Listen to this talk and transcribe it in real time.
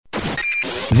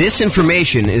This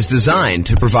information is designed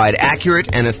to provide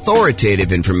accurate and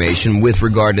authoritative information with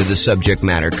regard to the subject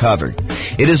matter covered.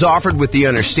 It is offered with the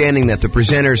understanding that the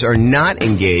presenters are not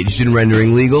engaged in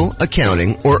rendering legal,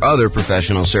 accounting, or other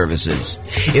professional services.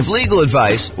 If legal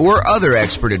advice or other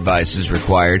expert advice is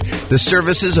required, the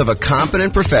services of a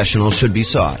competent professional should be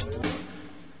sought.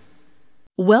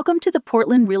 Welcome to the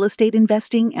Portland Real Estate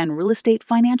Investing and Real Estate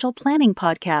Financial Planning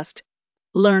Podcast.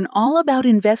 Learn all about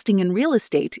investing in real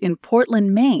estate in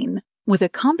Portland, Maine, with a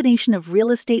combination of real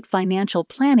estate financial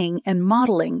planning and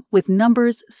modeling with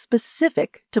numbers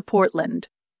specific to Portland,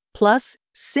 plus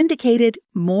syndicated,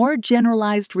 more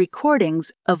generalized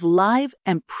recordings of live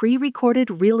and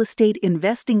pre-recorded real estate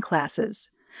investing classes,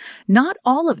 not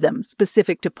all of them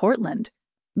specific to Portland.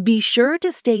 Be sure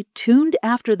to stay tuned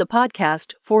after the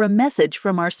podcast for a message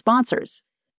from our sponsors.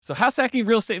 So, house hacking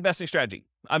real estate investing strategy.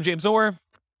 I'm James Orr.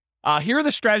 Here are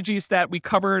the strategies that we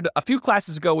covered a few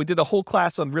classes ago. We did a whole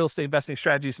class on real estate investing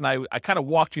strategies, and I kind of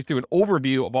walked you through an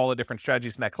overview of all the different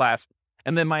strategies in that class.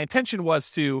 And then my intention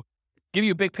was to give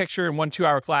you a big picture in 1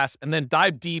 2-hour class and then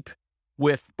dive deep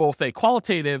with both a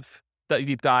qualitative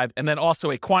deep dive and then also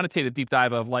a quantitative deep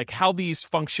dive of like how these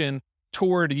function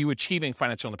toward you achieving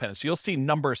financial independence. So you'll see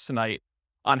numbers tonight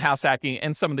on house hacking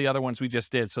and some of the other ones we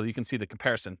just did so you can see the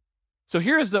comparison. So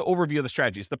here's the overview of the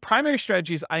strategies. The primary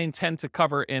strategies I intend to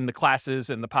cover in the classes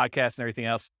and the podcast and everything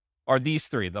else are these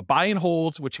three: the buy and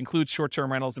hold, which includes short-term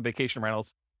rentals and vacation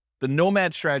rentals, the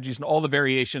nomad strategies and all the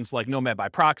variations like nomad by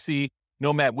proxy,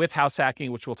 nomad with house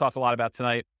hacking, which we'll talk a lot about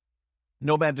tonight,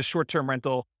 nomad to short-term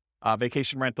rental,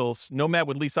 vacation rentals, nomad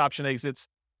with lease option exits,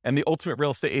 and the ultimate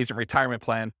real estate agent retirement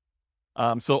plan.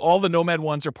 So all the nomad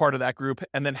ones are part of that group,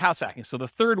 and then house hacking. So the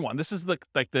third one, this is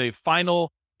the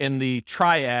final in the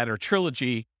triad or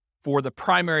trilogy for the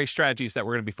primary strategies that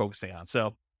we're going to be focusing on.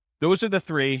 So those are the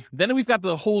three. Then we've got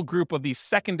the whole group of these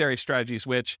secondary strategies,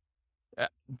 which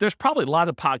there's probably a lot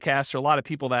of podcasts or a lot of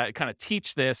people that kind of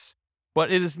teach this,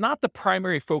 but it is not the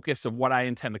primary focus of what I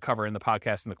intend to cover in the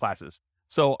podcast and the classes.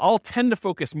 So I'll tend to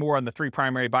focus more on the three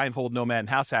primary: buy and hold, nomad, and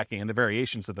house hacking, and the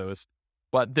variations of those.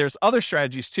 But there's other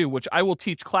strategies too, which I will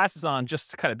teach classes on just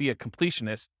to kind of be a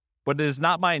completionist. But it is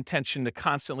not my intention to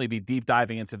constantly be deep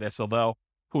diving into this, although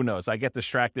who knows, I get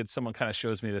distracted. Someone kind of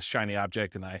shows me this shiny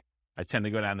object and I tend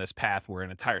to go down this path where an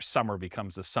entire summer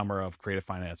becomes the summer of creative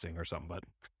financing or something. But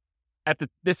at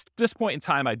this point in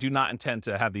time, I do not intend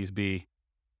to have these be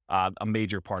a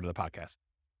major part of the podcast.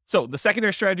 So the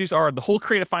secondary strategies are the whole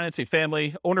creative financing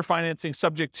family, owner financing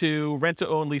subject to rent to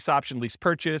own, lease option, lease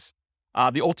purchase,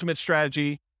 the ultimate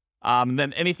strategy,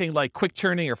 then anything like quick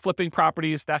turning or flipping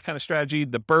properties, that kind of strategy,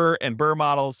 the BRRRR and BRRRR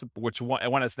models, which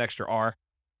one has an extra R,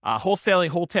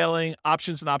 wholesaling, wholetailing,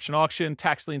 options and option auction,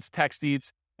 tax liens, tax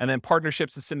deeds, and then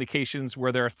partnerships and syndications,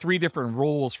 where there are three different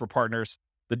roles for partners: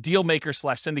 the deal maker /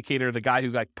 syndicator, the guy who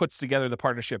like puts together the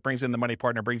partnership, brings in the money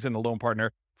partner, brings in the loan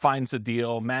partner, finds the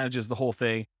deal, manages the whole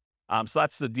thing. So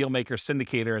that's the deal maker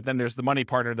syndicator. Then there's the money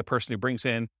partner, the person who brings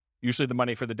in usually the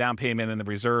money for the down payment and the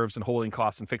reserves and holding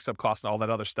costs and fix up costs and all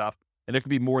that other stuff. And there could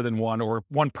be more than one, or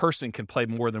one person can play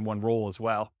more than one role as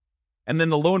well. And then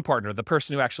the loan partner, the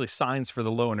person who actually signs for the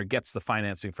loan or gets the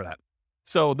financing for that.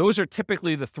 So those are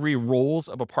typically the three roles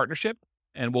of a partnership.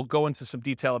 And we'll go into some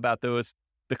detail about those.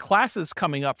 The classes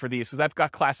coming up for these, because I've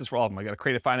got classes for all of them. I got a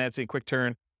creative financing, quick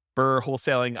turn, BRRRR,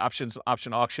 wholesaling, options,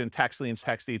 option auction, tax liens,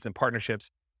 tax deeds, and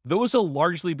partnerships. Those will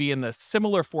largely be in the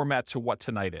similar format to what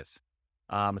tonight is.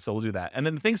 So we'll do that. And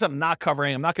then the things I'm not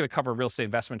covering, I'm not going to cover real estate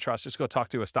investment trust. Just go talk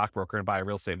to a stockbroker and buy a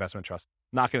real estate investment trust.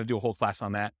 Not going to do a whole class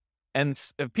on that. And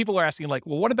if people are asking like,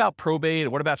 well, what about probate?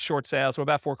 And what about short sales? What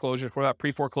about foreclosures? What about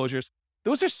pre-foreclosures?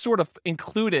 Those are sort of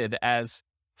included as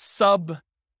sub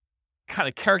kind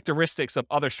of characteristics of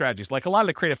other strategies. Like a lot of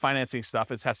the creative financing stuff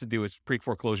has to do with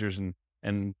pre-foreclosures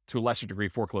and to a lesser degree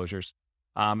foreclosures.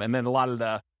 And then a lot of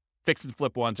the fix and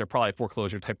flip ones are probably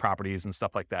foreclosure type properties and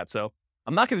stuff like that. So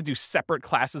I'm not going to do separate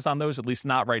classes on those, at least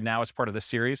not right now as part of this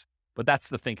series, but that's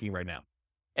the thinking right now.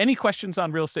 Any questions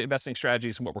on real estate investing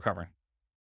strategies and what we're covering?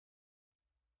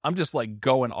 I'm just like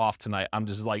going off tonight. I'm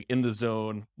just like in the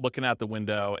zone, looking out the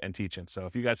window and teaching. So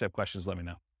if you guys have questions, let me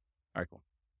know. All right, cool.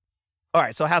 All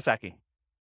right, so house hacking.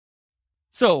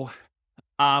 So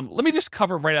let me just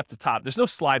cover right at the top. There's no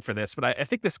slide for this, but I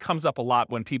think this comes up a lot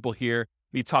when people hear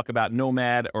me talk about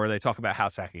nomad or they talk about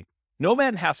house hacking. Nomad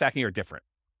and house hacking are different.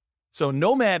 So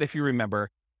nomad, if you remember,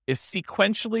 is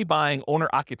sequentially buying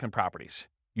owner-occupant properties.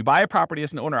 You buy a property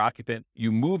as an owner-occupant,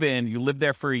 you move in, you live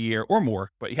there for a year or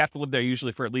more, but you have to live there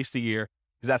usually for at least a year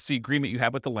because that's the agreement you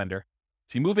have with the lender.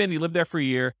 So you move in, you live there for a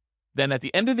year. Then at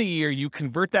the end of the year, you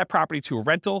convert that property to a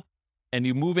rental and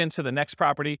you move into the next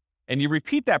property. And you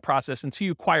repeat that process until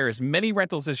you acquire as many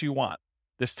rentals as you want.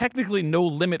 There's technically no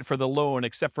limit for the loan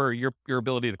except for your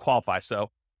ability to qualify. So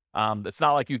it's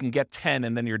not like you can get 10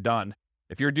 and then you're done.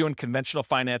 If you're doing conventional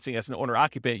financing as an owner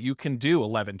occupant, you can do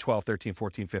 11, 12, 13,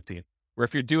 14, 15. Where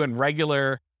if you're doing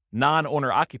regular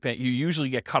non-owner occupant, you usually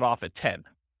get cut off at 10.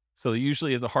 So there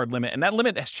usually is a hard limit. And that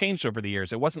limit has changed over the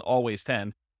years. It wasn't always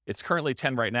 10. It's currently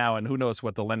 10 right now. And who knows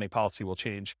what the lending policy will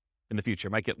change in the future.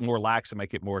 It might get more lax. It might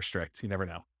get more strict. You never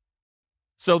know.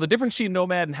 So the difference between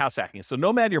Nomad and house hacking. So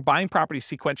Nomad, you're buying property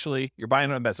sequentially. You're buying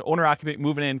them as an owner occupant,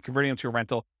 moving in, converting them to a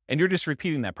rental, and you're just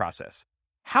repeating that process.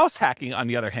 House hacking, on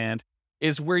the other hand,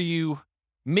 is where you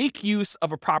make use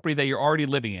of a property that you're already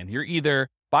living in. You're either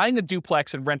buying a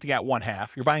duplex and renting out one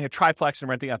half, you're buying a triplex and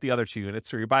renting out the other 2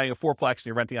 units, or you're buying a fourplex and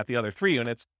you're renting out the other 3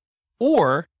 units,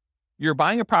 or you're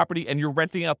buying a property and you're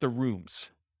renting out the rooms,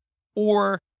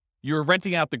 or you're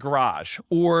renting out the garage,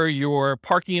 or you're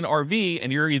parking an RV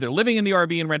and you're either living in the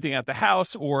RV and renting out the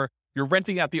house, or you're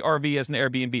renting out the RV as an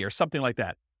Airbnb or something like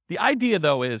that. The idea,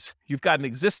 though, is you've got an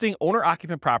existing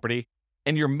owner-occupant property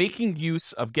and you're making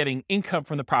use of getting income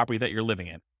from the property that you're living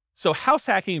in. So house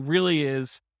hacking really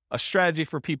is a strategy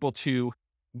for people to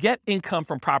get income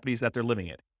from properties that they're living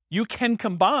in. You can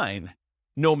combine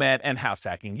Nomad and house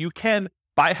hacking. You can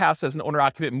buy a house as an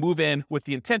owner-occupant, move in with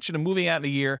the intention of moving out in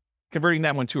a year, converting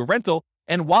that one to a rental.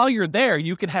 And while you're there,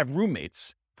 you can have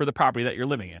roommates for the property that you're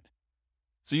living in.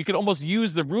 So you can almost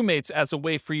use the roommates as a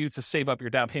way for you to save up your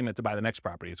down payment to buy the next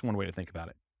property. It's one way to think about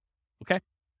it. Okay.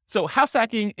 So house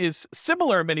hacking is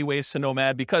similar in many ways to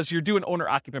Nomad because you're doing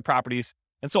owner-occupant properties.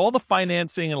 And so all the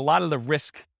financing and a lot of the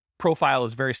risk profile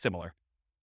is very similar.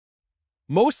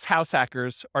 Most house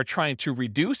hackers are trying to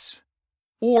reduce,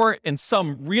 or in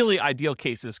some really ideal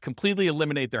cases, completely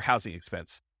eliminate their housing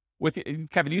expense. With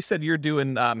Kevin, you said you're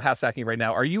doing house hacking right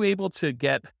now. Are you able to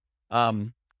get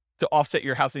to offset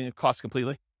your housing costs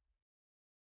completely?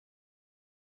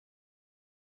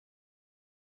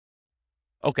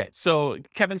 Okay, so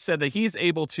Kevin said that he's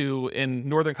able to, in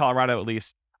Northern Colorado at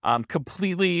least,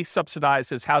 completely subsidize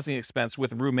his housing expense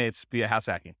with roommates via house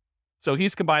hacking. So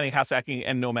he's combining house hacking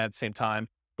and Nomad at the same time,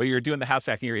 but you're doing the house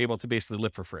hacking, you're able to basically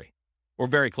live for free or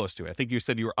very close to it. I think you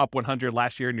said you were up 100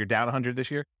 last year and you're down 100 this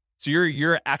year. So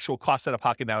your actual cost out of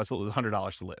pocket now is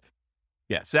 $100 to live.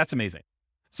 Yeah, so that's amazing.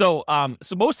 So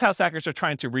most house hackers are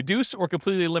trying to reduce or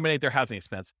completely eliminate their housing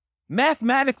expense.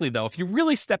 Mathematically, though, if you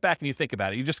really step back and you think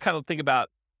about it, you just kind of think about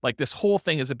like this whole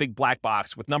thing is a big black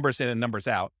box with numbers in and numbers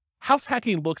out. House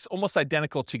hacking looks almost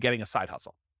identical to getting a side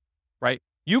hustle, right?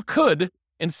 You could,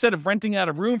 instead of renting out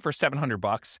a room for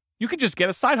 $700, you could just get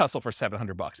a side hustle for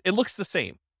 $700. It looks the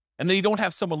same. And then you don't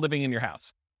have someone living in your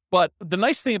house. But the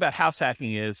nice thing about house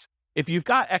hacking is if you've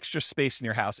got extra space in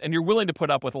your house and you're willing to put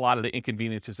up with a lot of the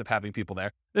inconveniences of having people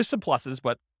there, there's some pluses,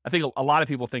 but I think a lot of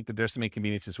people think that there's some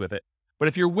inconveniences with it. But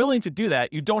if you're willing to do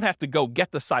that, you don't have to go get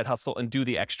the side hustle and do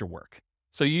the extra work.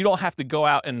 So you don't have to go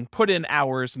out and put in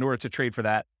hours in order to trade for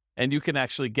that. And you can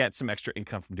actually get some extra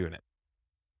income from doing it.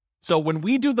 So when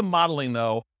we do the modeling,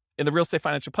 though, in the Real Estate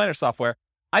Financial Planner software,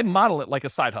 I model it like a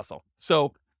side hustle.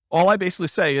 So all I basically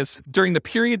say is during the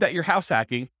period that you're house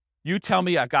hacking, you tell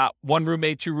me I got 1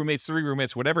 roommate, 2 roommates, 3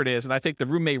 roommates, whatever it is. And I take the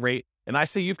roommate rate and I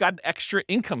say you've got an extra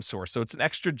income source. So it's an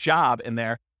extra job in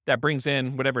there that brings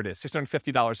in whatever it is,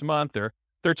 $650 a month or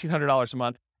 $1,300 a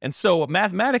month. And so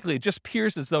mathematically, it just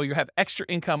appears as though you have extra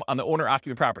income on the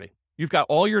owner-occupant property. You've got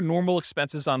all your normal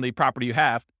expenses on the property you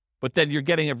have, but then you're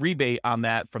getting a rebate on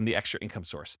that from the extra income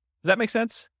source. Does that make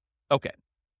sense? Okay.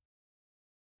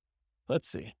 Let's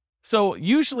see. So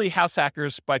usually house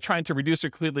hackers, by trying to reduce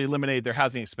or completely eliminate their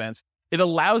housing expense, it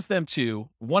allows them to,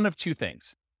 one of two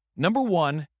things. Number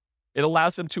one, it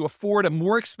allows them to afford a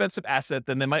more expensive asset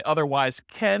than they might otherwise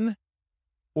can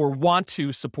or want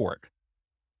to support.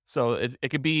 So it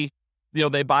could be,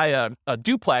 they buy a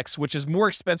duplex, which is more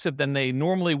expensive than they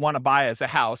normally want to buy as a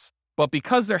house. But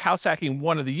because they're house hacking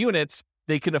one of the units,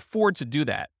 they can afford to do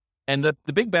that. And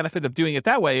the big benefit of doing it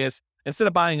that way is instead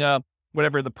of buying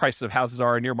whatever the prices of houses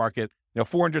are in your market,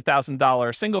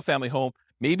 $400,000 single family home,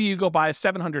 maybe you go buy a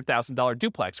 $700,000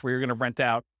 duplex where you're going to rent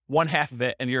out one half of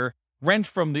it and your rent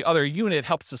from the other unit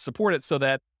helps to support it so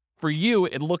that for you,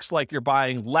 it looks like you're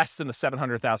buying less than a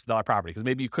 $700,000 property because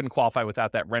maybe you couldn't qualify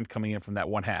without that rent coming in from that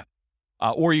one half.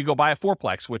 Or you go buy a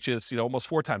fourplex, which is almost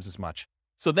 4 times as much.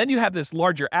 So then you have this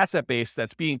larger asset base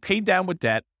that's being paid down with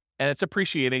debt and it's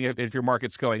appreciating if your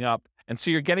market's going up. And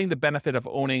so you're getting the benefit of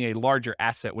owning a larger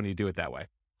asset when you do it that way.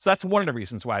 So that's one of the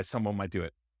reasons why someone might do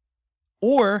it.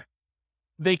 Or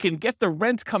they can get the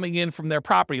rent coming in from their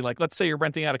property. Like let's say you're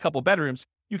renting out a couple bedrooms,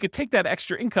 you could take that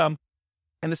extra income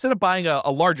and instead of buying a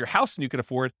larger house than you can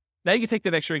afford, Now you can take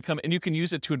that extra income and you can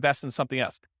use it to invest in something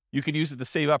else. You could use it to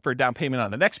save up for a down payment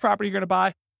on the next property you're going to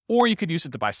buy, or you could use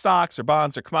it to buy stocks or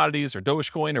bonds or commodities or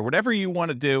Dogecoin or whatever you want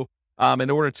to do in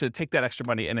order to take that extra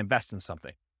money and invest in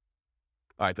something.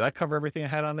 All right, did I cover everything I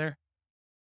had on there?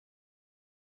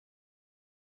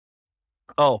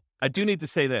 Oh, I do need to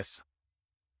say this.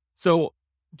 So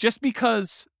just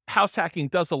because house hacking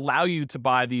does allow you to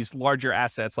buy these larger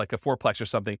assets like a fourplex or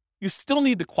something, you still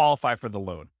need to qualify for the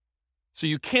loan. So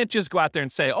you can't just go out there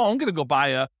and say, oh, I'm going to go buy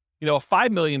a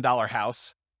 $5 million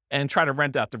house and try to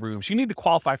rent out the rooms. You need to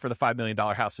qualify for the $5 million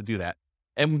house to do that.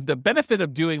 And the benefit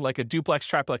of doing like a duplex,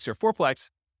 triplex, or fourplex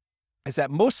is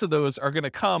that most of those are going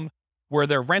to come where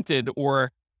they're rented,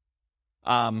 or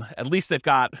at least they've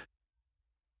got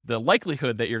the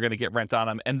likelihood that you're going to get rent on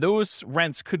them. And those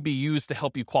rents could be used to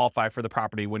help you qualify for the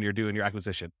property when you're doing your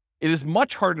acquisition. It is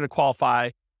much harder to qualify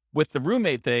with the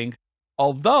roommate thing.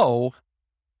 Although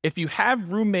if you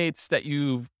have roommates that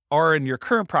you are in your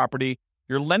current property,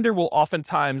 your lender will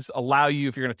oftentimes allow you,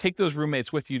 if you're going to take those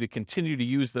roommates with you, to continue to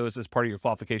use those as part of your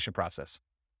qualification process.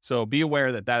 So be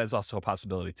aware that that is also a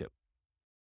possibility too.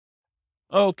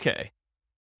 Okay.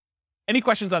 Any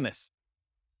questions on this?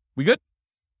 We good?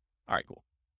 All right, cool.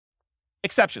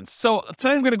 Exceptions. So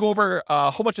tonight I'm going to go over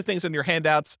a whole bunch of things in your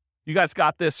handouts. You guys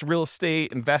got this real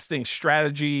estate investing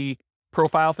strategy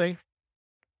profile thing.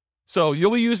 So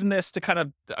you'll be using this to kind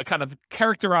of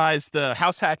characterize the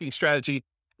house hacking strategy.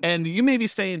 And you may be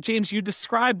saying, James, you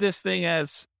described this thing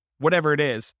as whatever it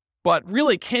is, but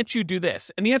really, can't you do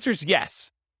this? And the answer is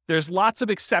yes. There's lots of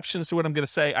exceptions to what I'm going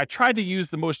to say. I tried to use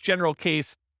the most general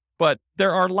case, but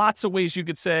there are lots of ways you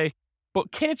could say,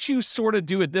 but can't you sort of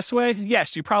do it this way?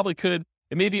 Yes, you probably could.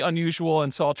 It may be unusual,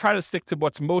 and so I'll try to stick to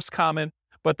what's most common,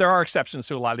 but there are exceptions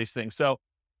to a lot of these things. So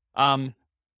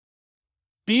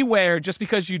beware, just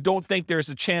because you don't think there's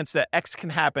a chance that X can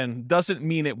happen doesn't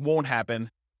mean it won't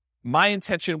happen. My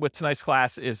intention with tonight's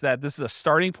class is that this is a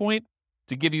starting point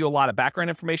to give you a lot of background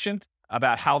information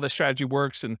about how the strategy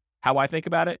works and how I think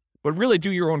about it, but really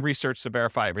do your own research to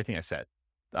verify everything I said.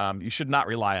 You should not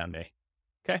rely on me.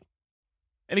 Okay?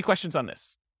 Any questions on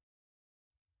this?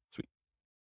 Sweet.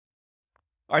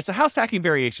 All right, so house hacking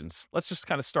variations. Let's just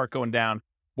kind of start going down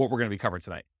what we're going to be covering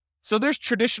tonight. So there's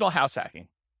traditional house hacking.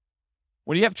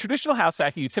 When you have traditional house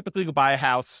hacking, you typically go buy a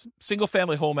house, single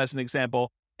family home as an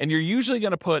example, and you're usually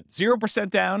going to put 0%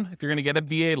 down if you're going to get a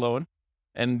VA loan.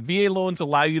 And VA loans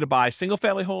allow you to buy single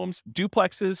family homes,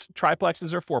 duplexes,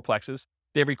 triplexes, or fourplexes.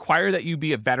 They require that you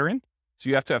be a veteran. So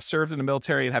you have to have served in the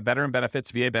military and have veteran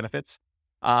benefits, VA benefits.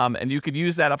 And you could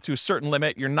use that up to a certain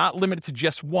limit. You're not limited to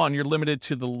just one. You're limited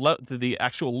to the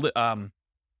actual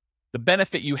the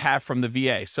benefit you have from the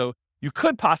VA. So you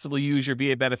could possibly use your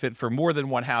VA benefit for more than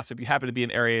one house if you happen to be in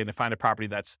an area and to find a property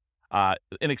that's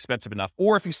inexpensive enough.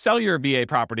 Or if you sell your VA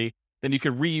property, then you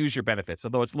can reuse your benefits,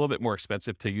 although it's a little bit more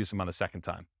expensive to use them on the second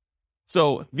time.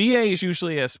 So VA is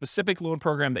usually a specific loan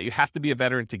program that you have to be a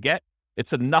veteran to get.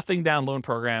 It's a nothing down loan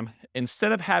program.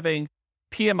 Instead of having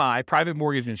PMI, private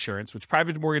mortgage insurance, which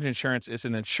private mortgage insurance is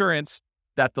an insurance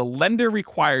that the lender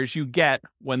requires you get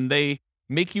when they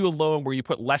make you a loan where you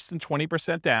put less than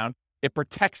 20% down, it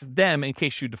protects them in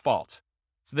case you default.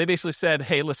 So they basically said,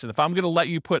 hey, listen, if I'm going to let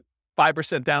you put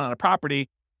 5% down on a property,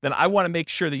 then I want to make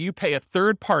sure that you pay a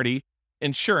third party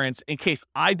insurance in case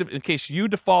you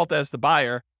default as the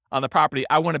buyer on the property.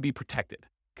 I want to be protected.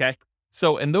 Okay.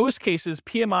 So in those cases,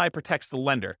 PMI protects the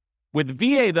lender. With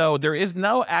VA though, there is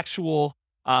no actual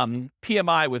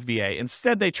PMI with VA.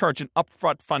 Instead, they charge an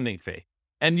upfront funding fee.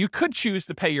 And you could choose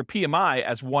to pay your PMI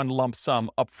as one lump sum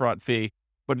upfront fee,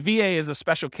 but VA is a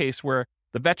special case where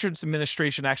the Veterans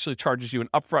Administration actually charges you an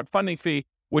upfront funding fee,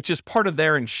 which is part of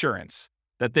their insurance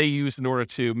that they use in order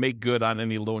to make good on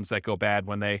any loans that go bad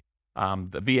when the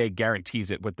VA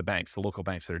guarantees it with the banks, the local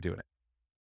banks that are doing it.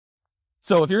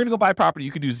 So if you're going to go buy property,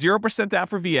 you could do 0% down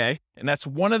for VA, and that's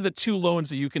one of the two loans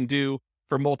that you can do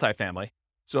for multifamily.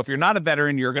 So if you're not a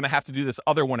veteran, you're going to have to do this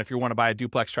other one if you want to buy a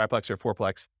duplex, triplex, or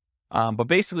fourplex. But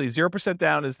basically 0%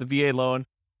 down is the VA loan,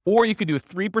 or you could do a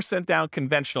 3% down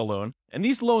conventional loan. And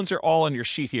these loans are all on your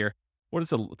sheet here. What does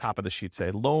the top of the sheet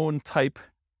say? Loan type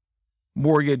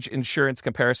mortgage insurance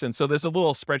comparison. So there's a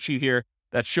little spreadsheet here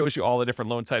that shows you all the different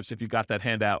loan types if you got that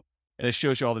handout, and it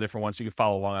shows you all the different ones. So you can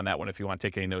follow along on that one if you want to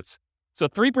take any notes. So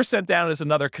 3% down is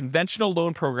another conventional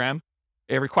loan program.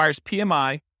 It requires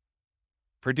PMI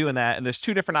for doing that. And there's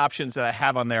two different options that I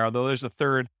have on there, although there's a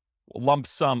third lump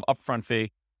sum upfront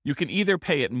fee. You can either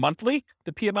pay it monthly,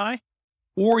 the PMI,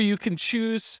 or you can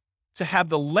choose to have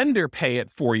the lender pay it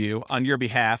for you on your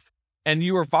behalf, and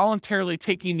you are voluntarily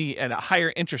taking at a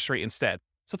higher interest rate instead.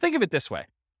 So think of it this way.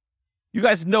 You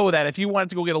guys know that if you wanted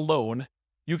to go get a loan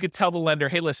you could tell the lender,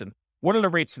 hey, listen, what are the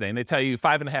rates today? And they tell you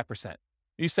 5.5%.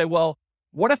 You say, well,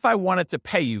 what if I wanted to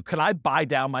pay you? Could I buy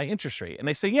down my interest rate? And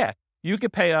they say, yeah, you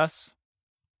could pay us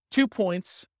 2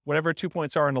 points, whatever 2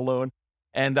 points are in the loan,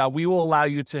 and we will allow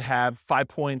you to have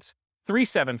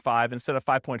 5.375 instead of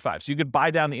 5.5. So you could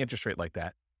buy down the interest rate like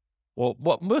that. Well,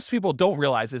 what most people don't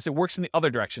realize is it works in the other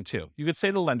direction too. You could say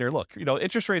to the lender, look,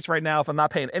 interest rates right now, if I'm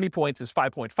not paying any points, is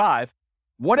 5.5.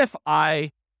 What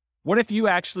if you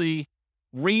actually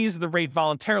raise the rate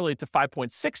voluntarily to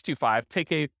 5.625,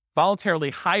 take a voluntarily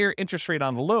higher interest rate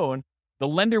on the loan? The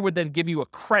lender would then give you a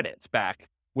credit back,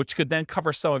 which could then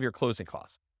cover some of your closing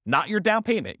costs. Not your down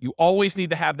payment. You always need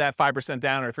to have that 5%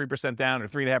 down or 3% down or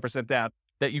 3.5% down,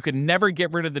 that you can never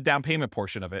get rid of the down payment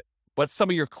portion of it. But some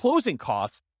of your closing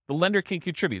costs, the lender can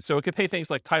contribute. So it could pay things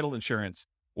like title insurance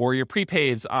or your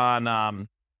prepaids on,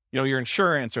 your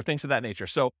insurance or things of that nature.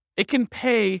 So it can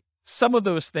pay some of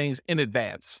those things in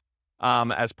advance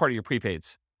as part of your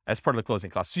prepaids, as part of the closing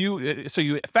costs. So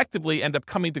you effectively end up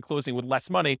coming to closing with less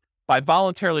money by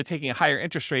voluntarily taking a higher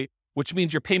interest rate, which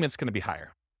means your payment's going to be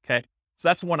higher. Okay, so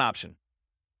that's one option.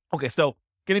 Okay, so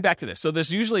getting back to this, so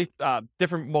there's usually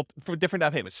different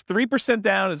down payments. 3%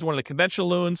 down is one of the conventional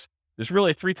loans. There's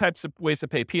really 3 types of ways to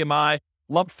pay PMI: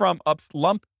 lump sum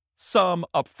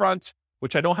upfront,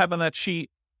 which I don't have on that sheet.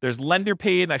 There's lender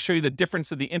paid, and I show you the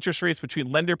difference of the interest rates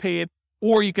between lender paid,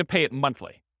 or you can pay it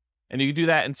monthly. And you can do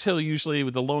that until usually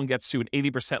the loan gets to an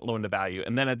 80% loan to value.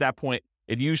 And then at that point,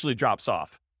 it usually drops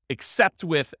off, except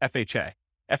with FHA.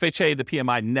 FHA, the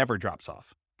PMI never drops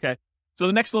off. Okay. So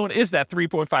the next loan is that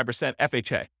 3.5%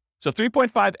 FHA. So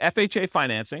 3.5 FHA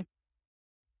financing.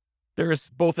 There is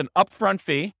both an upfront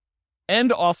fee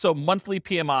and also monthly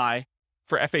PMI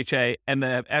for FHA. And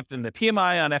the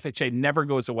PMI on FHA never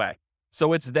goes away.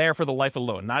 So it's there for the life of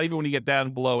the loan. Not even when you get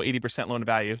down below 80% loan to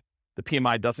value, the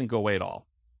PMI doesn't go away at all.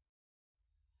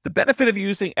 The benefit of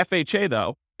using FHA,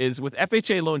 though, is with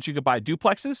FHA loans, you could buy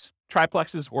duplexes,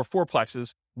 triplexes, or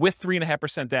fourplexes with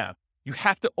 3.5% down. You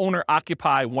have to owner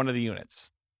occupy one of the units.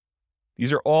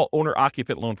 These are all owner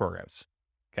occupant loan programs.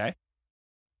 Okay.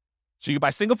 So you can buy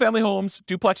single family homes,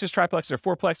 duplexes, triplexes, or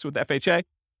fourplex with FHA,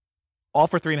 all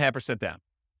for 3.5% down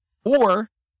or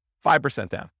 5%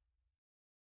 down.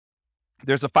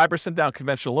 There's a 5% down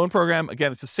conventional loan program.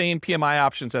 Again, it's the same PMI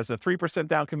options as a 3%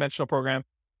 down conventional program.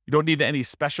 You don't need any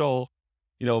special,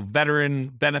 veteran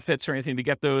benefits or anything to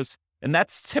get those. And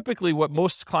that's typically what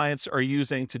most clients are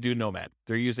using to do Nomad.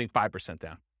 They're using 5%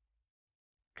 down.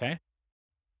 Okay.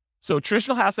 So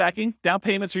traditional house hacking, down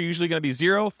payments are usually going to be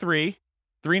 0, 3,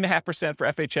 3.5% for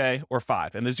FHA, or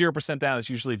 5. And the 0% down is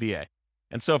usually VA.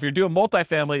 And so if you're doing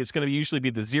multifamily, it's going to usually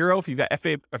be the 0 if you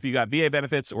got VA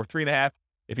benefits, or 3.5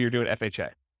 if you're doing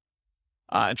FHA.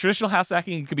 In traditional house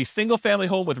hacking, it could be single family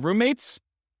home with roommates,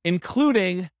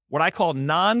 including what I call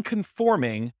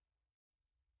non-conforming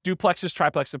duplexes,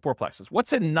 triplexes, and fourplexes.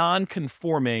 What's a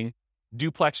non-conforming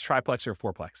duplex, triplex, or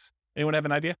fourplex? Anyone have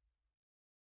an idea?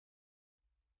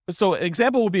 So an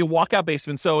example would be a walkout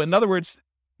basement. So in other words,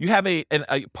 you have a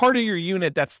part of your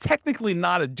unit that's technically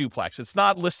not a duplex. It's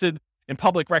not listed in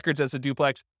public records as a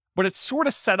duplex, but it's sort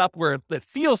of set up where it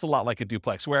feels a lot like a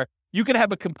duplex, where you could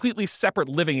have a completely separate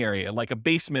living area, like a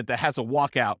basement that has a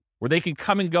walkout where they can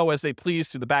come and go as they please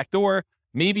through the back door.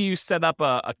 Maybe you set up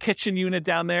a kitchen unit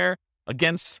down there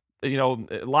against, a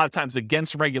lot of times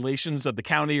against regulations of the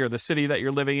county or the city that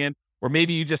you're living in. Or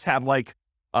maybe you just have like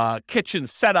a kitchen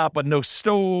set up but no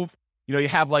stove. You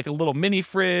have like a little mini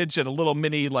fridge and a little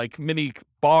mini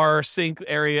bar sink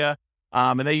area.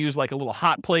 And they use like a little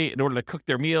hot plate in order to cook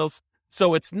their meals.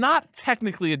 So it's not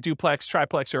technically a duplex,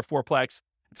 triplex, or a fourplex.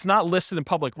 It's not listed in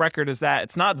public record as that.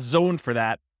 It's not zoned for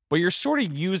that, but you're sort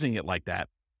of using it like that.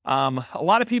 A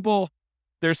lot of people,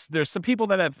 there's some people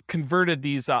that have converted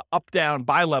these up-down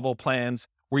bi-level plans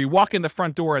where you walk in the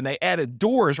front door and they added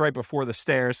doors right before the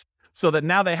stairs so that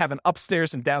now they have an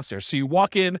upstairs and downstairs. So you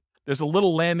walk in, there's a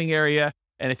little landing area,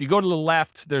 and if you go to the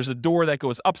left, there's a door that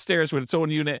goes upstairs with its own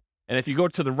unit. And if you go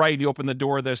to the right, you open the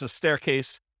door, there's a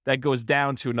staircase that goes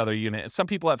down to another unit. And some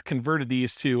people have converted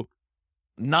these to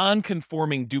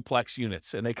non-conforming duplex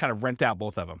units, and they kind of rent out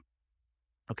both of them.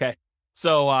 Okay.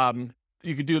 So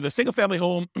you could do the single family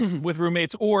home with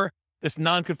roommates, or this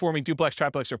non-conforming duplex,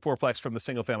 triplex, or fourplex from the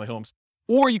single family homes.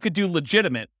 Or you could do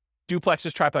legitimate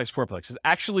duplexes, triplexes, fourplexes,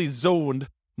 actually zoned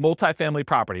multifamily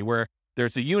property where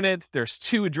there's a unit, there's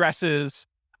 2 addresses.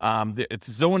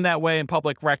 It's zoned that way in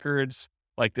public records.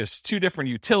 Like there's 2 different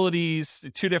utilities,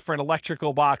 2 different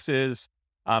electrical boxes,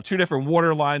 2 different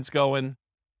water lines going,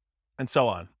 and so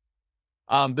on.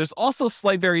 There's also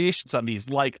slight variations on these,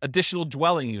 like additional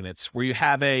dwelling units where you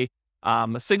have a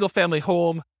single family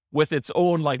home with its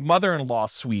own like mother-in-law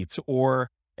suite or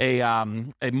a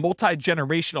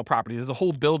multi-generational property. There's a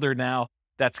whole builder now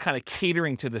that's kind of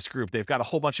catering to this group. They've got a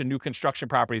whole bunch of new construction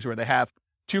properties where they have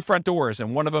 2 front doors,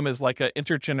 and one of them is like an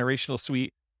intergenerational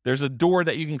suite. There's a door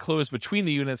that you can close between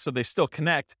the units so they still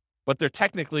connect, but they're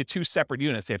technically 2 separate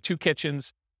units. They have 2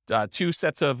 kitchens, 2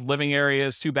 sets of living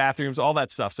areas, 2 bathrooms, all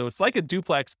that stuff. So it's like a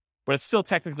duplex, but it's still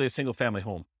technically a single family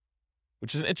home,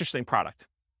 which is an interesting product.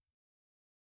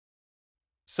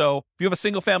 So if you have a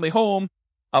single family home,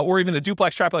 or even a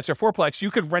duplex, triplex, or fourplex, you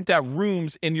could rent out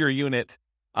rooms in your unit,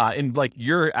 in like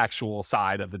your actual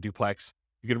side of the duplex.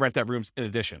 You could rent out rooms in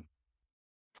addition.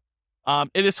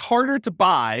 It is harder to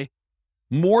buy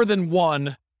more than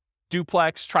one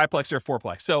duplex, triplex, or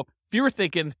fourplex. So if you were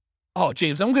thinking, oh,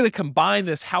 James, I'm going to combine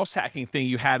this house hacking thing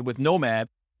you had with Nomad,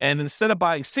 and instead of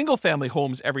buying single family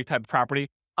homes every type of property,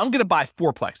 I'm going to buy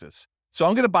fourplexes. So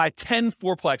I'm going to buy 10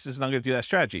 fourplexes, and I'm going to do that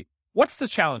strategy. What's the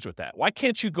challenge with that? Why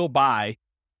can't you go buy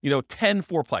 10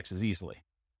 fourplexes easily?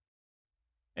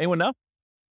 Anyone know?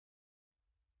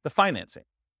 The financing.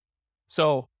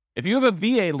 So if you have a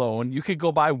VA loan, you could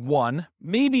go buy 1,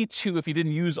 maybe 2 if you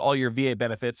didn't use all your VA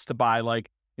benefits to buy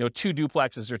 2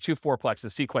 duplexes or 2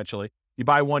 fourplexes sequentially. You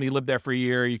buy 1, you live there for a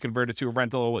year, you convert it to a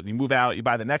rental, you move out, you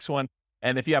buy the next one.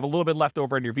 And if you have a little bit left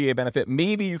over in your VA benefit,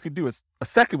 maybe you could do a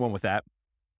second one with that.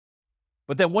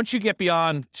 But then once you get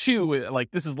beyond 2,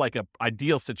 this is like an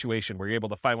ideal situation where you're able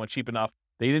to find one cheap enough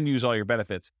that you didn't use all your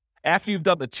benefits. After you've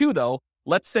done the 2 though,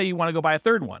 let's say you want to go buy a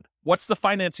third one. What's the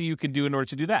financing you can do in order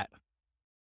to do that?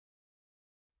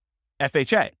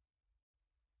 FHA.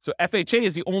 So FHA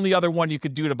is the only other one you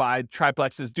could do to buy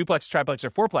triplexes, duplex, triplex,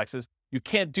 or fourplexes. You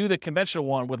can't do the conventional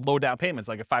one with low down payments,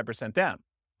 like a 5% down.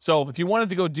 So if you wanted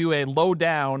to go do a low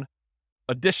down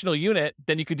additional unit,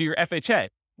 then you could do your FHA.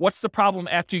 What's the problem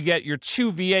after you get your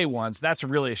 2 VA ones? That's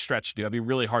really a stretch to do. It'd be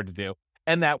really hard to do.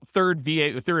 And that third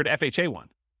FHA one.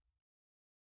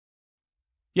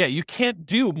 Yeah, you can't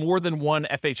do more than 1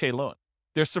 FHA loan.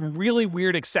 There's some really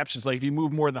weird exceptions, like if you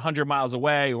move more than 100 miles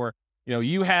away, or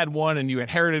you had one and you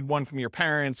inherited one from your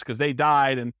parents because they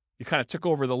died and you kind of took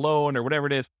over the loan or whatever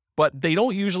it is. But they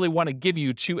don't usually want to give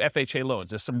you 2 FHA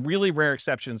loans. There's some really rare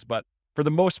exceptions, but for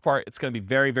the most part, it's going to be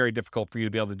very, very difficult for you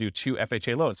to be able to do 2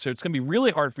 FHA loans. So it's going to be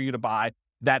really hard for you to buy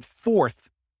that 4th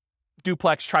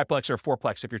duplex, triplex, or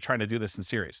fourplex if you're trying to do this in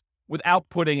series without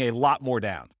putting a lot more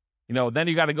down. Then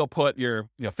you got to go put your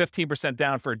 15%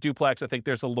 down for a duplex. I think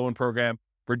there's a loan program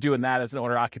for doing that as an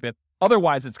owner occupant.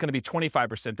 Otherwise, it's going to be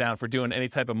 25% down for doing any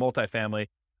type of multifamily.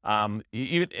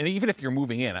 Even if you're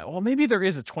moving in, well, maybe there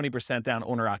is a 20% down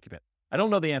owner occupant. I don't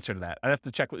know the answer to that. I'd have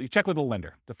to check with the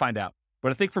lender to find out.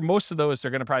 But I think for most of those,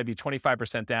 they're going to probably be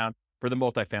 25% down for the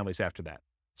multifamilies after that.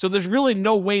 So there's really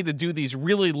no way to do these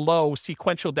really low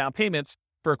sequential down payments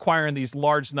for acquiring these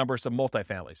large numbers of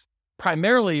multifamilies.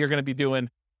 Primarily, you're going to be doing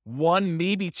 1,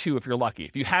 maybe 2 if you're lucky.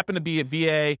 If you happen to be a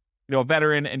VA, a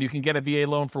veteran, and you can get a VA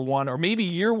loan for 1, or maybe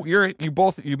you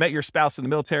met your spouse in the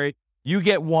military, you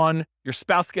get 1, your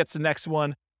spouse gets the next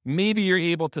one. Maybe you're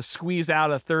able to squeeze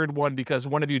out a third one because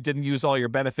one of you didn't use all your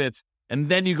benefits, and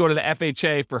then you go to the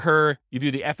FHA for her, you do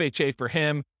the FHA for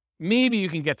him. Maybe you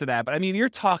can get to that. But you're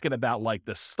talking about like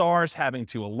the stars having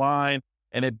to align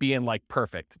and it being like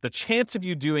perfect. The chance of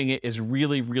you doing it is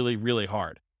really, really, really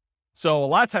hard. So a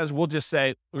lot of times we'll just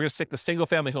say, we're going to stick to single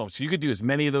family homes. So you could do as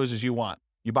many of those as you want.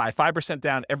 You buy 5%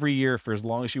 down every year for as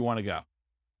long as you want to go.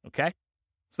 Okay.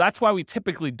 So that's why we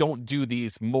typically don't do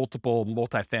these multiple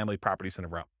multifamily properties in a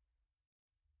row.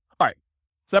 All right.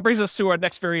 So that brings us to our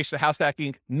next variation of house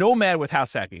hacking, Nomad with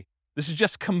house hacking. This is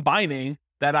just combining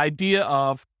that idea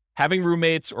of having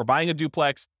roommates or buying a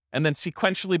duplex and then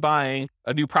sequentially buying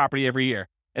a new property every year.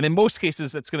 And in most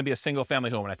cases, it's going to be a single family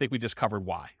home. And I think we just covered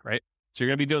why, right? So you're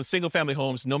going to be doing single family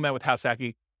homes, Nomad with house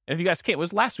hacking. And if you guys can't, it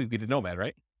was last week we did Nomad,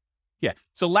 right? Yeah.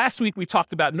 So last week we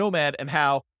talked about Nomad and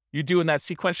how you're doing that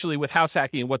sequentially with house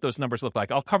hacking and what those numbers look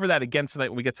like. I'll cover that again tonight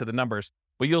when we get to the numbers,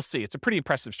 but you'll see it's a pretty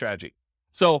impressive strategy.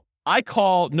 So I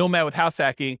call Nomad with house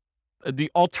hacking,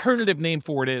 the alternative name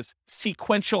for it is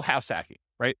sequential house hacking,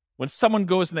 right? When someone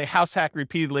goes and they house hack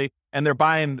repeatedly and they're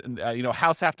buying,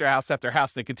 house after house after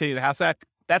house, and they continue to house hack,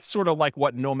 that's sort of like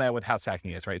what Nomad with house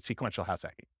hacking is, right? Sequential house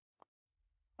hacking.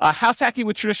 House hacking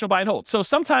with traditional buy and hold. So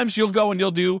sometimes you'll go and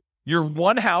you'll do your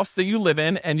one house that you live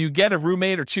in and you get a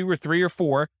roommate or 2 or 3 or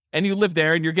 4 and you live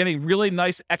there and you're getting really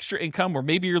nice extra income, or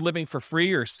maybe you're living for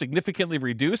free or significantly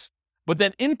reduced. But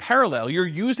then in parallel, you're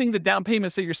using the down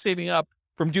payments that you're saving up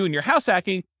from doing your house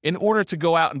hacking in order to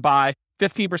go out and buy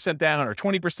 15% down or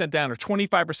 20% down or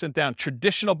 25% down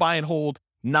traditional buy and hold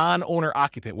non-owner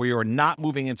occupant where you're not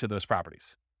moving into those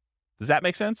properties. Does that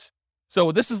make sense?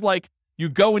 So this is like you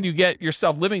go and you get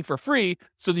yourself living for free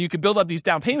so that you can build up these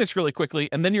down payments really quickly.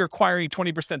 And then you're acquiring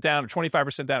 20% down or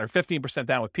 25% down or 15%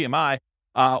 down with PMI,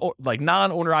 or like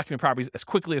non-owner occupant properties as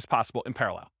quickly as possible in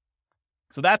parallel.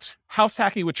 So that's house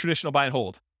hacking with traditional buy and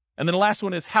hold. And then the last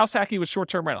one is house hacking with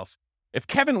short-term rentals. If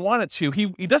Kevin wanted to,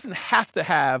 he doesn't have to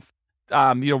have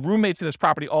roommates in his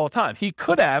property all the time. He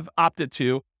could have opted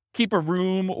to keep a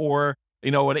room or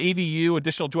an ADU,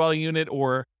 additional dwelling unit,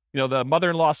 or the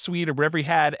mother-in-law suite or whatever he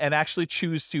had, and actually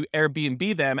choose to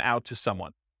Airbnb them out to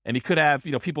someone. And he could have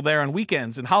people there on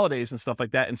weekends and holidays and stuff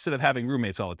like that instead of having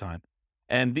roommates all the time.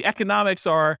 And the economics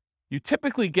are you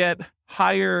typically get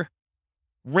higher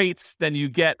rates than you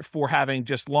get for having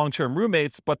just long-term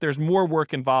roommates, but there's more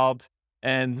work involved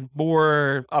and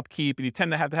more upkeep, and you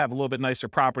tend to have a little bit nicer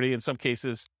property in some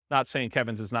cases. Not saying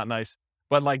Kevin's is not nice,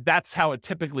 but like that's how it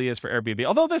typically is for Airbnb,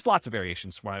 although there's lots of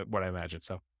variations from what I imagine.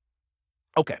 So,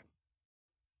 okay.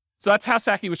 So that's house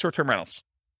hacking with short-term rentals.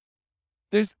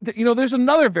 There's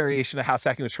another variation of house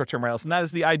hacking with short-term rentals, and that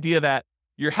is the idea that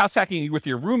you're house hacking with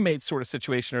your roommate sort of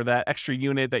situation or that extra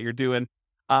unit that you're doing.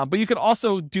 But you could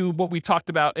also do what we talked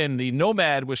about in the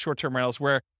nomad with short-term rentals,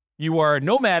 where you are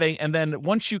nomading, and then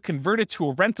once you convert it to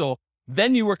a rental,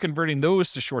 then you are converting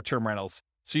those to short-term rentals.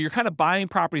 So you're kind of buying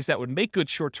properties that would make good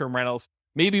short-term rentals.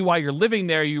 Maybe while you're living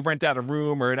there, you rent out a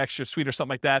room or an extra suite or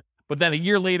something like that. But then a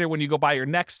year later, when you go buy your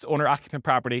next owner-occupant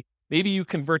property, maybe you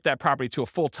convert that property to a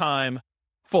full-time,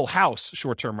 full house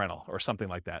short-term rental or something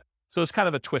like that. So it's kind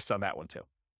of a twist on that one too.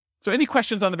 So any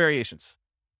questions on the variations?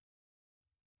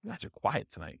 You guys are quiet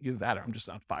tonight. Either that or I'm just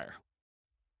on fire.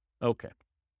 Okay.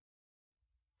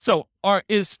 So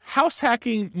is house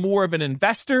hacking more of an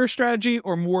investor strategy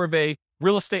or more of a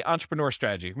real estate entrepreneur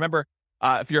strategy? Remember,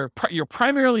 if you're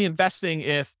primarily investing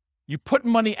if you put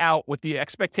money out with the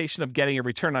expectation of getting a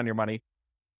return on your money,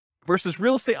 versus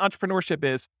real estate entrepreneurship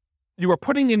is you are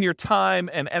putting in your time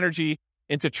and energy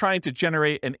into trying to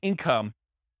generate an income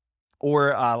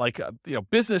or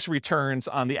business returns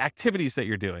on the activities that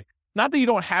you're doing. Not that you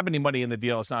don't have any money in the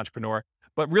deal as an entrepreneur,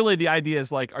 but really the idea is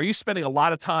like, are you spending a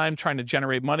lot of time trying to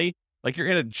generate money? Like you're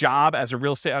in a job as a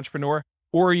real estate entrepreneur,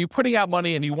 or are you putting out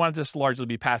money and you want it to largely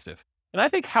be passive? And I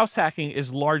think house hacking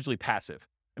is largely passive.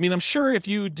 I mean, I'm sure if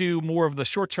you do more of the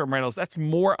short-term rentals, that's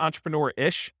more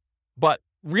entrepreneur-ish, but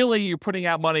really you're putting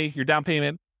out money, your down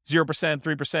payment, 0%, 3%,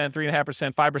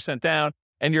 3.5%, 5% down,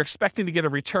 and you're expecting to get a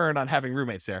return on having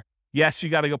roommates there. Yes, you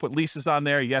got to go put leases on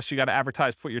there. Yes, you got to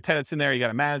advertise, put your tenants in there. You got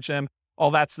to manage them,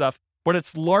 all that stuff. But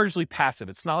it's largely passive.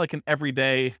 It's not like an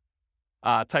everyday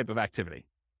type of activity.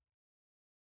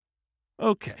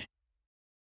 Okay.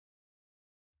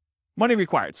 Money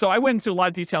required. So I went into a lot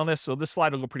of detail on this, so this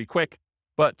slide will go pretty quick.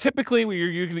 But typically,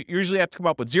 you usually have to come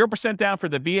up with 0% down for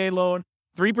the VA loan,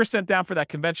 3% down for that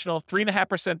conventional,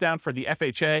 3.5% down for the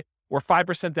FHA, or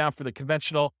 5% down for the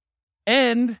conventional,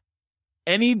 and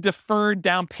any deferred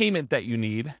down payment that you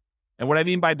need. And what I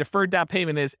mean by deferred down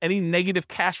payment is any negative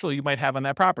cash flow you might have on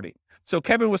that property. So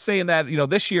Kevin was saying that,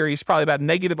 this year he's probably about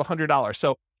negative $100.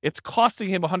 So it's costing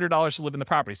him $100 to live in the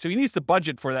property. So he needs to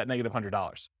budget for that negative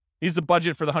 $100. He needs to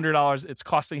budget for the $100 it's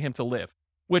costing him to live,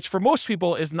 which for most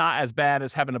people is not as bad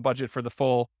as having a budget for the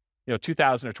full,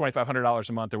 $2,000 or $2,500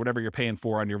 a month or whatever you're paying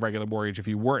for on your regular mortgage if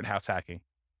you weren't house hacking.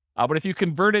 But if you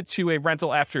convert it to a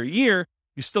rental after a year,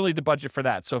 you still need to budget for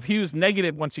that. So if he was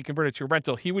negative once he converted to a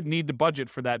rental, he would need to budget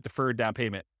for that deferred down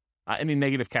payment, any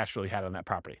negative cash flow he had on that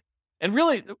property. And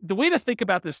really, the way to think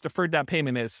about this deferred down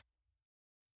payment is,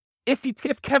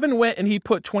 if Kevin went and he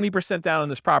put 20% down on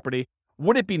this property,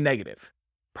 would it be negative?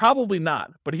 Probably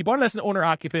not. But he bought it as an owner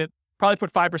occupant, probably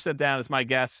put 5% down is my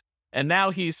guess. And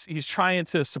now he's trying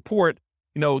to support,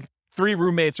 3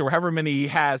 roommates or however many he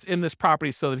has in this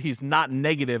property so that he's not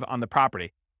negative on the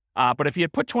property. But if he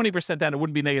had put 20% down, it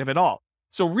wouldn't be negative at all.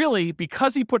 So really,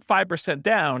 because he put 5%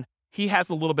 down, he has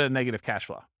a little bit of negative cash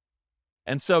flow.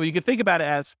 And so you can think about it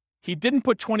as he didn't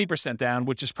put 20% down,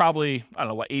 which is probably,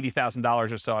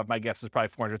 $80,000 or so. My guess is probably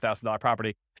 $400,000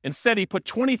 property. Instead, he put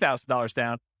 $20,000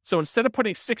 down. So instead of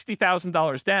putting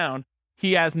 $60,000 down,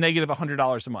 he has negative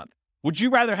 $100 a month. Would you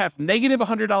rather have negative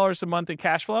 $100 a month in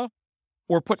cash flow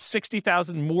or put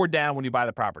 $60,000 more down when you buy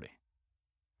the property?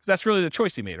 Because that's really the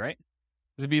choice he made, right?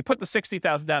 Because if you put the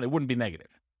 $60,000 down, it wouldn't be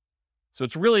negative. So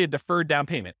it's really a deferred down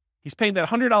payment. He's paying that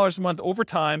 $100 a month over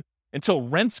time until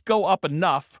rents go up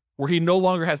enough where he no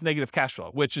longer has negative cash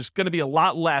flow, which is going to be a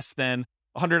lot less than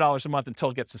 $100 a month until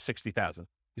it gets to $60,000.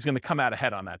 He's going to come out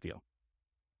ahead on that deal.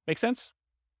 Make sense?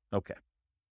 Okay.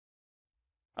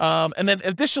 And then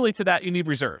additionally to that, you need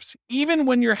reserves. Even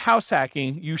when you're house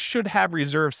hacking, you should have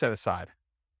reserves set aside.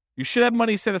 You should have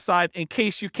money set aside in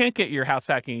case you can't get your house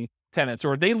hacking tenants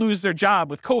or they lose their job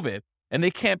with COVID and they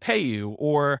can't pay you,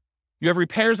 or you have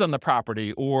repairs on the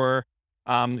property, or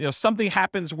something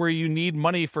happens where you need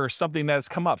money for something that has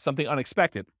come up, something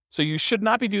unexpected. So you should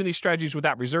not be doing these strategies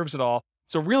without reserves at all.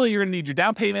 So really, you're going to need your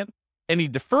down payment, any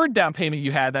deferred down payment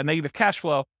you had, that negative cash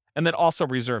flow, and then also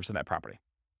reserves in that property.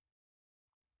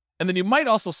 And then you might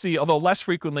also see, although less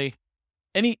frequently,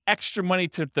 any extra money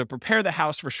to prepare the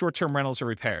house for short-term rentals or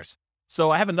repairs.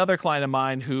 So I have another client of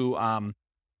mine who,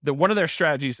 one of their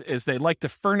strategies is they like to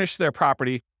furnish their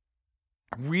property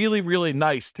really, really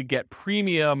nice to get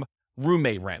premium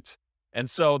roommate rent. And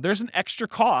so there's an extra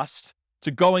cost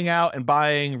to going out and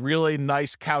buying really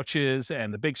nice couches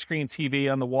and the big screen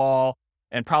TV on the wall,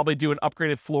 and probably doing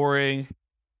upgraded flooring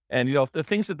and, the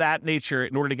things of that nature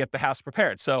in order to get the house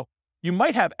prepared. So you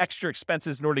might have extra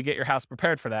expenses in order to get your house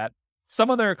prepared for that. Some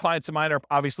of their clients of mine are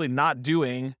obviously not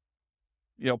doing,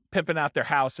 pimping out their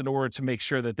house in order to make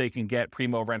sure that they can get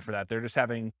primo rent for that. They're just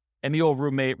having any old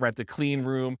roommate rent a clean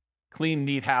room, clean,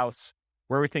 neat house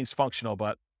where everything's functional,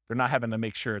 but they're not having to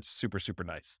make sure it's super, super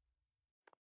nice.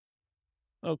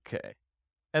 Okay.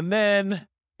 And then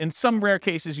in some rare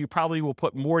cases, you probably will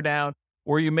put more down,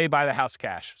 or you may buy the house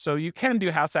cash. So you can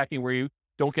do house hacking where you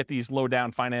don't get these low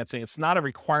down financing. It's not a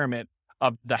requirement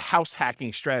of the house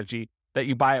hacking strategy that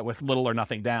you buy it with little or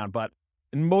nothing down. But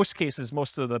in most cases,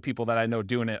 most of the people that I know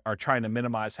doing it are trying to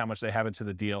minimize how much they have into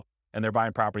the deal, and they're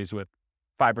buying properties with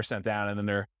 5% down, and then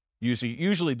they're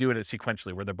usually doing it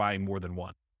sequentially where they're buying more than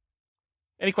one.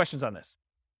 Any questions on this?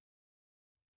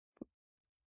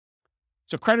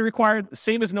 So credit required, the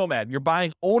same as Nomad. You're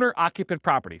buying owner-occupant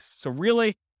properties. So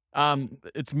really,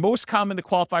 it's most common to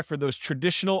qualify for those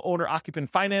traditional owner-occupant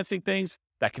financing things,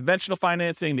 that conventional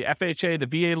financing, the FHA, the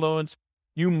VA loans.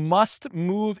 You must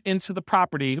move into the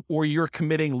property or you're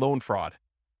committing loan fraud.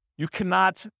 You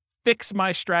cannot fix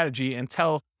my strategy and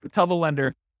tell the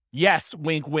lender, yes,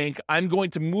 wink, wink, I'm going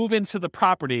to move into the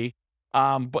property,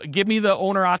 but give me the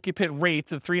owner-occupant rate,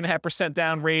 the 3.5%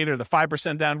 down rate or the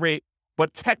 5% down rate,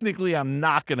 but technically I'm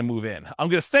not going to move in. I'm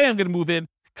going to say I'm going to move in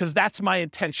because that's my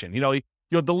intention.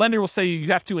 The lender will say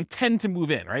you have to intend to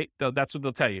move in, right? That's what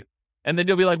they'll tell you. And then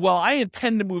you'll be like, well, I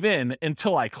intend to move in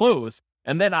until I close,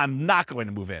 and then I'm not going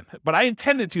to move in. But I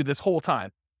intended to this whole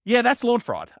time. Yeah, that's loan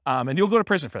fraud. And you'll go to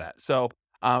prison for that. So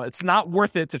it's not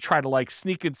worth it to try to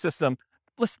sneak in system.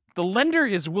 Listen, the lender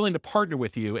is willing to partner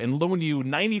with you and loan you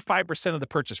 95% of the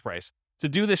purchase price to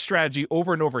do this strategy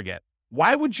over and over again.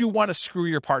 Why would you want to screw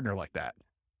your partner like that?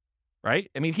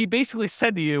 Right? I mean, he basically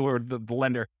said to you, or the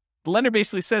lender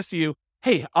basically says to you,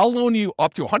 hey, I'll loan you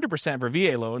up to 100% for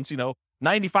VA loans,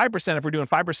 95% if we're doing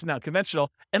 5% now conventional,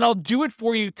 and I'll do it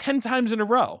for you 10 times in a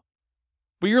row.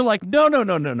 But you're like,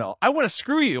 no. I want to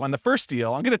screw you on the first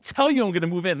deal. I'm going to tell you I'm going to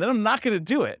move in, then I'm not going to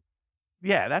do it.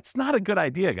 Yeah, that's not a good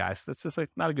idea, guys. That's just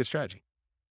not a good strategy.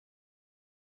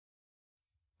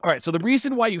 All right, so the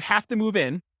reason why you have to move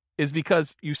in is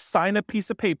because you sign a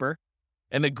piece of paper,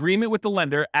 an agreement with the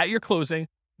lender at your closing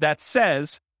that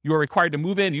says you are required to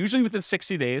move in, usually within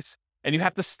 60 days, and you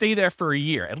have to stay there for a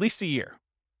year, at least a year.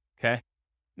 Okay.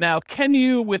 Now, can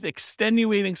you, with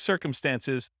extenuating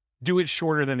circumstances, do it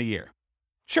shorter than a year?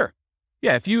 Sure.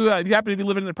 Yeah. If you happen to be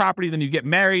living in a property, then you get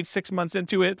married 6 months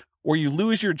into it, or you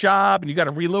lose your job and you got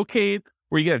to relocate,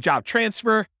 or you get a job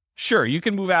transfer. Sure. You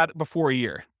can move out before a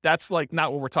year. That's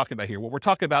not what we're talking about here. What we're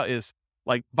talking about is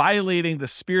violating the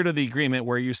spirit of the agreement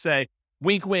where you say,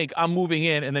 wink, wink, I'm moving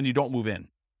in, and then you don't move in.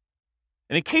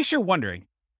 And in case you're wondering,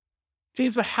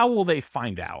 James, but how will they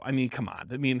find out? I mean, come on.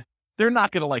 I mean, they're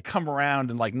not going to come around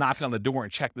and knock on the door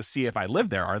and check to see if I live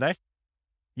there, are they?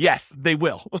 Yes, they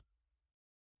will.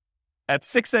 At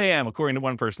 6 a.m., according to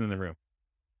one person in the room.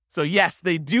 So yes,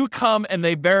 they do come and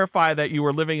they verify that you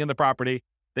are living in the property.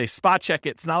 They spot check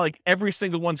it. It's not like every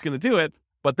single one's going to do it,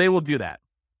 but they will do that.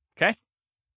 Okay.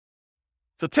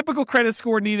 So typical credit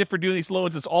score needed for doing these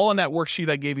loans. It's all on that worksheet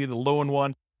I gave you, the loan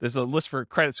one. There's a list for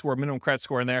credit score, minimum credit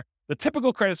score in there. The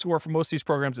typical credit score for most of these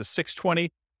programs is 620.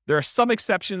 There are some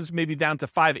exceptions, maybe down to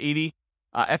 580,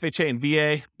 FHA and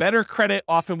VA. Better credit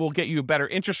often will get you a better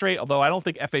interest rate, although I don't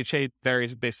think FHA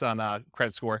varies based on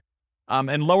credit score,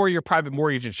 and lower your private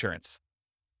mortgage insurance.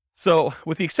 So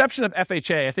with the exception of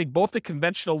FHA, I think both the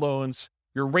conventional loans,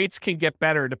 your rates can get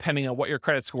better depending on what your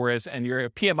credit score is, and your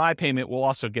PMI payment will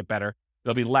also get better.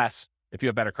 It'll be less if you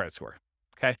have better credit score.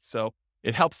 Okay. So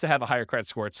it helps to have a higher credit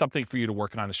score. It's something for you to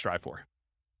work on and strive for.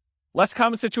 Less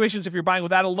common situations, if you're buying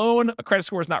without a loan, a credit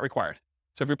score is not required.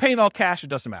 So if you're paying all cash, it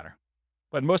doesn't matter.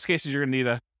 But in most cases, you're going to need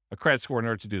a credit score in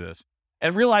order to do this.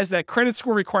 And realize that credit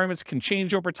score requirements can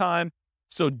change over time.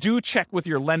 So do check with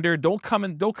your lender. Don't come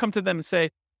to them and say,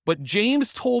 but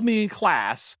James told me in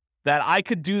class that I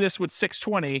could do this with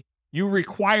 620, you're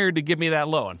required to give me that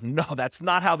loan. No, that's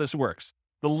not how this works.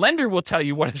 The lender will tell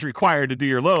you what is required to do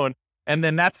your loan, and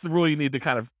then that's the rule you need to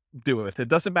kind of do with. It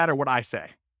doesn't matter what I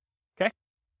say. Okay?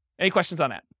 Any questions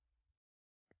on that?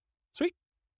 Sweet.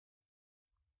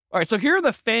 All right, so here are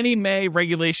the Fannie Mae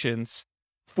regulations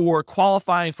for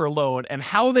qualifying for a loan and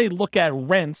how they look at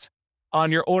rents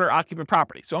on your owner-occupant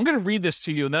property. So I'm going to read this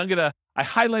to you, and then I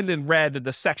highlighted in red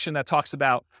the section that talks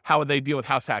about how they deal with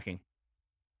house hacking.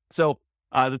 So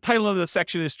the title of the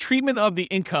section is Treatment of the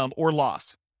Income or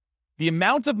Loss. The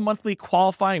amount of monthly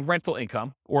qualifying rental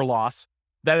income or loss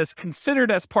that is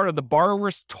considered as part of the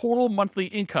borrower's total monthly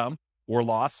income or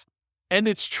loss, and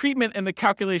its treatment in the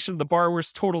calculation of the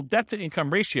borrower's total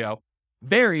debt-to-income ratio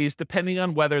varies depending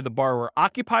on whether the borrower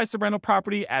occupies the rental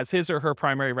property as his or her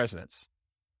primary residence.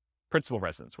 Principal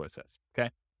residence, what it says, okay?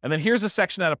 And then here's a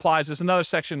section that applies. There's another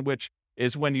section which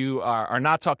is when you are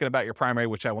not talking about your primary,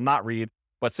 which I will not read.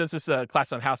 But since it's a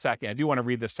class on house hacking, I do want to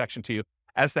read this section to you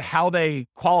as to how they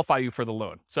qualify you for the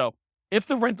loan. So if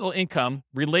the rental income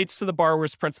relates to the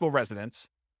borrower's principal residence,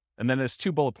 and then there's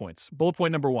 2 bullet points. Bullet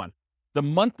point number 1, the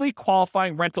monthly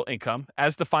qualifying rental income,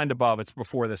 as defined above, it's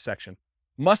before this section,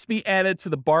 must be added to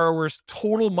the borrower's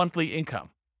total monthly income.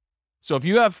 So if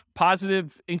you have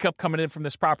positive income coming in from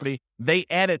this property, they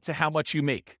add it to how much you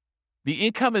make. The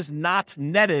income is not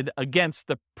netted against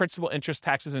the principal, interest,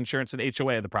 taxes, insurance, and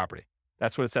HOA of the property.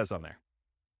 That's what it says on there.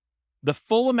 The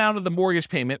full amount of the mortgage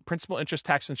payment, principal, interest,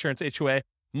 tax, insurance, HOA,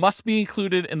 must be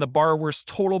included in the borrower's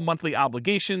total monthly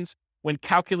obligations when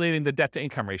calculating the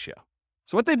debt-to-income ratio.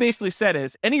 So what they basically said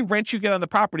is any rent you get on the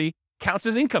property counts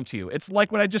as income to you. It's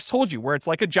like what I just told you, where it's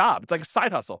like a job. It's like a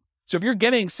side hustle. So if you're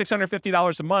getting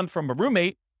 $650 a month from a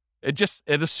roommate, it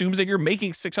assumes that you're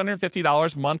making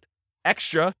 $650 a month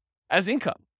extra as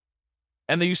income.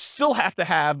 And then you still have to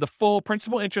have the full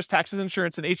principal, interest, taxes,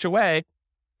 insurance, and HOA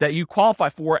that you qualify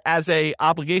for as a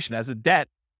obligation, as a debt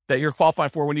that you're qualifying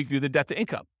for when you do the debt to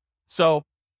income. So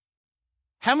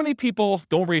how many people,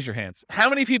 don't raise your hands, how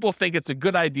many people think it's a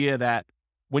good idea that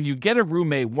when you get a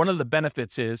roommate, one of the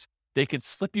benefits is they could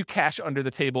slip you cash under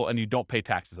the table and you don't pay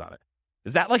taxes on it?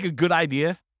 Is that like a good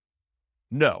idea?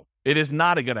 No, it is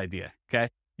not a good idea, okay?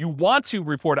 You want to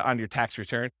report it on your tax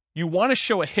return. You want to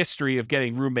show a history of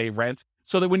getting roommate rent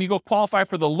so that when you go qualify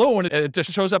for the loan, it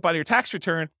just shows up on your tax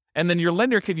return and then your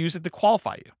lender could use it to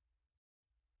qualify you.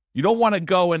 You don't want to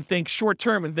go and think short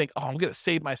term and think, oh, I'm going to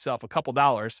save myself a couple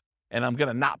dollars and I'm going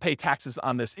to not pay taxes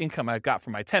on this income I got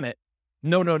from my tenant.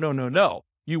 No.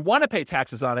 You want to pay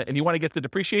taxes on it and you want to get the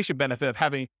depreciation benefit of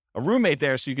having a roommate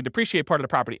there so you can depreciate part of the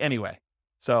property anyway.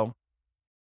 So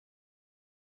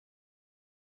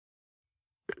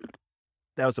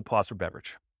that was a pause for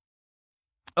beverage.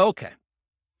 Okay.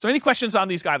 So any questions on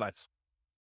these guidelines?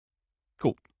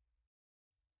 Cool.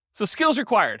 So skills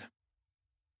required.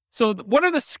 So what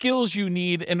are the skills you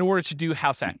need in order to do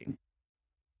house hacking?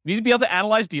 You need to be able to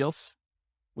analyze deals,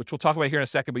 which we'll talk about here in a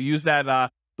second, but use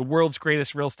that the world's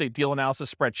greatest real estate deal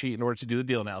analysis spreadsheet in order to do the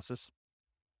deal analysis.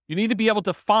 You need to be able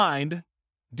to find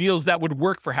deals that would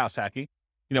work for house hacking.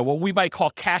 You know, what we might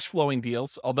call cash flowing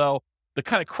deals, although the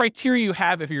kind of criteria you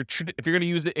have if you're going to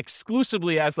use it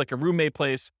exclusively as like a roommate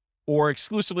place or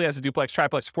exclusively as a duplex,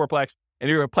 triplex, fourplex, and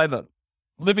you're going to plan on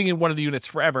living in one of the units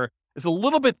forever is a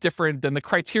little bit different than the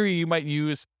criteria you might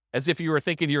use as if you were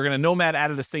thinking you're going to nomad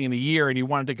out of this thing in a year and you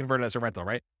wanted to convert it as a rental,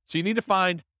 right? So you need to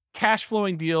find cash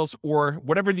flowing deals or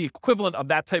whatever the equivalent of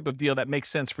that type of deal that makes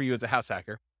sense for you as a house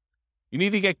hacker. You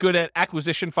need to get good at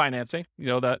acquisition financing,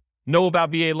 know about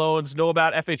VA loans, know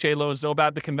about FHA loans, know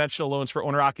about the conventional loans for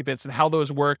owner occupants and how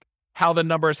those work, how the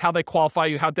numbers, how they qualify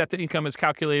you, how debt to income is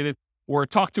calculated, or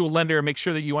talk to a lender and make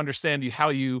sure that you understand how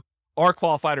you are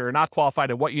qualified or are not qualified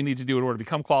and what you need to do in order to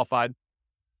become qualified.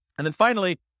 And then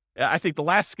finally, I think the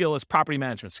last skill is property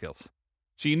management skills.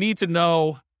 So you need to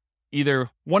know either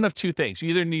one of two things. You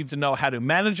either need to know how to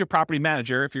manage a property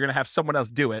manager if you're going to have someone else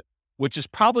do it, which is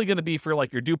probably going to be for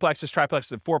like your duplexes,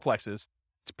 triplexes, and fourplexes.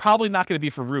 It's probably not going to be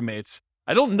for roommates.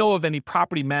 I don't know of any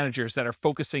property managers that are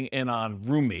focusing in on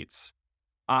roommates.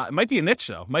 It might be a niche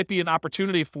though. It might be an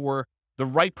opportunity for the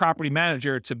right property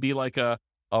manager to be like a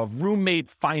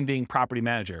roommate finding property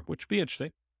manager, which would be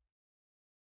interesting.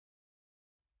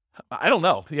 I don't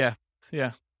know. Yeah.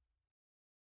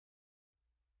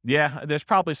 There's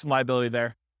probably some liability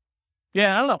there.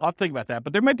 Yeah, I don't know. I'll think about that,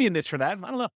 but there might be a niche for that. I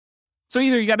don't know. So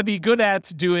either you got to be good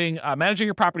at doing managing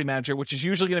your property manager, which is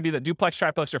usually going to be the duplex,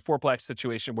 triplex, or fourplex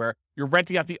situation where you're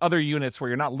renting out the other units where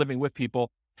you're not living with people,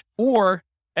 or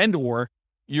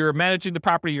you're managing the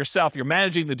property yourself. You're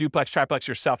managing the duplex, triplex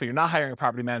yourself, and you're not hiring a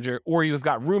property manager, or you've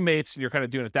got roommates and you're kind of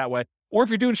doing it that way. Or if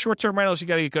you're doing short-term rentals, you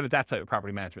got to get good at that type of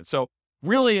property management. So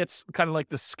really it's kind of like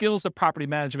the skills of property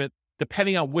management,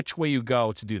 depending on which way you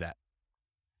go to do that.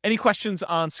 Any questions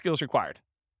on skills required?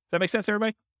 Does that make sense,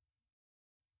 everybody?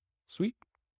 Sweet.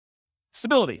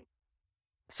 Stability.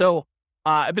 So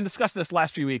I've been discussing this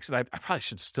last few weeks, and I probably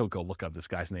should still go look up this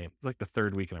guy's name. It's like the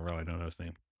third week in a row I don't know his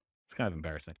name. It's kind of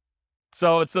embarrassing.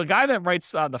 So it's the guy that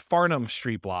writes the Farnham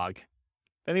Street blog.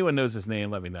 If anyone knows his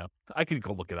name, let me know. I could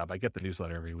go look it up. I get the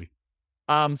newsletter every week.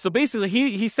 So basically,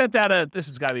 he sent out this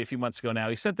has got to be a few months ago now.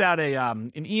 He sent out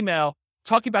an email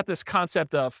talking about this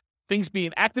concept of things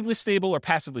being actively stable or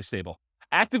passively stable.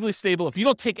 Actively stable, if you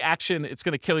don't take action, it's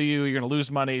going to kill you. You're going to lose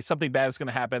money. Something bad is going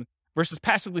to happen. Versus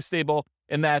passively stable,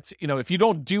 in that, if you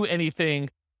don't do anything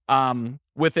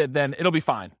with it, then it'll be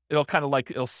fine. It'll kind of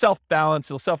it'll self-balance,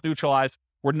 it'll self-neutralize,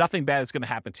 where nothing bad is going to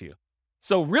happen to you.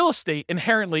 So real estate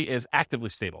inherently is actively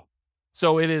stable.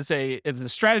 So it's a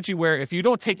strategy where if you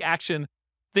don't take action,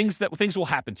 things will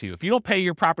happen to you. If you don't pay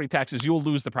your property taxes, you'll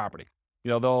lose the property.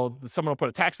 Someone will put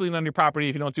a tax lien on your property.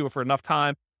 If you don't do it for enough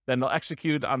time, then they'll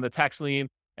execute on the tax lien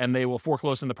and they will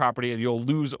foreclose on the property and you'll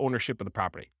lose ownership of the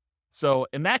property. So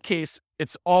in that case,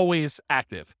 it's always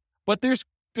active. But there's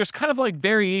kind of like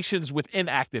variations within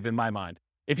active in my mind.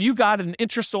 If you got an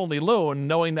interest-only loan,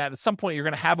 knowing that at some point you're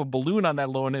going to have a balloon on that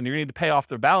loan and you need to pay off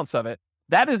the balance of it,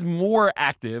 that is more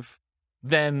active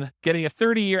than getting a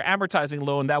 30-year amortizing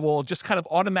loan that will just kind of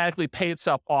automatically pay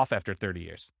itself off after 30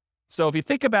 years. So if you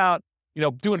think about,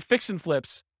 doing fix and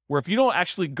flips, where if you don't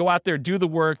actually go out there, do the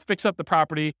work, fix up the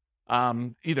property,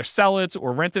 either sell it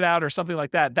or rent it out or something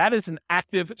like that, that is an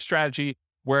active strategy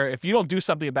where if you don't do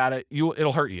something about it,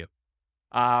 it'll hurt you.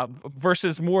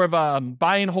 Versus more of a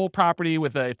buy and hold property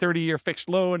with a 30-year fixed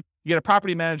loan, you get a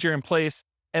property manager in place,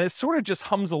 and it sort of just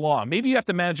hums along. Maybe you have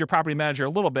to manage your property manager a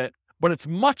little bit, but it's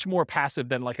much more passive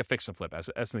than like a fix and flip,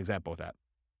 as an example of that.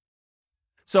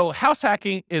 So house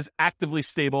hacking is actively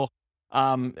stable.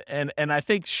 And I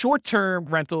think short-term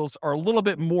rentals are a little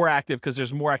bit more active because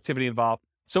there's more activity involved.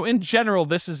 So in general,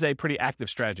 this is a pretty active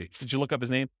strategy. Did you look up his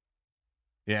name?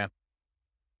 Yeah,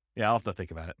 I'll have to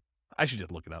think about it. I should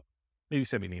just look it up. Maybe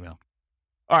send me an email.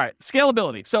 All right,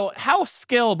 scalability. So how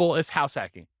scalable is house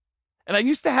hacking? And I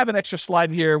used to have an extra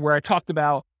slide here where I talked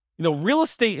about, real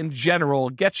estate in general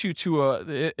gets you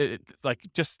to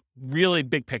just really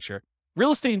big picture.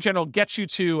 Real estate in general gets you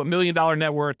to $1 million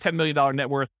net worth, $10 million net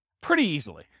worth pretty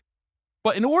easily.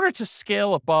 But in order to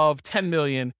scale above 10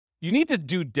 million, you need to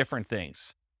do different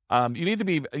things. You need to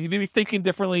be thinking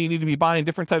differently. You need to be buying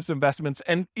different types of investments.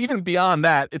 And even beyond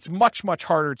that, it's much, much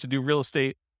harder to do real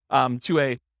estate to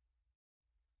a,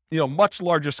 much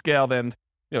larger scale than,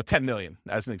 10 million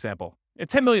as an example. And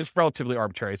 10 million is relatively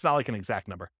arbitrary. It's not like an exact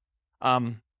number.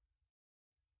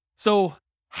 So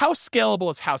how scalable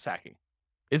is house hacking?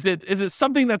 Is it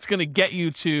something that's going to get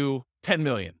you to 10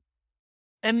 million?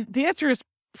 And the answer is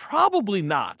probably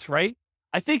not, right?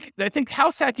 I think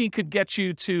house hacking could get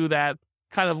you to that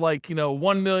kind of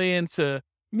 1 million to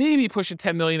maybe pushing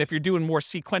 10 million if you're doing more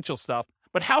sequential stuff.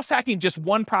 But house hacking just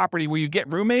one property where you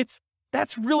get roommates,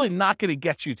 that's really not going to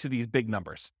get you to these big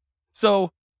numbers.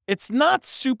 So it's not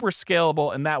super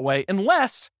scalable in that way,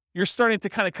 unless you're starting to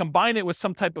kind of combine it with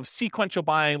some type of sequential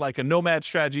buying, like a nomad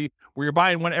strategy where you're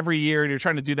buying one every year and you're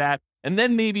trying to do that. And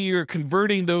then maybe you're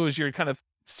converting those, you're kind of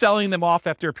selling them off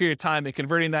after a period of time and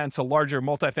converting that into larger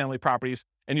multifamily properties,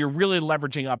 and you're really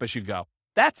leveraging up as you go.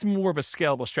 That's more of a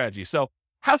scalable strategy. So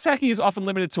house hacking is often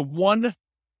limited to one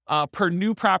per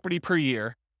new property per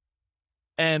year.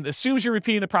 And as soon as you're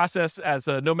repeating the process as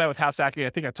a nomad with house hacking, I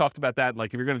think I talked about that,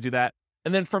 like if you're going to do that.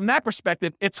 And then from that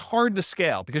perspective, it's hard to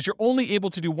scale because you're only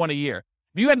able to do one a year.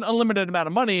 If you had an unlimited amount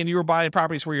of money and you were buying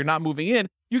properties where you're not moving in,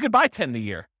 you could buy 10 a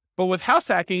year. But with house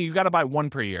hacking, you got to buy one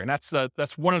per year. And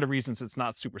that's one of the reasons it's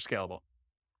not super scalable.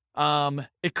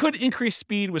 It could increase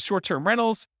speed with short-term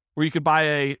rentals where you could buy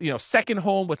a second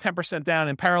home with 10% down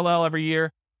in parallel every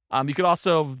year. You could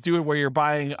also do it where you're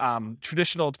buying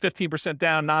traditional 15%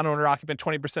 down, non-owner occupant,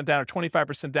 20% down, or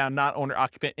 25% down, non-owner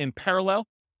occupant in parallel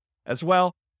as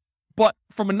well. But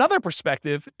from another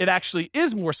perspective, it actually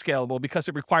is more scalable because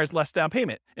it requires less down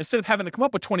payment. Instead of having to come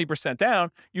up with 20%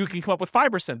 down, you can come up with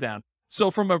 5% down.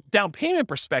 So from a down payment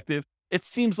perspective, it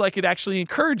seems like it actually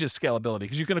encourages scalability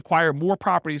because you can acquire more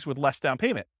properties with less down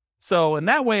payment. So in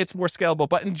that way, it's more scalable.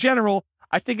 But in general,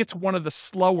 I think it's one of the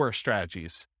slower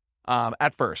strategies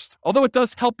at first, although it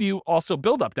does help you also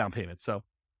build up down payment. So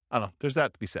I don't know, there's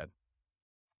that to be said.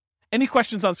 Any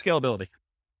questions on scalability?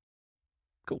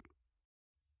 Cool.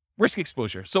 Risk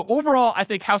exposure. So overall, I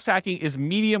think house hacking is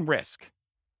medium risk,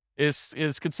 is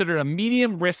considered a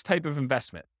medium risk type of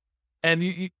investment.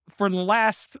 And for the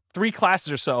last 3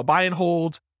 classes or so, buy and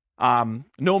hold,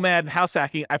 Nomad, and house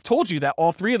hacking, I've told you that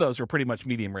all three of those are pretty much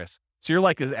medium risk. So you're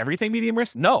like, is everything medium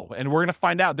risk? No. And we're going to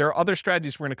find out. There are other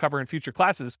strategies we're going to cover in future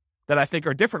classes that I think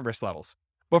are different risk levels.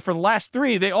 But for the last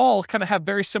three, they all kind of have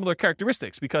very similar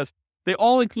characteristics because they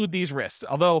all include these risks.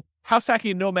 Although house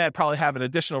hacking and Nomad probably have an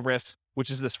additional risk, which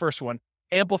is this first one,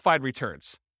 amplified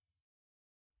returns.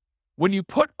 When you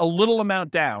put a little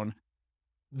amount down,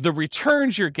 the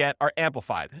returns you get are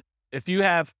amplified. If you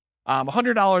have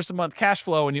 $100 a month cash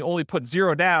flow and you only put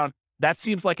 $0 down, that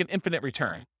seems like an infinite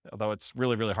return, although it's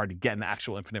really, really hard to get an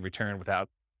actual infinite return without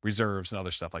reserves and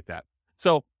other stuff like that.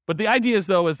 So, but the idea is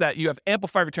that you have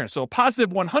amplified returns. So a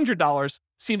positive $100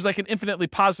 seems like an infinitely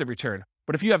positive return.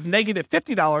 But if you have negative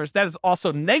 $50, that is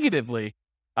also negatively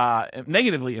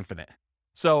infinite.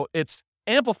 So it's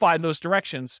amplified in those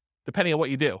directions depending on what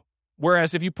you do.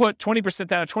 Whereas if you put 20%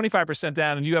 down or 25%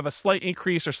 down and you have a slight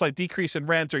increase or slight decrease in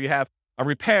rent, or you have a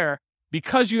repair,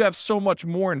 because you have so much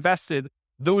more invested,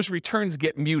 those returns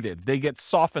get muted. They get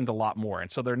softened a lot more. And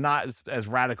so they're not as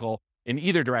radical in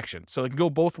either direction. So it can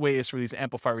go both ways for these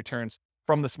amplified returns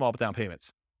from the small down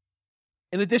payments.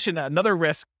 In addition, another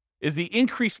risk is the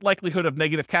increased likelihood of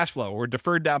negative cash flow or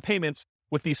deferred down payments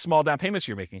with these small down payments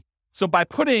you're making. So by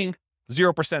putting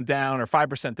 0% down or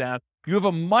 5% down, you have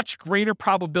a much greater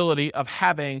probability of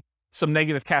having some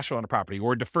negative cash flow on a property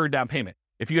or a deferred down payment.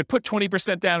 If you had put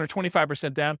 20% down or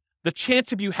 25% down, the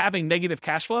chance of you having negative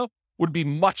cash flow would be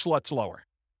much, much lower.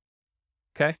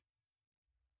 Okay.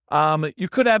 You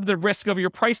could have the risk of your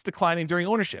price declining during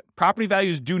ownership. Property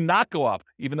values do not go up,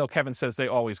 even though Kevin says they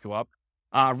always go up.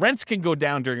 Rents can go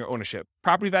down during your ownership.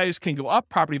 Property values can go up,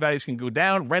 property values can go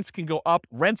down, rents can go up,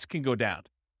 rents can go down.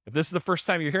 If this is the first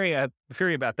time you're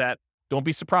hearing about that, don't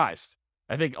be surprised.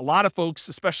 I think a lot of folks,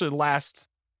 especially the last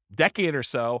decade or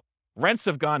so, rents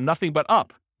have gone nothing but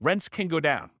up. Rents can go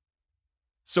down.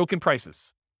 So can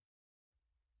prices.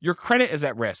 Your credit is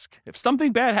at risk. If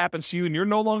something bad happens to you and you're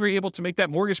no longer able to make that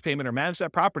mortgage payment or manage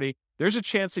that property, there's a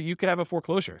chance that you could have a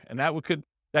foreclosure, and that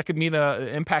could mean an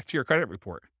impact to your credit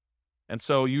report. And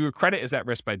so your credit is at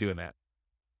risk by doing that.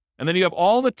 And then you have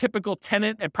all the typical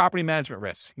tenant and property management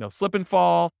risks, slip and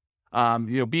fall,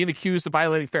 being accused of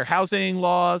violating fair housing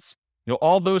laws,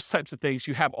 all those types of things.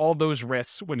 You have all those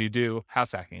risks when you do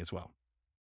house hacking as well.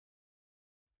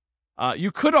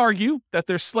 You could argue that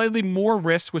there's slightly more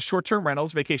risk with short-term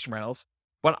rentals, vacation rentals,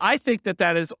 but I think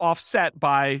that is offset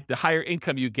by the higher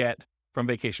income you get from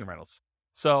vacation rentals.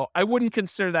 So I wouldn't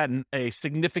consider that a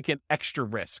significant extra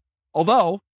risk.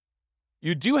 Although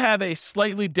you do have a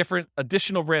slightly different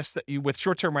additional risk that you with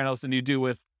short-term rentals than you do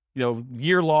with,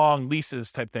 year-long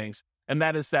leases type things. And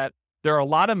that is that there are a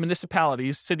lot of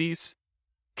municipalities, cities,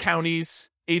 counties,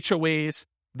 HOAs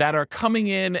that are coming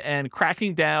in and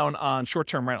cracking down on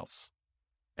short-term rentals.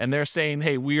 And they're saying,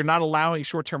 hey, we are not allowing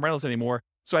short-term rentals anymore.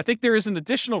 So I think there is an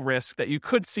additional risk that you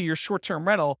could see your short-term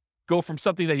rental go from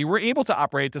something that you were able to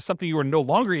operate to something you are no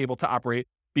longer able to operate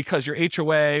because your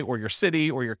HOA or your city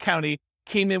or your county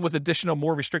came in with additional,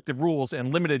 more restrictive rules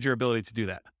and limited your ability to do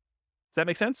that. Does that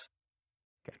make sense?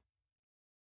 Okay.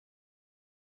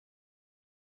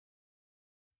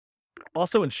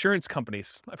 Also, insurance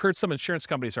companies. I've heard some insurance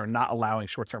companies are not allowing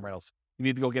short-term rentals. You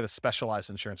need to go get a specialized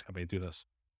insurance company to do this.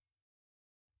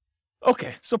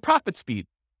 Okay, so profit speed.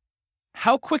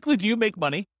 How quickly do you make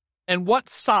money, and what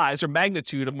size or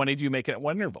magnitude of money do you make at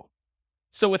one interval?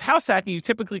 So with house hacking, you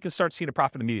typically can start seeing a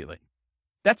profit immediately.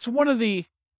 That's one of the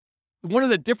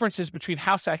differences between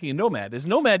house hacking and nomad. Is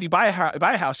nomad, you buy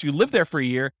a house, you live there for a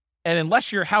year, and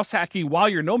unless you're house hacking while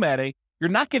you're nomading, you're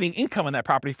not getting income on that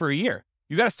property for a year.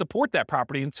 You got to support that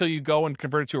property until you go and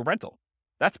convert it to a rental.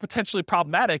 That's potentially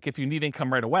problematic if you need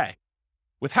income right away.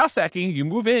 With house hacking, you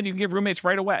move in, you can get roommates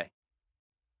right away.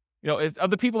 Of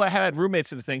the people that had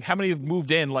roommates in this thing, how many have moved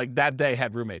in like that day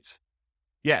had roommates?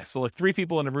 Yeah, so like 3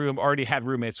 people in a room already had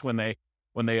roommates when they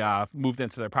moved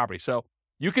into their property. So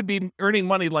you could be earning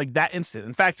money like that instant.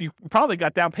 In fact, you probably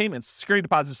got down payments, security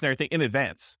deposits and everything in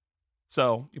advance.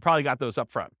 So you probably got those up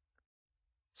front.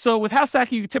 So with house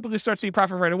hacking, you typically start seeing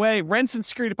profit right away. Rents and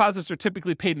security deposits are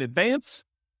typically paid in advance.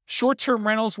 Short-term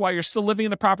rentals while you're still living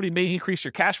in the property may increase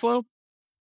your cash flow.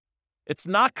 It's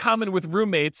not common with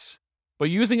roommates, but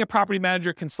using a property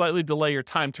manager can slightly delay your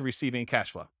time to receiving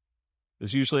cash flow.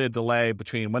 There's usually a delay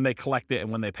between when they collect it and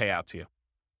when they pay out to you.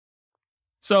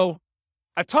 So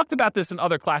I've talked about this in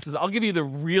other classes. I'll give you the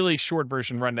really short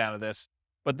version rundown of this,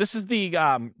 but this is the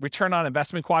return on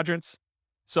investment quadrants.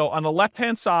 So on the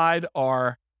left-hand side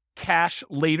are cash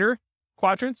later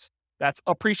quadrants. That's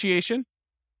appreciation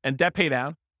and debt pay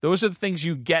down. Those are the things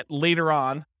you get later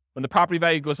on when the property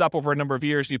value goes up over a number of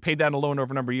years. You pay down a loan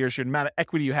over a number of years. Your amount of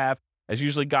equity you have has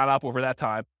usually gone up over that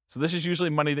time. So this is usually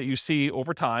money that you see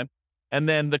over time. And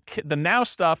then the now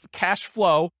stuff, cash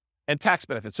flow and tax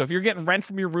benefits. So if you're getting rent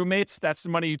from your roommates, that's the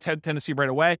money you tend to see right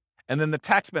away. And then the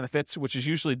tax benefits, which is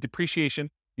usually depreciation.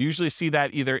 You usually see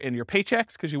that either in your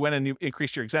paychecks because you went and you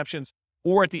increased your exemptions,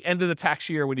 or at the end of the tax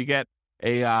year when you get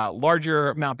a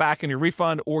larger amount back in your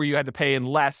refund, or you had to pay in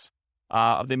less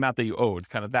of the amount that you owed.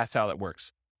 Kind of that's how that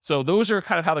works. So those are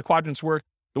kind of how the quadrants work.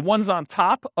 The ones on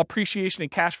top, appreciation and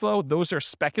cash flow, those are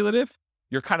speculative.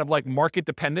 You're kind of like market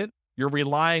dependent. You're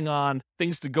relying on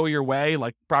things to go your way,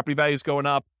 like property values going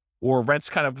up or rents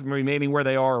kind of remaining where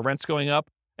they are or rents going up.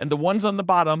 And the ones on the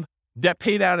bottom, debt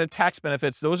pay down and tax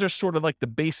benefits, those are sort of like the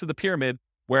base of the pyramid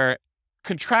where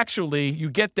contractually you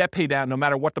get debt pay down no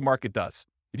matter what the market does.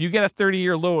 If you get a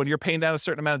 30-year loan, you're paying down a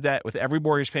certain amount of debt with every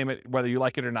mortgage payment, whether you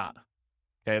like it or not.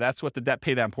 Okay, that's what the debt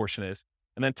pay down portion is.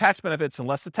 And then tax benefits,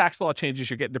 unless the tax law changes,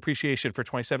 you're getting depreciation for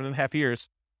 27 and a half years,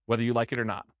 whether you like it or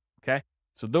not. Okay,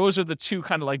 so those are the two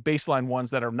kind of like baseline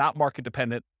ones that are not market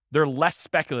dependent. They're less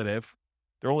speculative.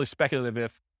 They're only speculative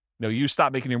if you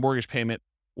stop making your mortgage payment,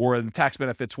 or the tax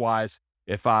benefits wise,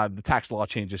 if the tax law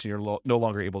changes and you're no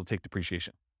longer able to take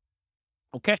depreciation.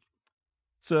 Okay,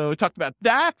 so we talked about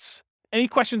that. Any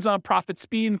questions on profit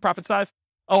speed and profit size?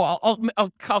 Oh,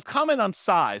 I'll comment on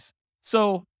size.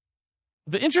 So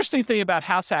the interesting thing about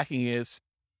house hacking is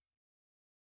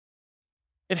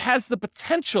it has the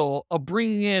potential of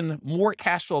bringing in more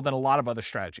cash flow than a lot of other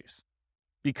strategies.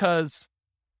 Because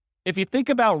if you think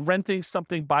about renting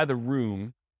something by the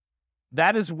room,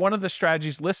 that is one of the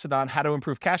strategies listed on how to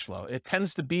improve cash flow. It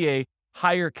tends to be a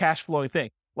higher cash flowing thing.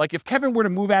 Like if Kevin were to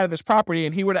move out of this property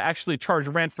and he were to actually charge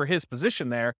rent for his position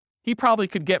there, he probably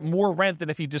could get more rent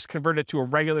than if he just converted to a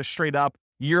regular straight up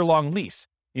year-long lease.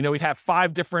 He'd have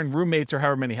 5 different roommates or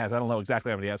however many he has. I don't know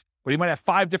exactly how many he has, but he might have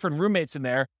 5 different roommates in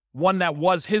there. One that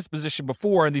was his position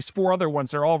before, and these 4 other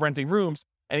ones are all renting rooms,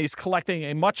 and he's collecting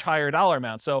a much higher dollar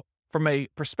amount. So from a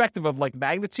perspective of like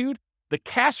magnitude, the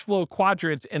cash flow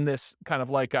quadrant in this kind of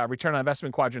like return on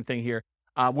investment quadrant thing here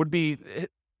would be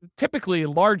typically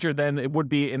larger than it would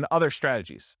be in other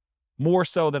strategies, more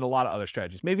so than a lot of other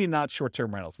strategies. Maybe not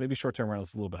short-term rentals. Maybe short-term rentals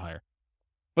is a little bit higher.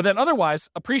 But then otherwise,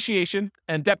 appreciation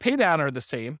and debt pay down are the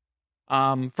same.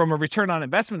 From a return on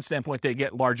investment standpoint, they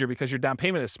get larger because your down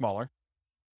payment is smaller.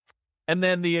 And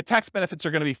then the tax benefits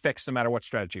are going to be fixed no matter what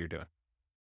strategy you're doing.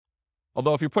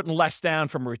 Although if you're putting less down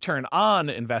from a return on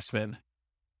investment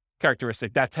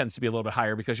characteristic, that tends to be a little bit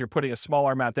higher because you're putting a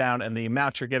smaller amount down and the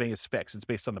amount you're getting is fixed. It's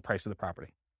based on the price of the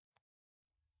property.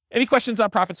 Any questions on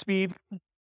profit speed? All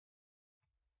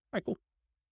right, cool.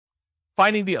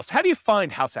 Finding deals. How do you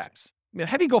find house hacks?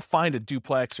 How do you go find a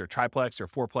duplex or triplex or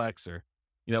fourplex or,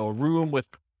 a room with,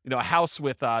 a house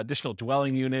with additional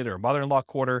dwelling unit or mother-in-law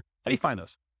quarter? How do you find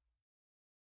those?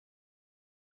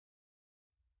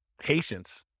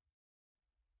 Patience.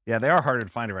 Yeah, they are harder to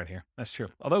find around here. That's true.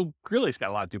 Although Greeley's got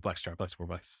a lot of duplex, triplex,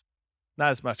 fourplex.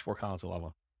 Not as much Fort Collins,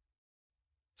 11.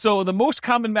 So the most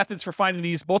common methods for finding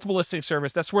these, multiple listing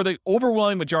service, that's where the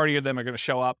overwhelming majority of them are going to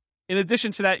show up. In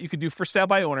addition to that, you could do for sale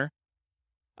by owner.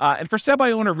 And for sale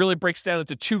by owner really breaks down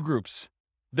into 2 groups.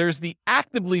 There's the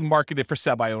actively marketed for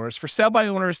sale by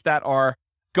owners that are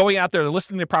going out there, they're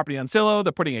listing their property on Zillow,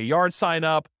 they're putting a yard sign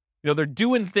up, they're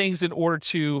doing things in order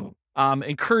to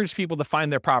encourage people to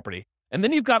find their property. And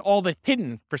then you've got all the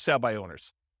hidden for sale by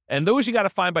owners. And those you got to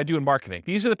find by doing marketing.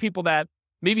 These are the people that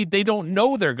maybe they don't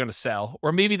know they're going to sell,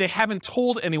 or maybe they haven't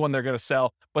told anyone they're going to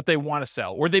sell, but they want to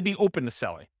sell, or they'd be open to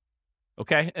selling.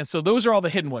 Okay. And so those are all the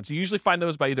hidden ones. You usually find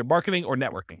those by either marketing or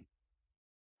networking.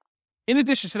 In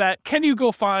addition to that, can you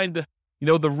go find,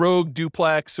 the rogue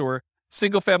duplex or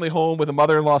single family home with a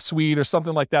mother-in-law suite or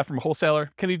something like that from a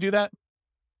wholesaler? Can you do that?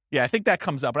 Yeah, I think that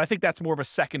comes up, but I think that's more of a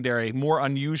secondary, more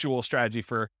unusual strategy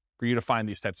for you to find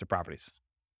these types of properties.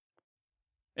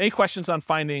 Any questions on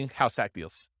finding house hack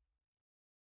deals?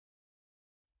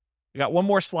 We got one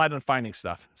more slide on finding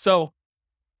stuff. So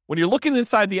when you're looking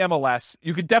inside the MLS,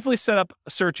 you could definitely set up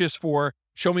searches for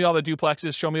show me all the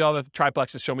duplexes, show me all the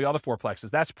triplexes, show me all the fourplexes.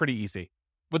 That's pretty easy.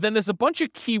 But then there's a bunch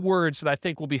of keywords that I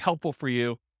think will be helpful for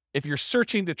you if you're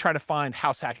searching to try to find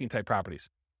house hacking type properties.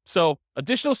 So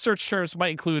additional search terms might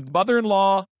include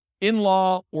mother-in-law,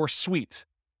 in-law, or suite.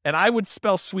 And I would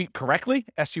spell suite correctly,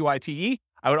 S-U-I-T-E.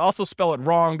 I would also spell it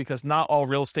wrong because not all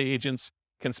real estate agents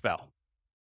can spell.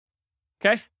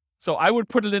 Okay? So I would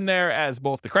put it in there as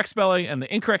both the correct spelling and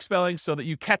the incorrect spelling so that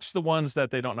you catch the ones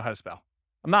that they don't know how to spell.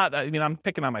 I'm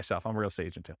picking on myself. I'm a real estate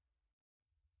agent too.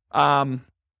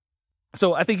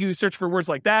 So I think you search for words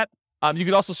like that. You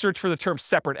could also search for the term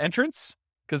separate entrance,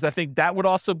 because I think that would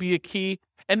also be a key.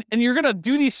 And you're going to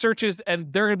do these searches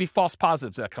and there are going to be false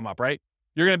positives that come up, right?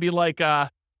 You're going to be like,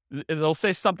 It'll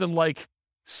say something like,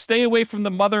 stay away from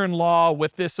the mother-in-law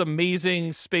with this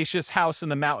amazing spacious house in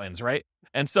the mountains, right?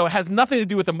 And so it has nothing to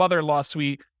do with the mother-in-law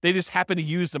suite. They just happen to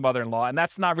use the mother-in-law, and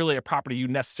that's not really a property you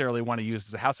necessarily want to use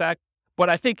as a house hack. But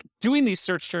I think doing these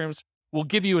search terms will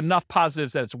give you enough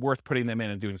positives that it's worth putting them in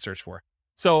and doing a search for.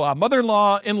 So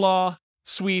mother-in-law, in-law,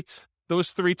 suite,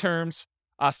 those 3 terms.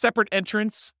 Separate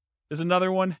entrance is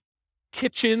another one.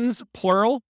 Kitchens,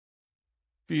 plural.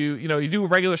 If you do a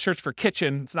regular search for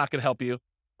kitchen, it's not going to help you.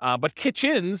 But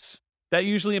kitchens, that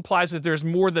usually implies that there's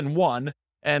more than one,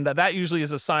 and that usually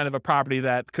is a sign of a property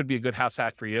that could be a good house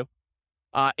hack for you.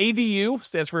 ADU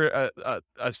stands for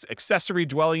accessory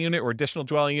dwelling unit or additional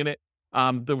dwelling unit.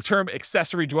 The term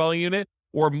accessory dwelling unit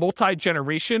or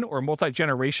multi-generation or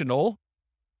multi-generational,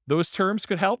 those terms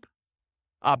could help.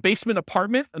 Basement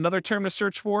apartment, another term to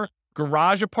search for.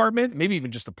 Garage apartment, maybe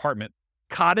even just apartment.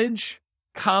 Cottage,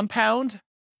 compound,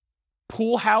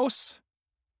 pool house,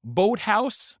 boat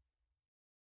house,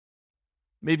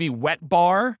 maybe wet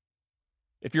bar.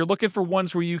 If you're looking for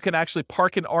ones where you can actually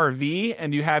park an RV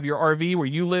and you have your RV where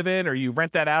you live in, or you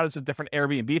rent that out as a different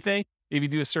Airbnb thing, maybe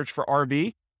do a search for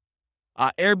RV.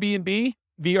 Airbnb,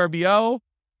 VRBO,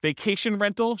 vacation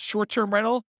rental, short-term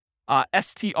rental,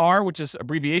 STR, which is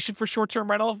abbreviation for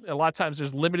short-term rental. A lot of times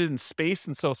there's limited in space,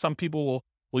 and so some people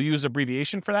will use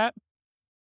abbreviation for that.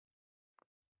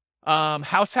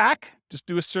 House hack, just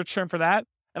do a search term for that.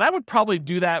 And I would probably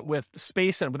do that with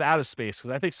space and without a space,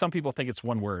 because I think some people think it's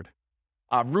one word.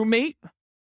 Roommate,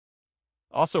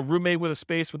 also roommate with a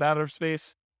space, without a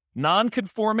space.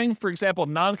 Non-conforming, for example,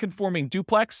 non-conforming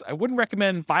duplex. I wouldn't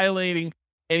recommend violating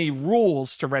any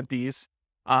rules to rent these,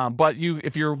 but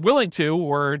if you're willing to,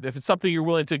 or if it's something you're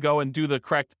willing to go and do the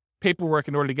correct paperwork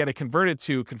in order to get it converted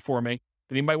to conforming,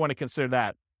 then you might want to consider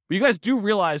that. But you guys do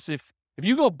realize if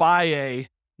you go buy a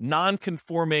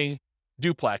non-conforming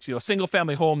duplex, a single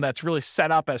family home that's really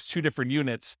set up as 2 different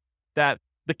units, that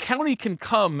the county can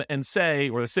come and say,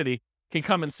 or the city can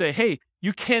come and say, hey,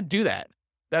 you can't do that.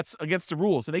 That's against the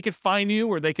rules. And they could fine you,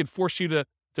 or they could force you to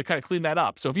kind of clean that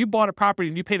up. So if you bought a property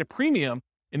and you paid a premium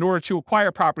in order to acquire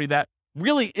a property that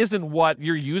really isn't what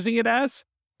you're using it as,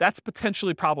 that's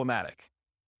potentially problematic,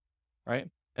 right?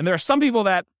 And there are some people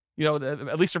that,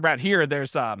 at least around here,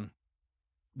 there's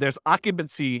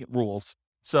occupancy rules.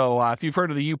 So if you've heard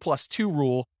of the U+2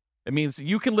 rule, it means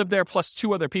you can live there plus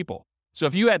 2 other people. So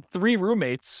if you had 3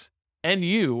 roommates and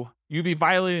you'd be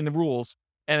violating the rules.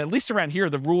 And at least around here,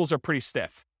 the rules are pretty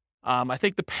stiff. I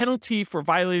think the penalty for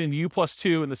violating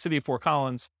U+2 in the city of Fort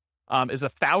Collins is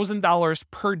 $1,000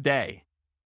 per day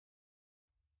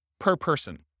per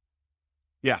person.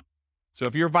 Yeah. So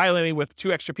if you're violating with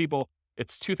 2 extra people,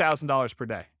 it's $2,000 per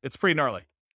day. It's pretty gnarly.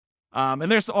 And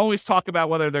there's always talk about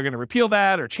whether they're going to repeal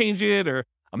that or change it or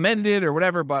amend it or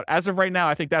whatever. But as of right now,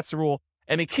 I think that's the rule.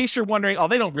 And in case you're wondering,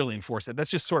 they don't really enforce it.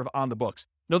 That's just sort of on the books.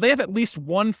 No, they have at least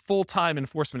 1 full-time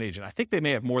enforcement agent. I think they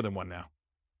may have more than one now,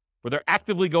 where they're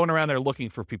actively going around there looking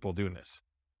for people doing this.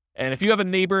 And if you have a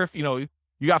neighbor, if you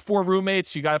got 4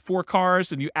 roommates, you got 4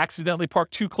 cars, and you accidentally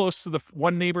park too close to the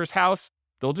one neighbor's house,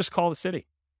 they'll just call the city.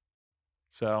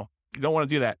 So you don't want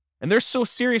to do that. And they're so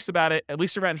serious about it, at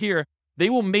least around here, they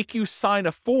will make you sign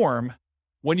a form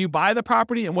when you buy the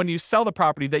property and when you sell the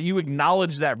property that you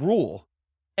acknowledge that rule.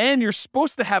 And you're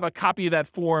supposed to have a copy of that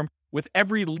form with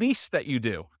every lease that you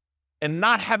do. And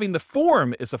not having the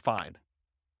form is a fine.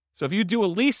 So if you do a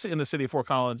lease in the city of Fort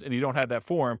Collins and you don't have that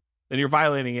form, then you're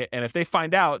violating it. And if they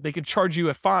find out, they can charge you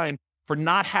a fine for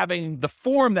not having the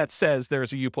form that says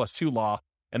there's a U+2 law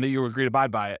and that you agree to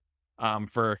abide by it,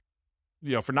 for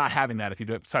not having that if you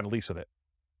don't sign a lease with it.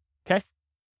 Okay?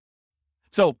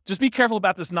 So just be careful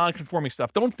about this non-conforming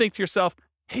stuff. Don't think to yourself,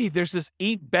 hey, there's this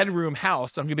 8-bedroom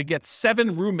house. I'm going to get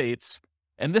 7 roommates,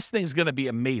 and this thing's going to be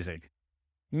amazing.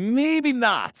 Maybe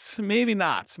not. Maybe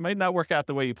not. Might not work out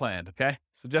the way you planned, okay?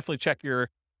 So definitely check your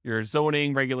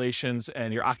zoning regulations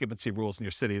and your occupancy rules in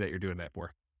your city that you're doing that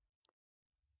for.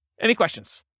 Any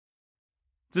questions?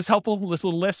 Is this helpful, this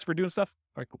little list for doing stuff?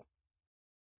 All right, cool.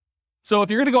 So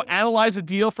if you're going to go analyze a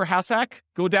deal for House Hack,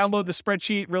 go download the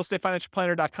spreadsheet,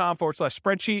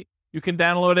 realestatefinancialplanner.com/spreadsheet. You can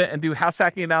download it and do house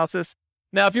hacking analysis.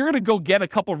 Now, if you're going to go get a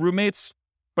couple roommates,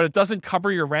 but it doesn't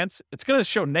cover your rent, it's going to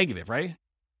show negative, right?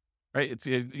 Right?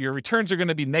 Your returns are going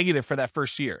to be negative for that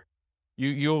first year.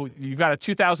 You've got a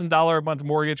 $2,000 a month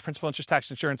mortgage, principal, interest,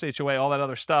 tax, insurance, HOA, all that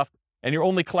other stuff, and you're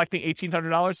only collecting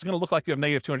 $1,800. It's going to look like you have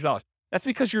negative $200. That's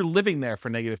because you're living there for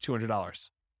negative $200.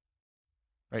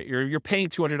 Right? You're paying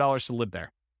 $200 to live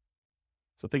there.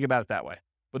 So think about it that way.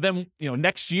 But then,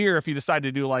 next year, if you decide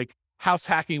to do like house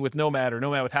hacking with Nomad or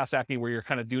Nomad with house hacking, where you're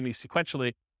kind of doing these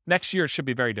sequentially, next year it should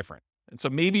be very different. And so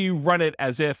maybe you run it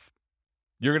as if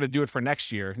you're going to do it for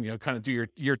next year, kind of do your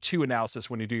year 2 analysis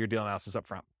when you do your deal analysis up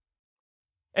front.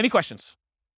 Any questions?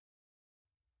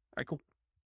 All right, cool.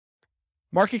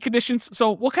 Market conditions.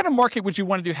 So what kind of market would you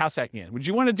want to do house hacking in? Would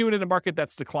you want to do it in a market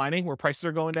that's declining, where prices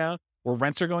are going down, or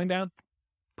rents are going down?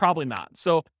 Probably not.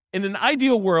 So in an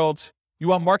ideal world, you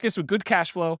want markets with good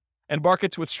cash flow and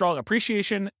markets with strong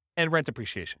appreciation and rent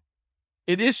appreciation.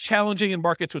 It is challenging in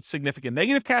markets with significant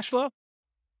negative cash flow,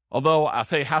 although I'll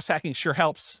tell you, house hacking sure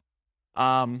helps.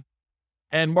 And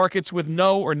markets with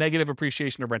no or negative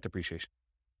appreciation or rent appreciation.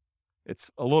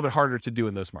 It's a little bit harder to do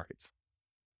in those markets.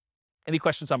 Any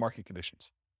questions on market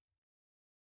conditions?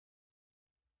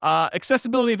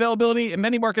 Accessibility, availability. In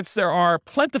many markets, there are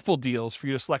plentiful deals for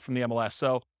you to select from the MLS.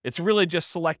 So it's really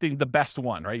just selecting the best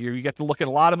one, right? You get to look at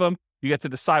a lot of them. You get to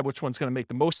decide which one's going to make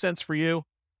the most sense for you.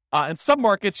 In some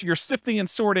markets, you're sifting and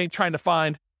sorting, trying to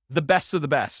find the best of the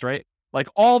best, right? Like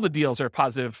all the deals are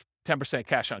positive 10%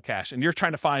 cash on cash, and you're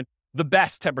trying to find the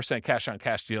best 10% cash on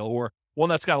cash deal, or one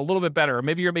that's got a little bit better. Or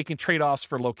maybe you're making trade-offs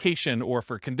for location or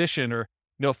for condition, or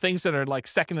things that are like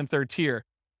second and third tier.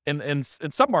 And in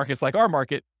some markets, like our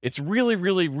market, it's really,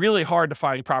 really, really hard to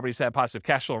find properties that have positive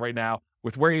cash flow right now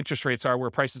with where interest rates are,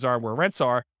 where prices are, where rents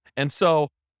are. And so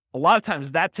a lot of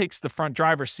times that takes the front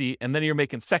driver's seat, and then you're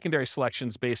making secondary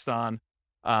selections based on,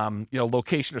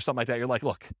 location or something like that. You're like,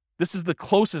 look, this is the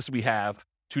closest we have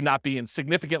to not being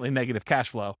significantly negative cash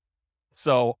flow.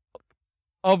 So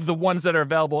of the ones that are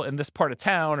available in this part of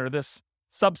town or this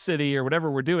sub-city or whatever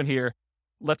we're doing here,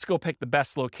 let's go pick the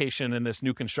best location in this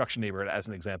new construction neighborhood as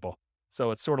an example.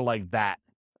 So it's sort of like that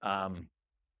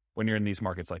when you're in these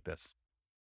markets like this.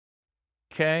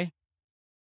 Okay.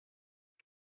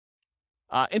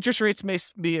 Interest rates may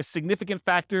be a significant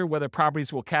factor whether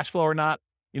properties will cash flow or not.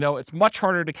 It's much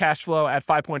harder to cash flow at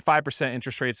 5.5%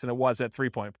 interest rates than it was at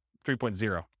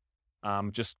 3.0.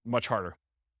 Just much harder.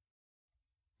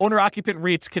 Owner-occupant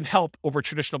rates can help over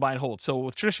traditional buy and hold. So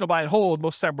with traditional buy and hold,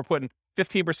 most of the time we're putting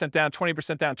 15% down,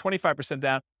 20% down, 25%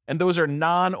 down, and those are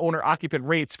non-owner occupant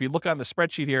rates. If you look on the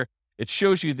spreadsheet here, it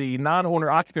shows you the non-owner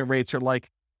occupant rates are like,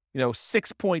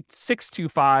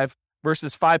 6.625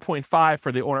 versus 5.5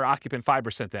 for the owner occupant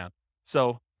 5% down.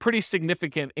 So pretty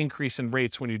significant increase in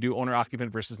rates when you do owner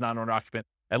occupant versus non-owner occupant,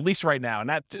 at least right now. And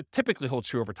that typically holds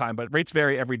true over time, but rates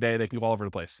vary every day. They can go all over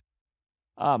the place.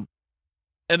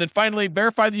 And then finally,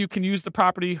 verify that you can use the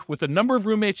property with the number of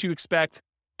roommates you expect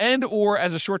and or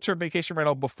as a short-term vacation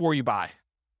rental before you buy.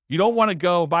 You don't want to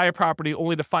go buy a property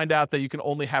only to find out that you can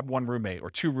only have one roommate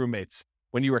or two roommates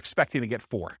when you were expecting to get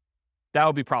 4. That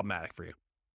would be problematic for you.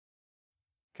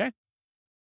 Okay?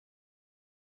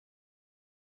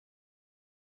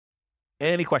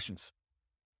 Any questions?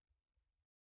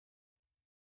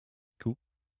 Cool.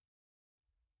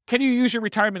 Can you use your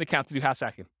retirement account to do house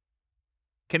hacking?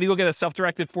 Can you go get a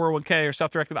self-directed 401k or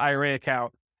self-directed IRA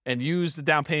account and use the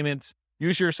down payments,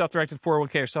 use your self-directed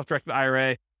 401k or self-directed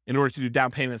IRA in order to do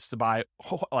down payments to buy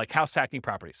like house hacking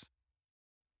properties?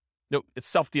 No, it's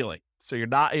self-dealing. So you're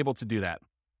not able to do that.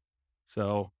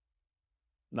 So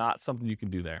not something you can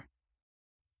do there.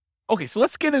 Okay, so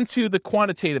let's get into the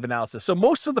quantitative analysis. So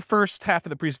most of the first half of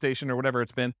the presentation or whatever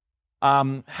it's been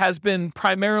has been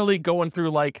primarily going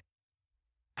through like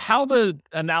how the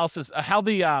analysis, how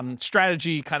the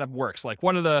strategy kind of works. Like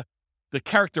what are the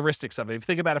characteristics of it? If you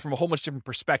think about it from a whole bunch of different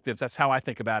perspectives, that's how I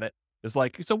think about it. Is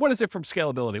like, so what is it from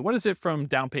scalability? What is it from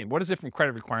down payment? What is it from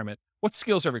credit requirement? What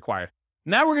skills are required?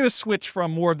 Now we're going to switch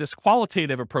from more of this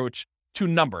qualitative approach to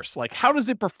numbers. Like how does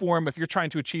it perform if you're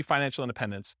trying to achieve financial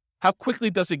independence? How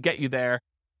quickly does it get you there?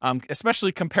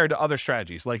 Especially compared to other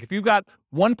strategies. Like if you've got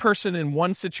one person in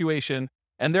one situation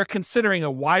and they're considering a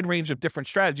wide range of different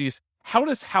strategies, how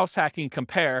does house hacking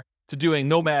compare to doing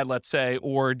Nomad, let's say,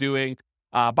 or doing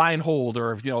buy and hold,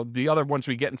 or the other ones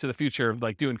we get into the future,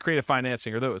 like doing creative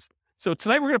financing or those? So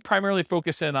tonight we're going to primarily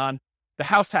focus in on the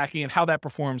house hacking and how that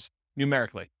performs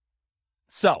numerically.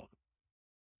 So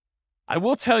I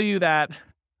will tell you that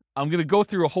I'm going to go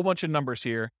through a whole bunch of numbers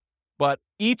here, but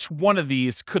each one of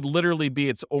these could literally be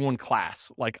its own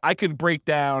class. Like I could break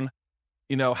down,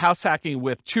 house hacking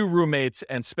with 2 roommates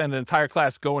and spend an entire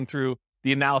class going through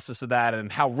the analysis of that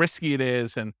and how risky it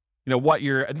is and, what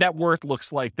your net worth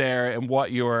looks like there and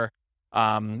what your,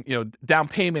 down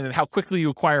payment and how quickly you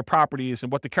acquire properties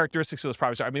and what the characteristics of those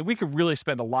properties are. I mean, we could really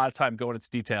spend a lot of time going into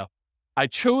detail. I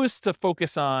chose to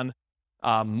focus on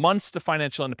months to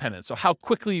financial independence. So how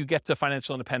quickly you get to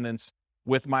financial independence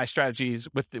with my strategies,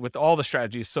 with all the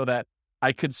strategies, so that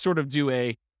I could sort of do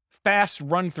a fast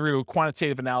run through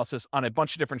quantitative analysis on a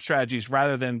bunch of different strategies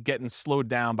rather than getting slowed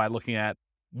down by looking at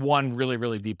one really,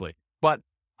 really deeply. But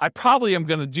I probably am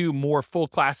going to do more full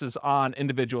classes on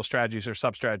individual strategies or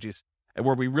sub-strategies and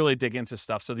where we really dig into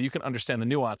stuff so that you can understand the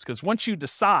nuance. Because once you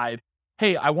decide,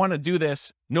 hey, I want to do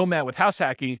this nomad with house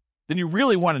hacking, then you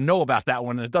really want to know about that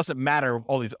one. And it doesn't matter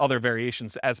all these other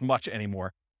variations as much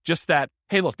anymore. Just that,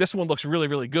 hey, look, this one looks really,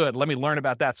 really good. Let me learn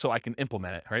about that so I can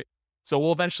implement it, right? So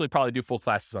we'll eventually probably do full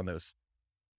classes on those.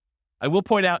 I will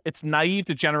point out it's naive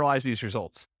to generalize these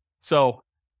results. So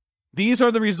these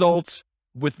are the results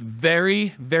with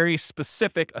very, very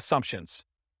specific assumptions.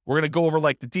 We're going to go over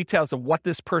like the details of what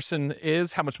this person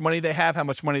is, how much money they have, how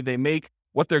much money they make,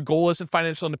 what their goal is in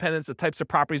financial independence, the types of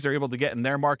properties they're able to get in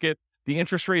their market, the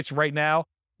interest rates right now.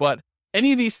 But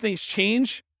any of these things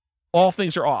change, all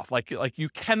things are off. Like you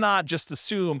cannot just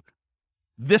assume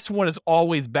this one is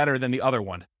always better than the other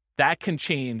one. That can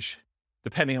change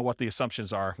depending on what the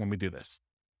assumptions are when we do this.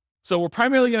 So we're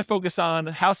primarily going to focus on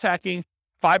house hacking,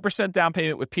 5% down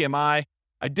payment with PMI.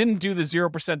 I didn't do the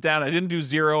 0% down. I didn't do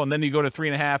 0, and then you go to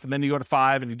 3.5, and then you go to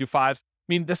 5, and you do 5s. I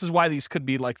mean, this is why these could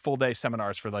be like full day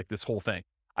seminars for like this whole thing.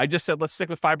 I just said, let's stick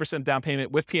with 5% down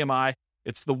payment with PMI.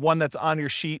 It's the one that's on your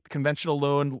sheet, conventional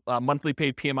loan, monthly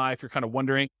paid PMI, if you're kind of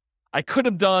wondering. I could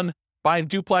have done buying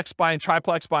duplex, buying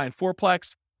triplex, buying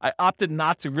fourplex. I opted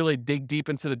not to really dig deep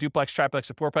into the duplex, triplex,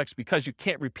 and fourplex because you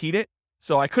can't repeat it.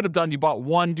 So I could have done, you bought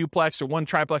one duplex or one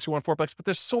triplex or one fourplex, but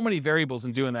there's so many variables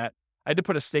in doing that. I had to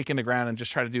put a stake in the ground and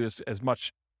just try to do as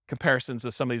much comparisons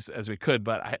of some of these as we could,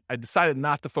 but I decided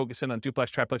not to focus in on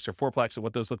duplex, triplex, or fourplex and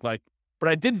what those look like. But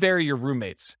I did vary your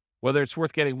roommates, whether it's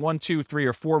worth getting 1, 2, 3,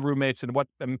 or 4 roommates and what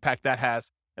impact that has.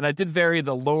 And I did vary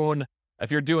the loan.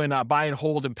 If you're doing buy and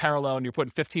hold in parallel and you're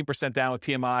putting 15% down with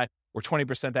PMI or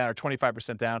 20% down or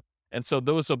 25% down. And so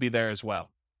those will be there as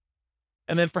well.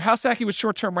 And then for house hacking with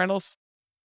short-term rentals,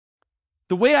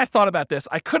 the way I thought about this,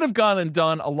 I could have gone and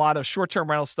done a lot of short-term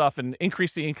rental stuff and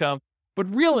increased the income.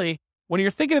 But really, when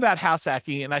you're thinking about house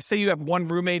hacking, and I say you have one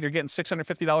roommate, you're getting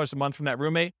 $650 a month from that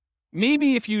roommate,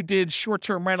 maybe if you did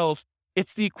short-term rentals,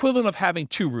 it's the equivalent of having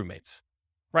 2 roommates,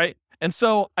 right? And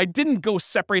so I didn't go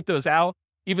separate those out,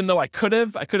 even though I could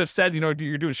have said, you're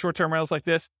doing short-term rentals like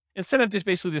this. Instead, I've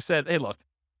just said, hey, look,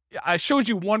 I showed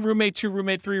you 1 roommate, 2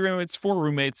 roommates, 3 roommates, 4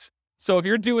 roommates. So if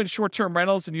you're doing short-term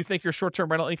rentals and you think your short-term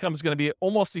rental income is going to be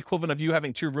almost the equivalent of you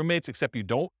having 2 roommates, except you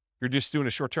don't, you're just doing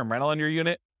a short-term rental on your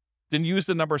unit, then use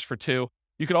the numbers for 2.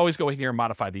 You could always go in here and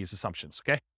modify these assumptions,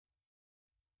 okay?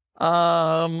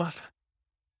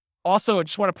 Also, I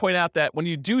just want to point out that when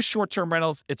you do short-term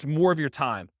rentals, it's more of your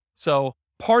time. So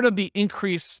part of the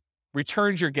increased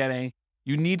returns you're getting,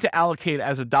 you need to allocate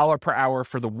as $1 per hour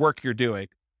for the work you're doing.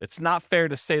 It's not fair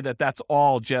to say that that's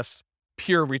all just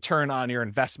pure return on your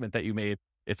investment that you made.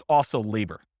 It's also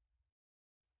labor.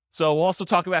 So we'll also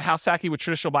talk about house hacking with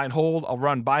traditional buy and hold. I'll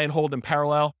run buy and hold in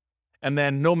parallel, and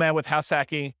then nomad with house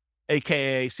hacking,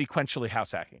 AKA sequentially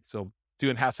house hacking. So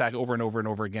doing house hacking over and over and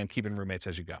over again, keeping roommates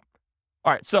as you go.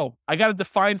 All right. So I got to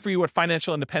define for you what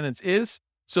financial independence is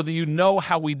so that you know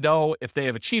how we know if they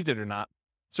have achieved it or not.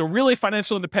 So really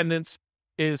financial independence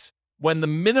is when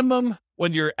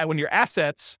your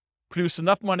assets produce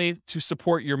enough money to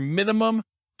support your minimum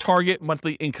target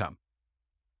monthly income.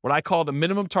 What I call the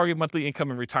minimum target monthly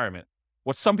income in retirement.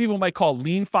 What some people might call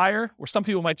lean fire, or some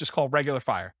people might just call regular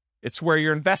fire. It's where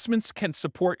your investments can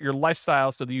support your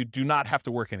lifestyle so that you do not have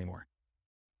to work anymore.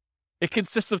 It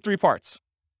consists of 3 parts.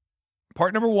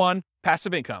 Part number 1,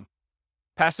 passive income.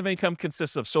 Passive income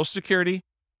consists of Social Security,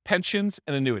 pensions,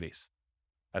 and annuities.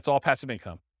 That's all passive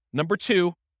income. Number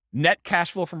 2, net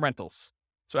cash flow from rentals.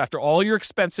 So after all your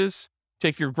expenses,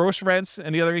 take your gross rents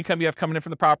and the other income you have coming in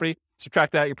from the property,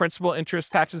 subtract that, your principal,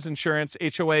 interest, taxes, insurance,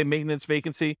 HOA, maintenance,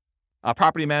 vacancy,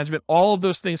 property management, all of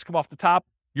those things come off the top.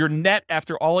 Your net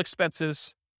after all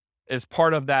expenses is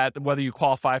part of that, whether you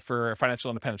qualify for financial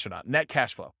independence or not, net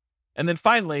cash flow. And then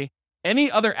finally,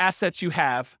 any other assets you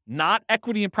have, not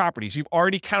equity and properties, you've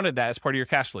already counted that as part of your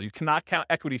cash flow. You cannot count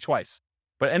equity twice.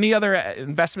 But any other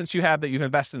investments you have that you've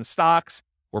invested in stocks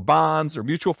or bonds or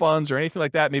mutual funds or anything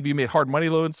like that, maybe you made hard money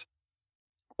loans,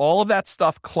 all of that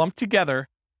stuff clumped together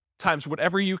times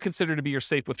whatever you consider to be your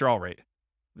safe withdrawal rate.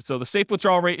 So the safe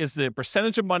withdrawal rate is the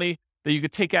percentage of money that you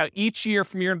could take out each year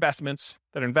from your investments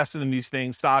that are invested in these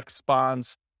things, stocks,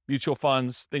 bonds, mutual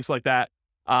funds, things like that,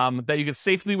 that you can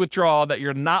safely withdraw that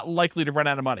you're not likely to run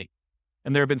out of money.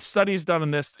 And there have been studies done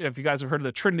on this. If you guys have heard of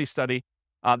the Trinity study,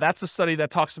 that's a study that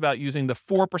talks about using the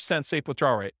 4% safe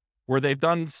withdrawal rate, where they've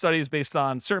done studies based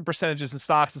on certain percentages in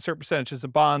stocks and certain percentages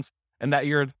in bonds, and that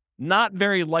you're not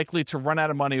very likely to run out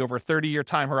of money over a 30-year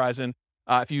time horizon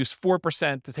if you use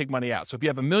 4% to take money out. So if you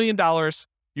have $1 million,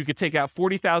 you could take out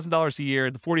 $40,000 a year.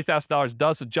 The $40,000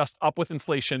 does adjust up with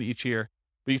inflation each year,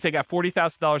 but you take out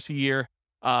 $40,000 a year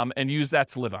and use that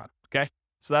to live on, okay?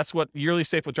 So that's what yearly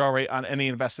safe withdrawal rate on any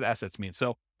invested assets means.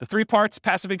 So the three parts: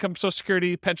 passive income, Social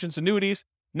Security, pensions, annuities,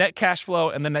 net cash flow,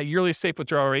 and then that yearly safe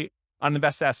withdrawal rate on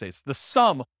invested assets. The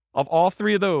sum of all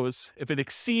three of those, if it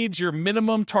exceeds your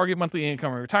minimum target monthly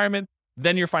income in retirement,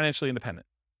 then you're financially independent.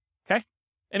 Okay?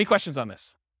 Any questions on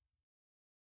this?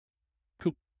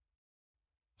 Cool.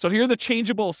 So here are the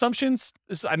changeable assumptions.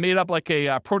 I made up like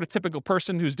a prototypical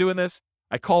person who's doing this.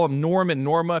 I call them Norm and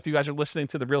Norma if you guys are listening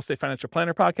to the Real Estate Financial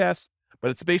Planner podcast,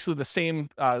 but it's basically the same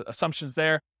assumptions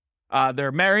there.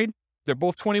 They're married. They're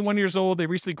both 21 years old. They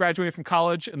recently graduated from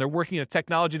college, and they're working in a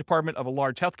technology department of a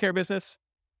large healthcare business.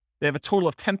 They have a total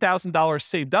of $10,000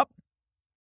 saved up.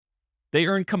 They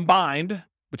earn combined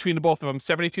between the both of them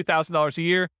 $72,000 a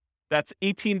year. That's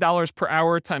 $18 per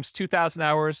hour times 2,000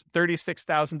 hours,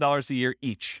 $36,000 a year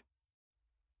each.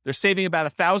 They're saving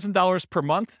about $1,000 per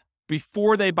month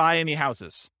before they buy any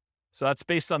houses. So that's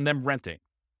based on them renting.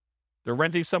 They're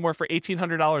renting somewhere for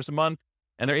 $1,800 a month,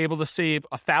 and they're able to save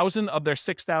 $1,000 of their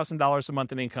 $6,000 a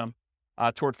month in income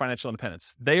toward financial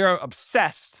independence. They are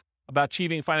obsessed about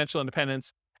achieving financial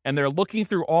independence, and they're looking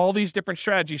through all these different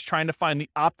strategies, trying to find the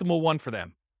optimal one for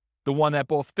them, the one that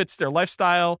both fits their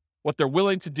lifestyle, what they're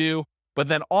willing to do, but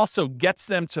then also gets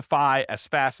them to FI as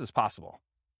fast as possible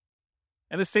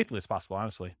and as safely as possible,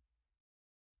 honestly.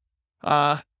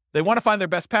 They want to find their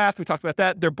best path. We talked about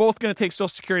that. They're both going to take Social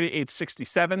Security at age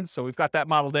 67, so we've got that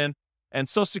modeled in. And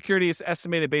Social Security is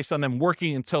estimated based on them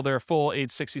working until they're full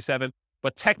age 67.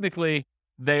 But technically,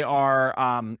 they are,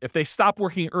 if they stop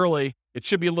working early, it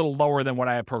should be a little lower than what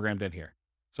I have programmed in here.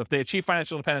 So if they achieve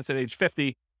financial independence at age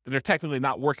 50, then they're technically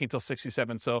not working until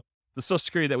 67. So the Social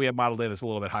Security that we have modeled in is a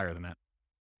little bit higher than that.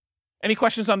 Any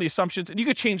questions on the assumptions? And you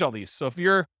could change all these. So if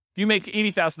you make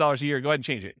 $80,000 a year, go ahead and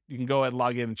change it. You can go ahead and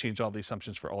log in and change all the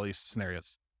assumptions for all these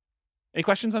scenarios. Any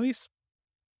questions on these?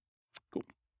 Cool.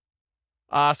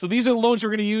 So these are the loans we're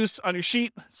going to use on your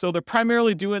sheet. So they're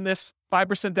primarily doing this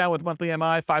 5% down with monthly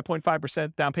MI,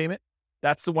 5.5% down payment.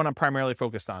 That's the one I'm primarily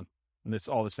focused on in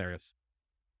all the scenarios.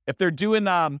 If they're doing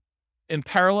in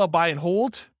parallel buy and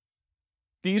hold,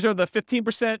 these are the 15%,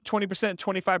 20%,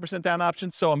 25% down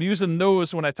options. So I'm using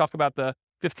those when I talk about the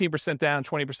 15% down,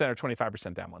 20%, or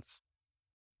 25% down ones.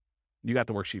 You got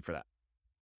the worksheet for that.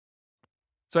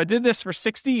 So I did this for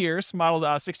 60 years, modeled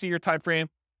 60-year time frame.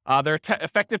 Their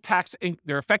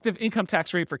effective income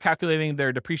tax rate for calculating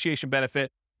their depreciation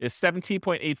benefit is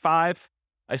 17.85.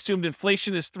 I assumed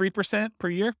inflation is 3% per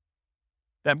year.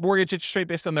 That mortgage interest rate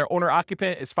based on their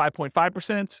owner-occupant is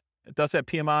 5.5%. It does have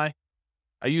PMI.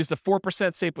 I used the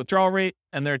 4% safe withdrawal rate,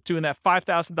 and they're doing that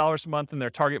 $5,000 a month in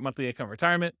their target monthly income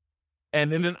retirement.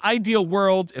 And in an ideal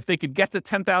world, if they could get to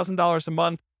 $10,000 a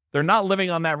month, they're not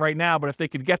living on that right now, but if they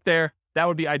could get there, that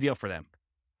would be ideal for them.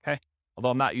 Okay.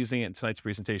 Although I'm not using it in tonight's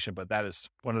presentation, but that is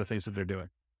one of the things that they're doing.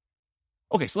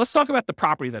 Okay. So let's talk about the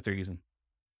property that they're using.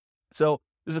 So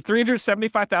there's a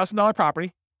 $375,000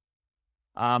 property.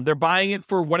 They're buying it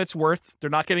for what it's worth.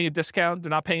 They're not getting a discount. They're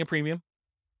not paying a premium.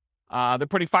 They're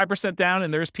putting 5% down,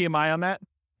 and there's PMI on that.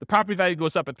 The property value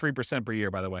goes up at 3% per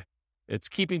year, by the way. It's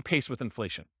keeping pace with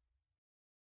inflation.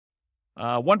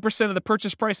 1% of the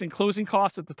purchase price and closing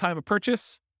costs at the time of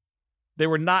purchase. They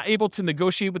were not able to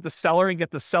negotiate with the seller and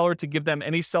get the seller to give them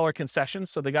any seller concessions,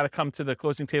 so they got to come to the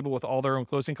closing table with all their own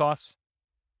closing costs.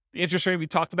 The interest rate we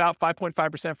talked about,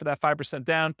 5.5% for that 5%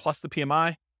 down, plus the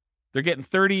PMI. They're getting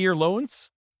 30-year loans.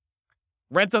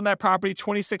 Rent on that property,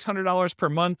 $2,600 per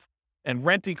month, and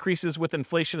rent increases with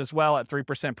inflation as well at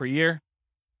 3% per year.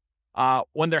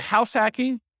 When they're house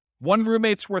hacking, one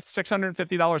roommate's worth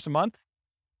 $650 a month.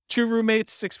 Two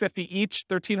roommates, $650 each,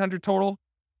 $1,300 total.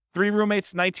 Three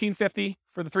roommates, $1,950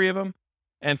 for the three of them.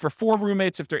 And for four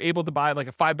roommates, if they're able to buy like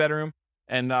a 5-bedroom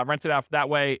and rent it out that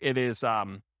way, it is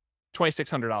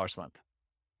 $2,600 a month.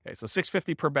 Okay, so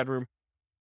 $650 per bedroom.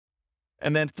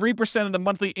 And then 3% of the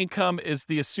monthly income is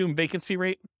the assumed vacancy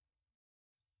rate.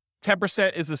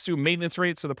 10% is the assumed maintenance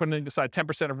rate, so they're putting aside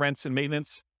 10% of rents and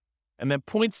maintenance. And then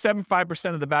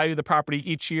 0.75% of the value of the property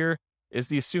each year is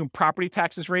the assumed property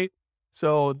taxes rate.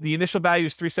 So the initial value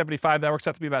is $375. That works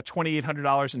out to be about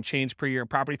 $2,800 and change per year in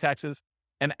property taxes.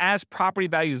 And as property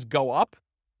values go up,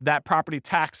 that property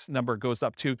tax number goes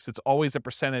up too, because it's always a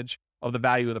percentage of the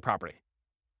value of the property.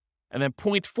 And then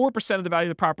 0.4% of the value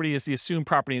of the property is the assumed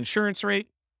property insurance rate.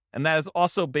 And that is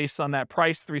also based on that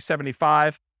price,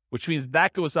 $375, which means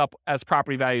that goes up as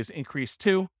property values increase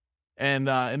too. And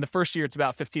in the first year, it's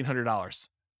about $1,500.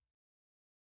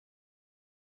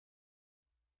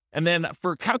 And then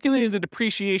for calculating the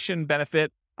depreciation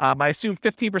benefit, I assume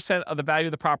 15% of the value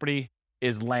of the property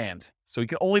is land. So you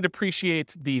can only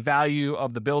depreciate the value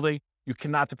of the building. You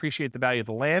cannot depreciate the value of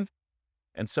the land.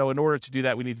 And so in order to do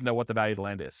that, we need to know what the value of the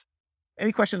land is.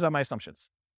 Any questions on my assumptions?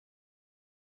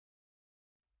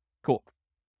 Cool.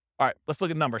 All right, let's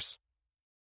look at numbers.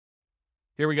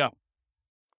 Here we go.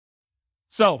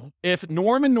 So if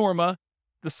Norm and Norma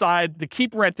decide to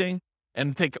keep renting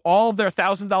and take all of their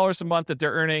 $1,000 a month that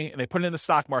they're earning and they put it in the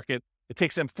stock market, it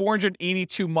takes them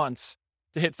 482 months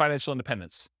to hit financial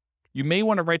independence. You may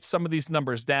want to write some of these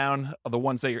numbers down, of the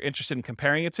ones that you're interested in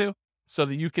comparing it to, so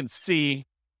that you can see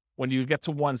when you get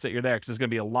to ones that you're there, because there's going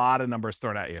to be a lot of numbers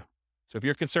thrown at you. So if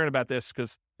you're concerned about this,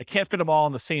 because I can't fit them all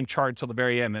on the same chart until the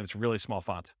very end, and it's really small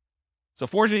font. So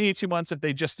 482 months if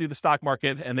they just do the stock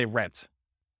market and they rent.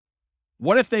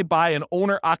 What if they buy an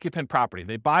owner-occupant property?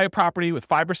 They buy a property with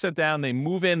 5% down, they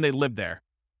move in, they live there.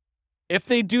 If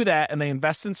they do that and they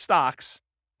invest in stocks,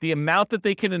 the amount that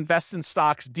they can invest in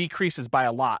stocks decreases by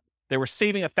a lot. They were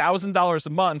saving $1,000 a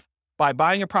month by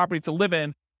buying a property to live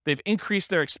in. They've increased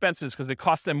their expenses because it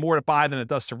costs them more to buy than it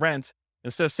does to rent.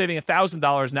 Instead of saving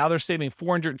 $1,000, now they're saving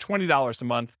 $420 a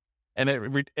month. And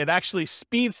it actually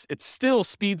still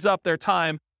speeds up their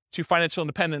time to financial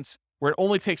independence, where it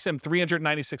only takes them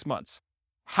 396 months.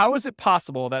 How is it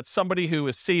possible that somebody who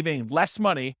is saving less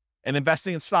money and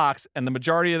investing in stocks, and the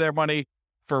majority of their money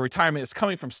for retirement is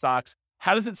coming from stocks,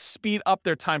 how does it speed up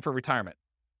their time for retirement?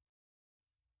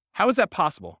 How is that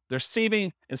possible? They're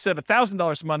saving, instead of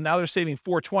 $1,000 a month, now they're saving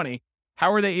 $420.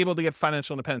 How are they able to get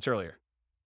financial independence earlier?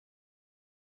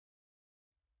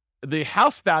 The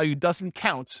house value doesn't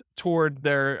count toward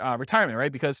their retirement,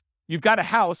 right? Because you've got a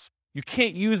house, you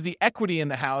can't use the equity in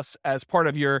the house as part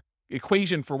of your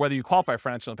equation for whether you qualify for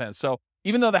financial independence. So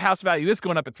even though the house value is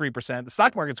going up at 3%, the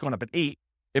stock market's going up at 8%.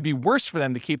 It'd be worse for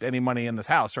them to keep any money in this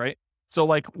house, right? So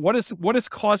like, what is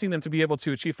causing them to be able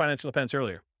to achieve financial independence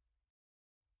earlier?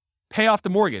 Pay off the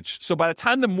mortgage. So by the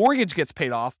time the mortgage gets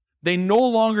paid off, they no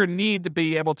longer need to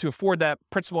be able to afford that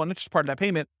principal and interest part of that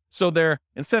payment. So they're,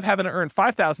 instead of having to earn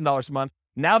 $5,000 a month,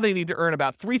 now they need to earn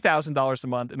about $3,000 a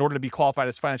month in order to be qualified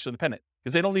as financially independent,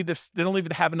 because they don't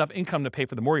even have enough income to pay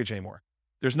for the mortgage anymore.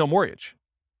 There's no mortgage,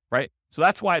 right? So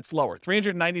that's why it's lower.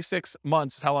 396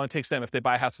 months is how long it takes them if they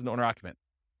buy a house as an owner occupant.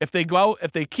 If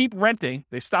they keep renting,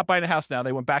 they stop buying a house now,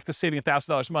 they went back to saving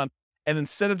 $1,000 a month, and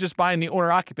instead of just buying the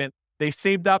owner occupant, they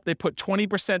saved up, they put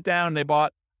 20% down, they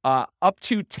bought up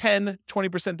to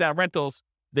 20% down rentals,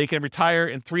 they can retire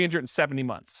in 370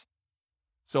 months.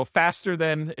 So faster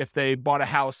than if they bought a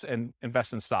house and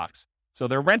invest in stocks. So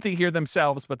they're renting here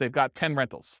themselves, but they've got 10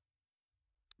 rentals,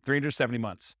 370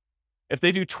 months. If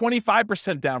they do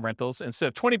 25% down rentals instead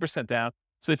of 20% down,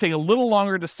 so they take a little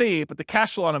longer to save, but the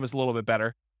cash flow on them is a little bit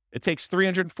better, it takes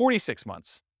 346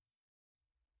 months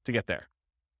to get there.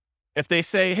 If they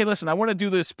say, hey, listen, I want to do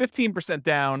this 15%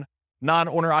 down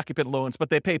non-owner occupant loans, but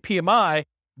they pay PMI,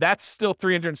 that's still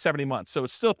 370 months. So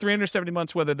it's still 370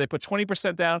 months whether they put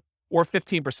 20% down or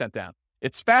 15% down.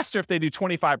 It's faster if they do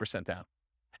 25% down.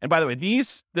 And by the way,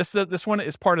 this one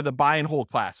is part of the buy and hold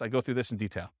class. I go through this in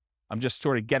detail. I'm just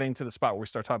sort of getting to the spot where we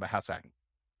start talking about house hacking.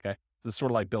 Okay. This is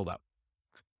sort of like build up.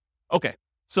 Okay.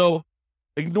 So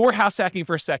ignore house hacking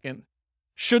for a second.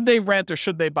 Should they rent or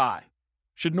should they buy?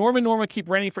 Should Norm and Norma keep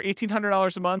renting for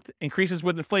 $1,800 a month, increases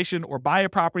with inflation, or buy a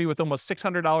property with almost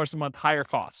 $600 a month higher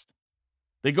cost?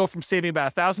 They go from saving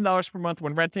about $1,000 per month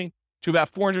when renting to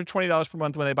about $420 per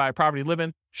month when they buy a property to live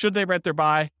in. Should they rent or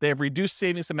buy? They have reduced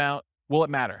savings amount. Will it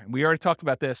matter? And we already talked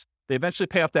about this. They eventually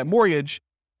pay off that mortgage.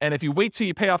 And if you wait till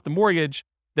you pay off the mortgage,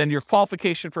 then your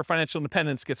qualification for financial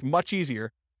independence gets much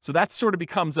easier. So that sort of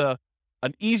becomes an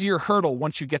easier hurdle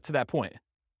once you get to that point.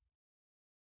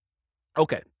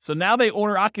 Okay, so now they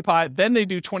owner occupy, then they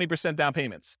do 20% down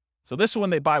payments. So this one,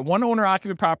 they buy one owner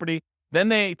occupant property, then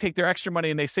they take their extra money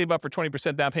and they save up for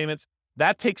 20% down payments.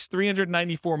 That takes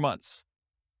 394 months.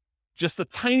 Just the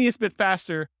tiniest bit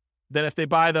faster than if they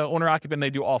buy the owner occupant and they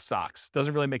do all stocks.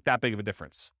 Doesn't really make that big of a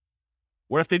difference.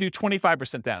 What if they do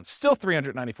 25% down? Still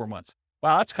 394 months.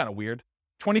 Wow, that's kind of weird.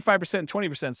 25% and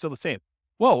 20% is still the same.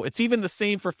 Whoa, it's even the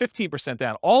same for 15%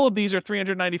 down. All of these are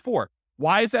 394.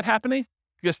 Why is that happening?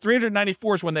 Because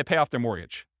 394 is when they pay off their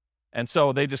mortgage. And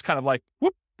so they just kind of like,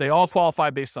 whoop, they all qualify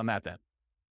based on that then.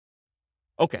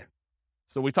 Okay,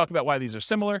 so we talked about why these are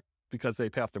similar, because they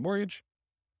pay off their mortgage.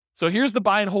 So here's the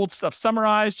buy and hold stuff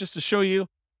summarized just to show you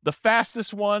the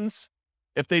fastest ones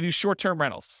if they do short-term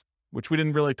rentals, which we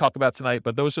didn't really talk about tonight,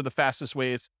 but those are the fastest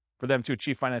ways for them to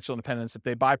achieve financial independence if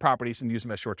they buy properties and use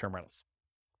them as short-term rentals.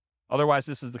 Otherwise,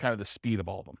 this is the kind of the speed of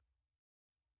all of them.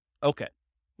 Okay,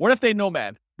 what if they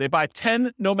nomad? They buy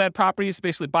 10 nomad properties,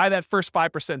 basically buy that first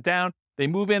 5% down. They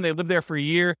move in, they live there for a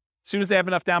year. As soon as they have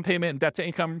enough down payment and debt to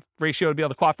income ratio to be able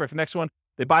to qualify for the next one,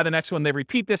 they buy the next one. They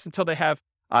repeat this until they have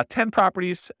 10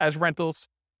 properties as rentals.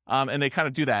 And they kind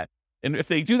of do that. And if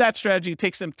they do that strategy, it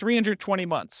takes them 320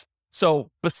 months. So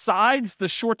besides the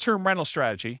short-term rental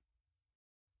strategy,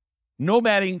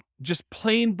 nomading, just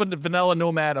plain vanilla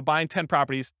nomad of buying 10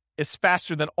 properties, is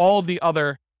faster than all the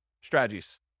other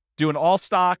strategies. Doing all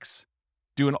stocks,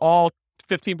 doing all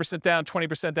 15% down,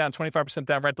 20% down, 25%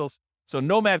 down rentals. So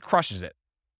nomad crushes it.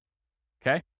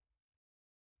 Okay?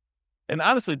 And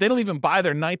honestly, they don't even buy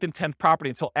their 9th and 10th property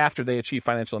until after they achieve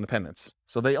financial independence.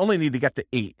 So they only need to get to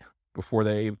 8 before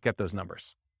they get those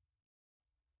numbers.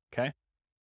 Okay?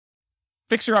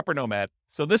 Fixer Upper Nomad.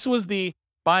 So this was the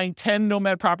buying 10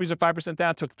 nomad properties at 5%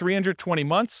 down, took 320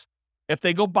 months. If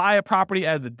they go buy a property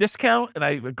at a discount, and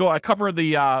I cover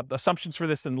the assumptions for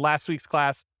this in last week's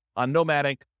class on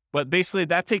nomading, but basically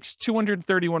that takes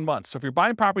 231 months. So if you're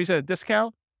buying properties at a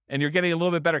discount and you're getting a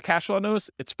little bit better cash flow on those,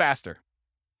 it's faster.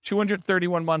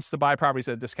 231 months to buy properties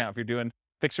at a discount if you're doing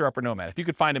Fixer Upper Nomad, if you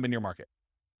could find them in your market.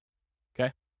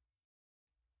 Okay.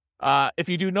 If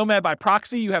you do nomad by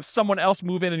proxy, you have someone else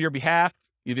move in on your behalf,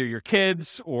 either your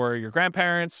kids or your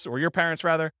grandparents, or your parents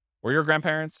rather, or your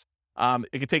grandparents.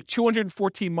 It could take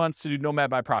 214 months to do nomad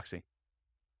by proxy.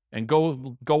 And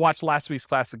go watch last week's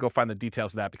class to go find the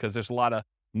details of that, because there's a lot of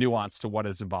nuance to what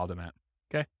is involved in that.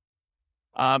 Okay.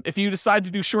 If you decide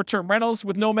to do short-term rentals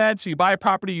with nomad, so you buy a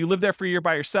property, you live there for a year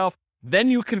by yourself,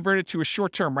 then you convert it to a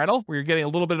short-term rental where you're getting a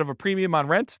little bit of a premium on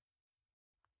rent.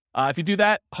 If you do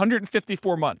that,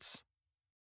 154 months.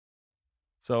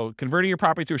 So converting your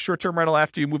property to a short-term rental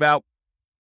after you move out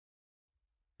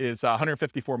is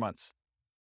 154 months.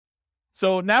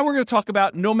 So now we're going to talk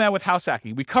about nomad with house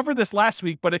hacking. We covered this last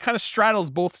week, but it kind of straddles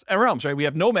both realms, right? We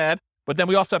have nomad, but then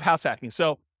we also have house hacking.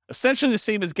 So essentially the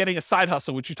same as getting a side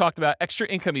hustle, which you talked about, extra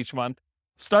income each month.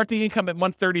 Start the income at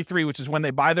month 33, which is when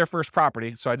they buy their first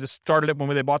property. So I just started it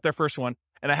when they bought their first one,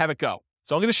 and I have it go.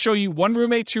 So I'm going to show you 1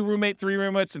 roommate, 2 roommate, 3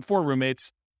 roommates, and 4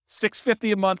 roommates,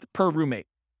 $650 a month per roommate.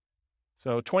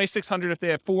 So $2,600 if they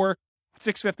have 4,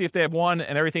 $650 if they have 1,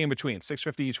 and everything in between,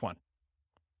 $650 each one.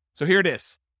 So here it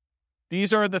is.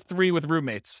 These are the 3 with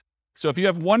roommates. So if you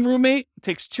have 1 roommate, it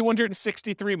takes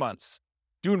 263 months.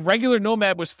 Doing regular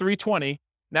nomad was 320.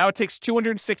 Now it takes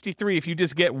 263 if you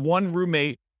just get 1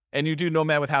 roommate and you do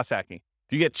nomad with house hacking.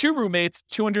 If you get 2 roommates,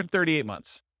 238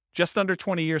 months, just under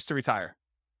 20 years to retire.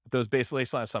 With those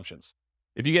baseline assumptions.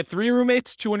 If you get 3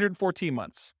 roommates, 214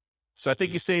 months. So I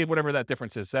think you save whatever that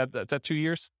difference is. That's 2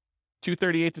 years?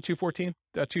 238 to 214,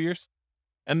 2 years.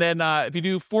 And then if you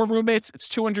do 4 roommates, it's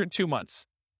 202 months.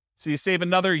 So you save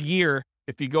another year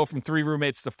if you go from 3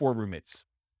 roommates to 4 roommates.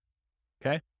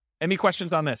 Okay? Any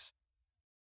questions on this?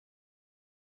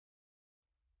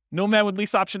 Nomad with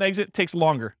lease option exit takes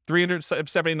longer,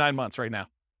 379 months right now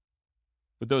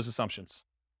with those assumptions.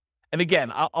 And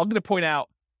again, I'm going to point out,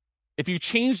 if you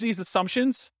change these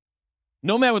assumptions,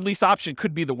 nomad with lease option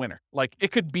could be the winner. Like,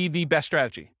 it could be the best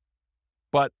strategy.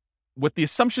 But with the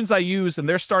assumptions I use and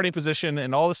their starting position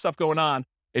and all this stuff going on,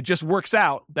 it just works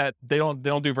out that they don't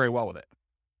do very well with it.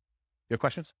 You have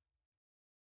questions?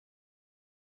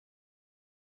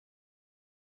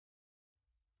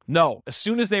 No. As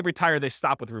soon as they retire, they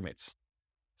stop with roommates.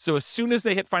 So as soon as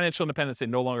they hit financial independence, they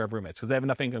no longer have roommates because they have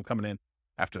enough income coming in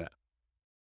after that.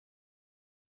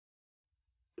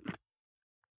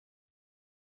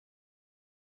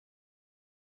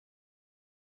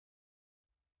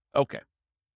 Okay.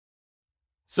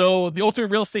 So the ultimate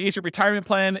real estate agent retirement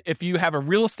plan, if you have a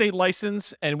real estate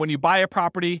license and when you buy a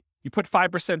property, you put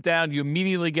 5% down, you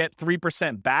immediately get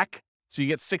 3% back. So you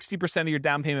get 60% of your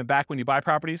down payment back when you buy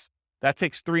properties. That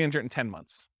takes 310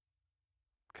 months.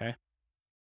 Okay.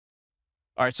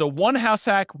 All right. So 1 house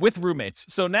hack with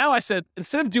roommates. So now I said,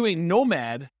 instead of doing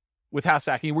nomad with house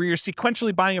hacking, where you're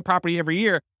sequentially buying a property every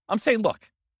year, I'm saying, look,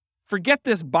 forget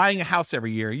this buying a house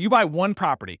every year. You buy 1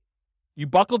 property. You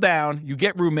buckle down, you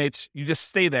get roommates, you just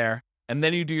stay there, and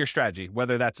then you do your strategy,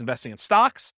 whether that's investing in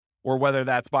stocks or whether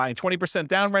that's buying 20%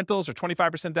 down rentals or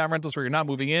 25% down rentals where you're not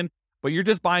moving in, but you're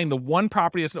just buying the 1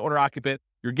 property as an owner occupant,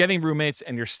 you're getting roommates,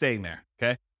 and you're staying there,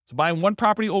 okay? So buying 1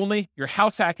 property only, you're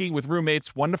house hacking with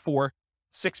roommates, 1 to 4,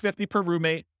 $650 per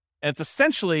roommate, and it's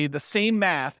essentially the same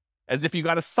math as if you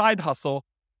got a side hustle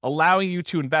allowing you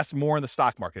to invest more in the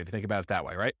stock market, if you think about it that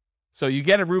way, right? So you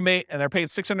get a roommate, and they're paying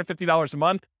 $650 a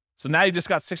month, so now you just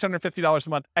got $650 a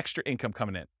month extra income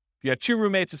coming in. If you have 2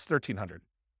 roommates, it's $1,300.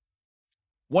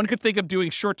 One could think of doing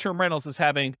short-term rentals as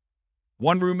having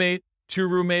 1 roommate, 2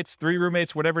 roommates, 3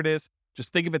 roommates, whatever it is.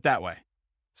 Just think of it that way.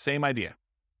 Same idea.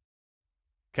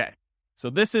 Okay.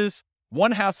 So this is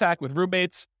 1 house hack with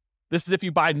roommates. This is if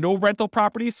you buy no rental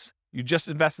properties, you just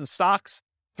invest in stocks,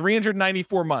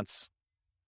 394 months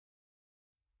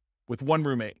with 1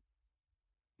 roommate.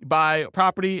 You buy a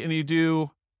property and you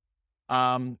do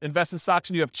Invest in stocks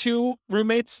and you have 2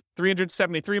 roommates,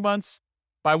 373 months.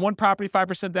 Buy 1 property,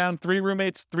 5% down, 3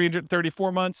 roommates,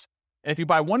 334 months. And if you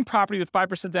buy 1 property with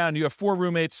 5% down, you have 4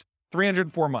 roommates,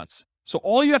 304 months. So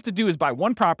all you have to do is buy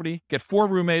 1 property, get 4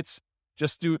 roommates,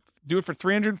 just do it for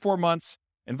 304 months,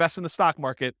 invest in the stock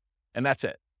market, and that's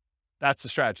it. That's the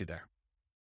strategy there.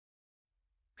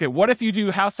 Okay, what if you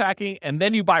do house hacking and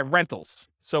then you buy rentals?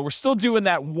 So we're still doing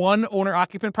that 1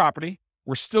 owner-occupant property.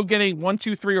 We're still getting 1,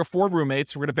 2, 3, or 4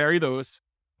 roommates. We're going to vary those.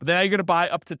 But then now you're going to buy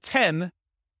up to 10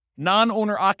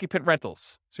 non-owner occupant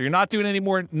rentals. So you're not doing any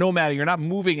more nomading. You're not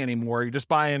moving anymore. You're just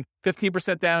buying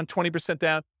 15% down, 20%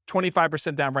 down,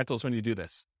 25% down rentals when you do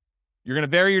this. You're going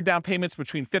to vary your down payments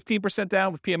between 15%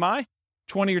 down with PMI,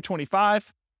 20 or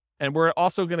 25. And we're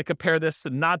also going to compare this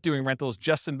to not doing rentals,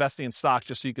 just investing in stocks,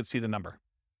 just so you can see the number.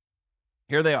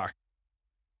 Here they are.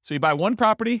 So you buy 1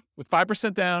 property with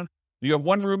 5% down, you have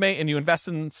 1 roommate, and you invest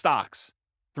in stocks,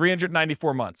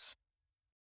 394 months.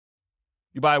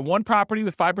 You buy 1 property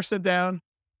with 5% down,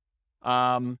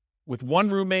 with 1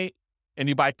 roommate, and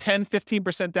you buy 10,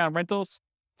 15% down rentals,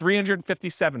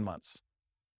 357 months.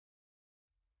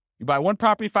 You buy 1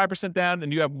 property, 5% down,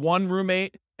 and you have 1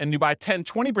 roommate, and you buy 10,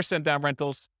 20% down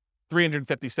rentals,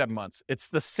 357 months. It's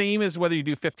the same as whether you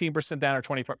do 15% down or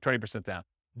 20% down.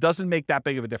 Doesn't make that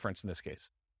big of a difference in this case.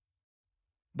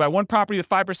 Buy 1 property with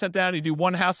 5% down, you do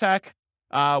 1 house hack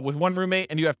with 1 roommate,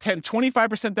 and you have 10,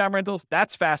 25% down rentals.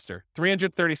 That's faster,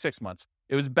 336 months.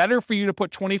 It was better for you to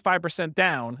put 25%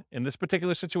 down in this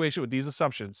particular situation with these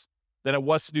assumptions than it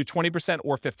was to do 20%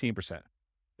 or 15%.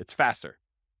 It's faster.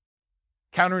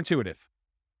 Counterintuitive.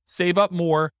 Save up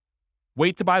more,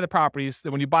 wait to buy the properties,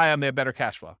 then when you buy them, they have better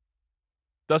cash flow.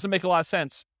 Doesn't make a lot of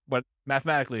sense, but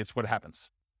mathematically, it's what happens.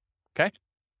 Okay?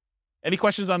 Any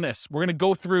questions on this? We're going to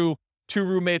go through 2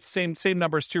 roommates, same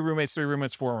numbers, 2 roommates, 3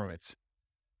 roommates, 4 roommates.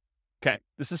 Okay,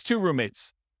 this is 2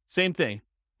 roommates. Same thing.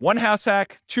 1 house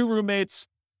hack, 2 roommates,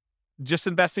 just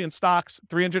investing in stocks,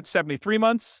 373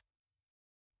 months.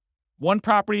 1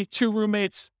 property, 2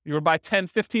 roommates, you would buy 10,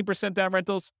 15% down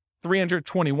rentals,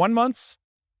 321 months.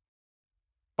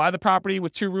 Buy the property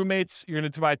with 2 roommates, you're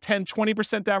going to buy 10,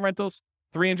 20% down rentals,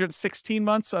 316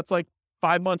 months. So that's like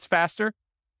 5 months faster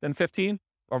than 15.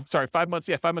 Or sorry, 5 months.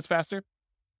 Yeah, 5 months faster.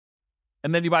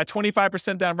 And then you buy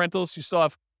 25% down rentals. You still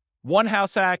have 1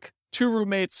 house hack, 2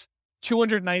 roommates,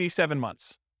 297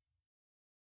 months.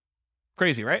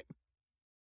 Crazy, right?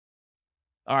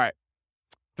 All right.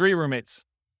 3 roommates.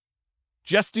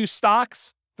 Just do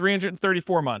stocks,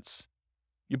 334 months.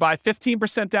 You buy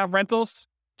 15% down rentals,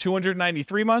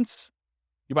 293 months.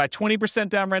 You buy 20%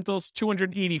 down rentals,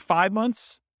 285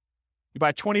 months. You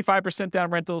buy 25%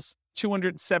 down rentals,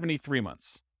 273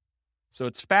 months. So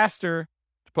it's faster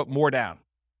to put more down.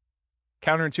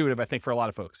 Counterintuitive, I think, for a lot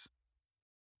of folks.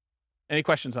 Any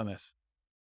questions on this?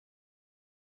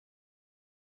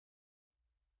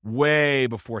 Way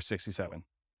before 67.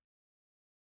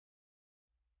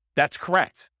 That's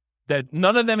correct. That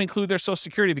none of them include their Social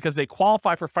Security because they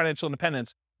qualify for financial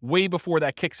independence way before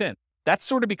that kicks in. That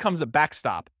sort of becomes a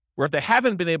backstop, where if they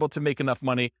haven't been able to make enough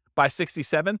money by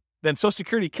 67, then Social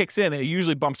Security kicks in and it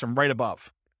usually bumps them right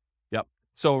above. Yep.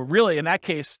 So really, in that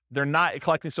case, they're not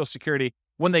collecting Social Security.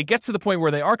 When they get to the point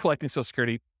where they are collecting Social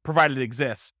Security, provided it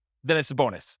exists, then it's a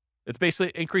bonus. It's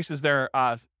basically increases their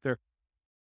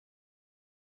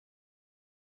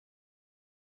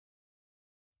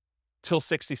till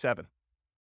 67.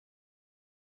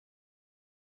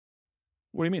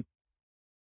 What do you mean?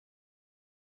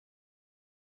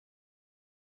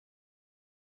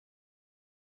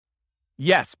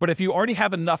 Yes, but if you already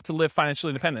have enough to live financial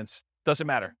independence, doesn't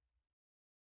matter.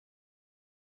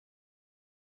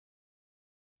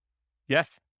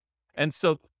 Yes. And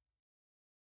so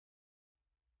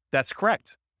that's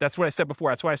correct. That's what I said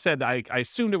before. That's why I said I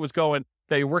assumed it was going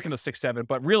that you're working to 6-7,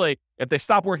 but really, if they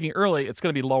stop working early, it's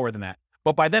going to be lower than that.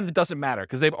 But by then, it doesn't matter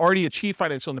because they've already achieved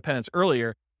financial independence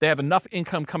earlier. They have enough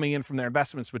income coming in from their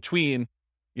investments between,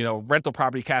 rental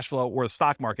property cash flow or the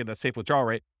stock market, that safe withdrawal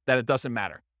rate, that it doesn't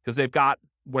matter because they've got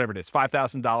whatever it is,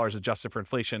 $5,000 adjusted for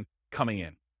inflation coming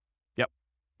in. Yep.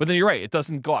 But then you're right. It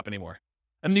doesn't go up anymore.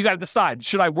 And you got to decide,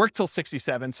 should I work till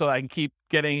 67 so that I can keep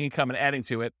getting income and adding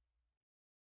to it?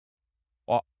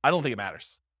 Well, I don't think it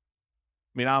matters.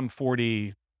 I mean, I'm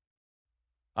 47.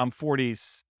 I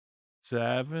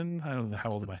don't know, how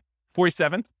old am I?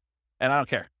 47, and I don't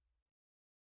care.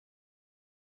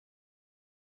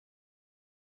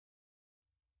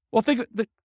 Well,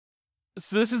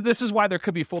 so this is why there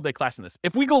could be a full day class in this.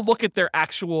 If we go look at their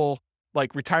actual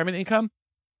retirement income,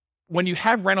 when you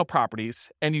have rental properties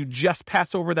and you just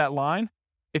pass over that line,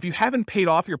 if you haven't paid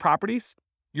off your properties,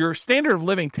 your standard of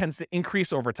living tends to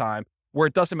increase over time where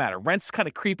it doesn't matter. Rents kind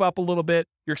of creep up a little bit.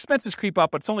 Your expenses creep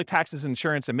up, but it's only taxes,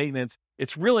 insurance, and maintenance.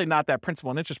 It's really not that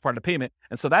principal and interest part of the payment.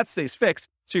 And so that stays fixed.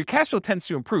 So your cash flow tends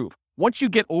to improve. Once you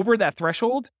get over that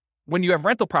threshold, when you have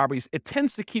rental properties, it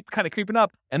tends to keep kind of creeping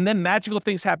up. And then magical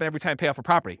things happen every time you pay off a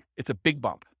property. It's a big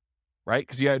bump, right?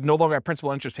 Because you no longer have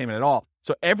principal interest payment at all.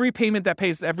 So every payment that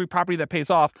pays, every property that pays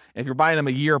off, if you're buying them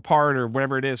a year apart or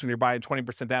whatever it is, when you're buying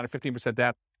 20% down or 15%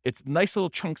 down, it's nice little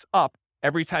chunks up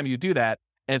every time you do that.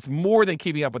 And it's more than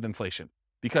keeping up with inflation.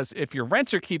 Because if your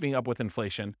rents are keeping up with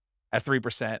inflation at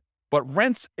 3%, but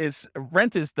rent is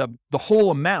the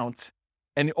whole amount,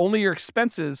 and only your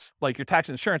expenses, like your tax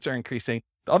and insurance, are increasing,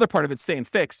 the other part of it's staying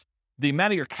fixed, the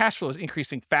amount of your cash flow is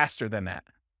increasing faster than that.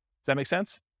 Does that make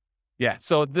sense? Yeah.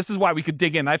 So this is why we could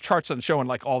dig in. I have charts on showing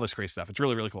like all this great stuff. It's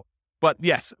really, really cool. But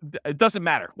yes, it doesn't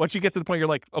matter. Once you get to the point, you're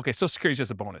like, okay, Social Security is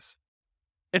just a bonus.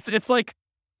 It's like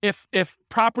if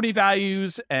property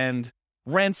values and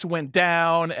rents went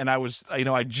down and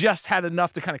I just had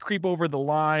enough to kind of creep over the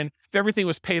line. If everything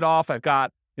was paid off, I've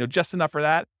got, just enough for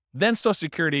that. Then Social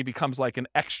Security becomes like an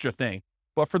extra thing.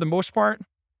 But for the most part,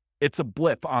 it's a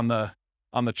blip on the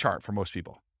chart for most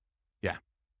people. Yeah.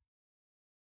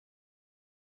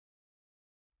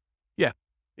 Yeah.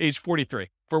 Age 43.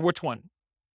 For which one?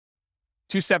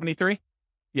 273?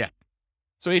 Yeah.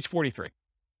 So age 43.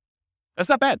 That's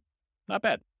not bad. Not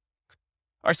bad.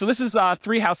 All right. So this is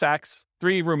 3 house hacks,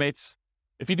 3 roommates.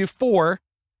 If you do 4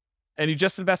 and you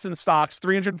just invest in the stocks,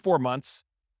 304 months.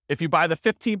 If you buy the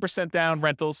 15% down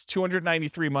rentals,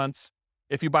 293 months.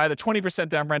 If you buy the 20%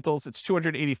 down rentals, it's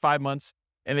 285 months.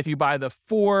 And if you buy the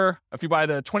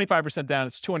 25% down,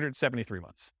 it's 273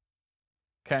 months.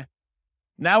 Okay.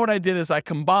 Now what I did is I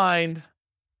combined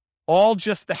all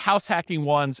just the house hacking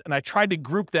ones, and I tried to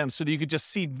group them so that you could just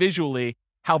see visually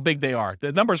how big they are.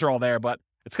 The numbers are all there, but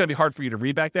it's going to be hard for you to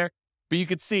read back there. But you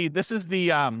could see this is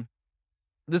the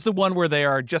one where they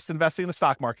are just investing in the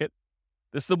stock market.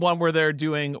 This is the one where they're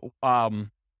doing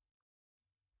one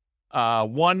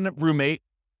roommate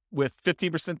with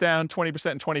 15% down,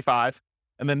 20% and 25.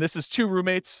 And then this is 2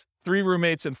 roommates, 3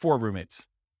 roommates, and 4 roommates.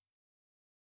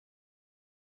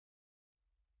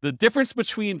 The difference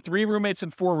between 3 roommates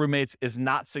and 4 roommates is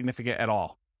not significant at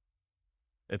all.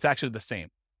 It's actually the same.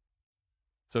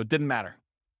 So it didn't matter.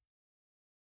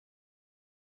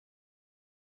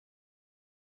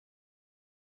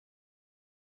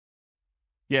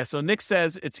 Yeah, so Nick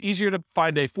says it's easier to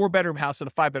find a 4-bedroom house than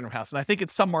a 5-bedroom house. And I think in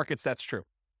some markets that's true.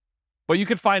 But you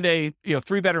could find a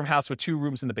 3-bedroom house with 2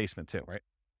 rooms in the basement too, right?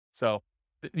 So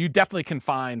you definitely can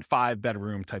find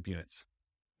 5-bedroom type units.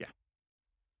 Yeah.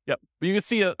 Yep. But you can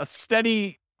see a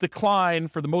steady decline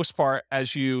for the most part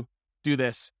as you do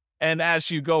this. And as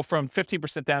you go from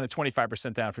 15% down to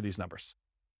 25% down for these numbers.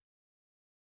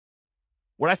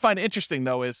 What I find interesting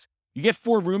though is you get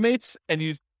 4 roommates and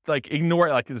you ignore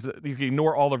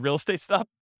all the real estate stuff,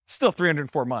 still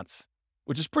 304 months,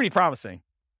 which is pretty promising,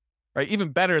 right? Even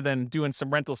better than doing some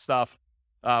rental stuff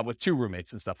with 2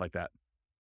 roommates and stuff like that.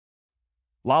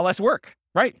 A lot less work,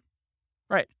 right?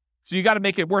 Right. So you got to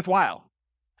make it worthwhile.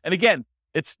 And again,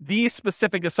 it's these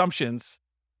specific assumptions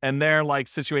and their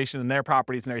situation and their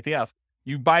properties and everything else.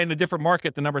 You buy in a different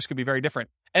market, the numbers could be very different.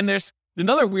 And there's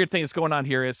another weird thing that's going on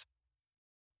here is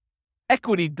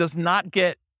equity does not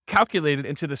get calculated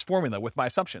into this formula with my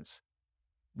assumptions.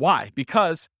 Why?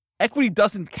 Because equity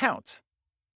doesn't count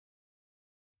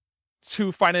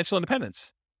to financial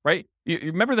independence, right? You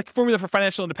remember the formula for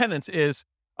financial independence is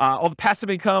all the passive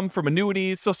income from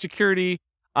annuities, Social Security,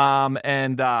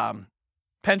 and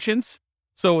pensions.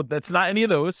 So that's not any of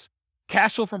those.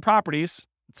 Cash flow from properties,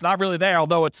 it's not really there,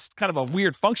 although it's kind of a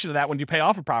weird function of that when you pay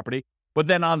off a property. But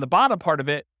then on the bottom part of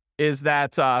it is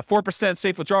that 4%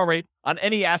 safe withdrawal rate on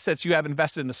any assets you have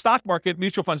invested in the stock market,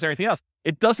 mutual funds, and everything else.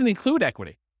 It doesn't include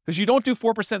equity because you don't do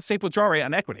 4% safe withdrawal rate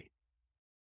on equity.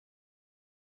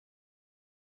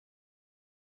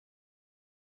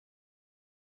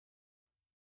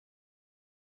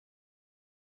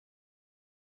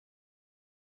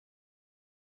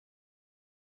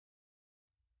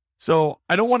 So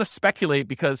I don't want to speculate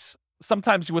because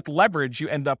sometimes with leverage, you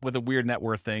end up with a weird net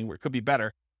worth thing where it could be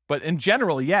better. But in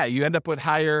general, yeah, you end up with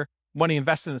higher money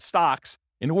invested in stocks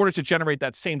in order to generate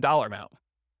that same dollar amount.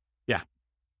 Yeah.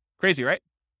 Crazy, right?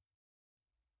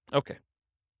 Okay.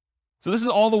 So this is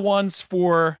all the ones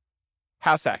for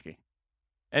house hacking.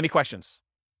 Any questions?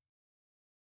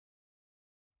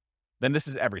 Then this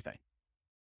is everything.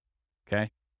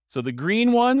 Okay. So the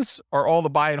green ones are all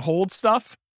the buy and hold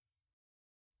stuff.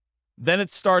 Then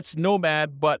it starts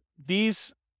Nomad, but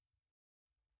these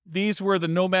were the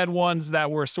Nomad ones that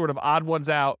were sort of odd ones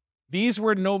out. These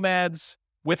were Nomads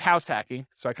with house hacking.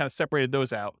 So I kind of separated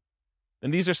those out.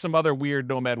 Then these are some other weird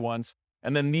Nomad ones.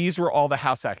 And then these were all the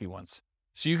house hacking ones.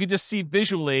 So you could just see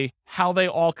visually how they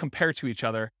all compare to each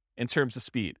other in terms of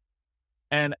speed.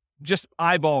 And just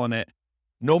eyeballing it,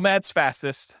 Nomad's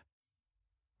fastest,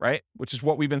 right? Which is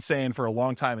what we've been saying for a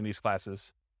long time in these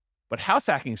classes. But house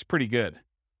hacking is pretty good,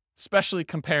 especially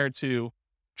compared to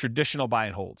traditional buy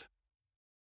and hold,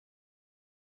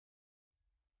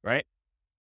 right?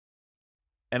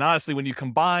 And honestly, when you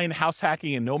combine house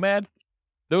hacking and Nomad,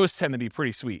 those tend to be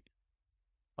pretty sweet.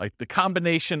 Like the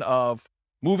combination of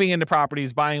moving into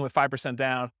properties, buying with 5%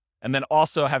 down, and then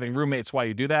also having roommates while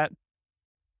you do that,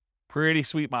 pretty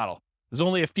sweet model. There's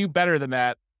only a few better than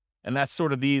that, and that's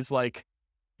sort of these like,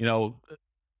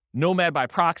 Nomad by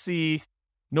proxy,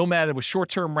 Nomad with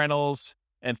short-term rentals,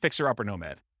 and fixer-upper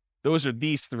Nomad. Those are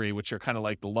these three, which are kind of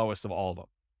like the lowest of all of them.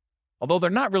 Although they're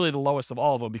not really the lowest of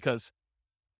all of them because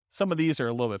some of these are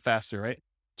a little bit faster, right?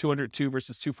 202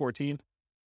 versus 214.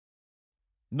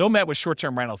 Nomad with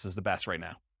short-term rentals is the best right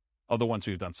now of the ones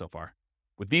we've done so far.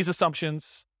 With these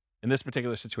assumptions in this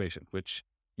particular situation, which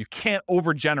you can't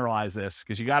overgeneralize this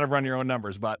because you got to run your own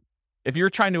numbers. But if you're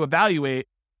trying to evaluate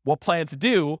what plan to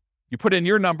do, you put in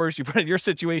your numbers, you put in your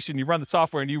situation, you run the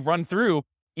software, and you run through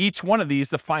each one of these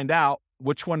to find out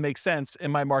which one makes sense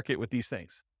in my market with these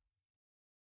things.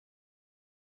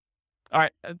 All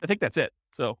right, I think that's it.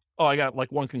 So, I got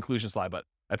like one conclusion slide, but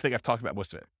I think I've talked about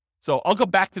most of it. So I'll go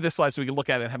back to this slide so we can look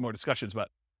at it and have more discussions. But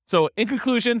so in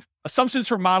conclusion, assumptions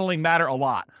for modeling matter a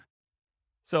lot.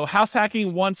 So house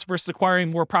hacking once versus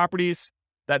acquiring more properties,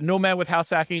 that Nomad with house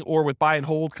hacking or with buy and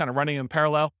hold kind of running in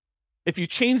parallel. If you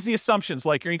change the assumptions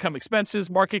like your income expenses,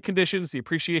 market conditions, the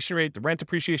appreciation rate, the rent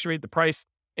appreciation rate, the price,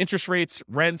 interest rates,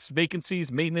 rents,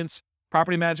 vacancies, maintenance,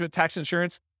 property management, tax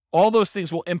insurance, all those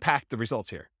things will impact the results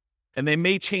here. And they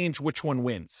may change which one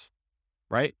wins,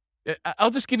 right? I'll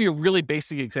just give you a really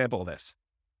basic example of this.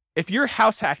 If you're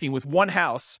house hacking with one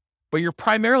house, but you're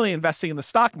primarily investing in the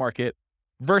stock market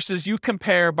versus you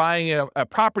compare buying a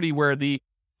property where the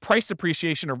price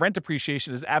appreciation or rent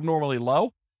appreciation is abnormally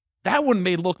low, that one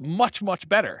may look much, much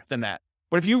better than that.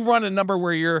 But if you run a number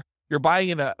where you're buying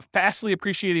in a fastly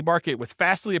appreciating market with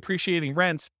fastly appreciating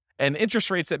rents and interest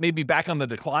rates that may be back on the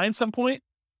decline at some point,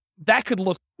 that could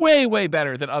look way, way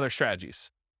better than other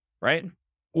strategies, right?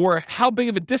 Or how big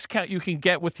of a discount you can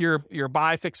get with your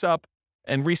buy, fix up,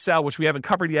 and resell, which we haven't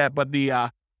covered yet, but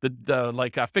the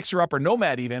fixer up or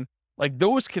Nomad even, like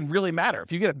those can really matter.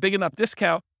 If you get a big enough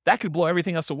discount, that could blow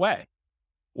everything else away.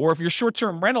 Or if your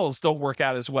short-term rentals don't work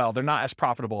out as well, they're not as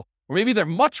profitable, or maybe they're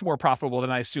much more profitable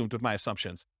than I assumed with my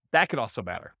assumptions, that could also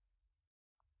matter.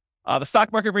 The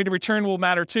stock market rate of return will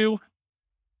matter too.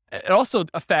 It also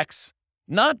affects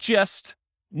not just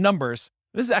numbers.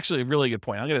 This is actually a really good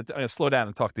point. I'm going to slow down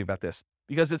and talk to you about this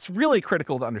because it's really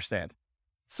critical to understand.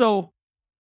 So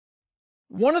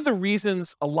one of the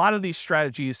reasons a lot of these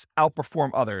strategies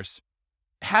outperform others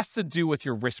has to do with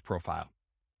your risk profile.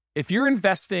 If you're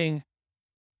investing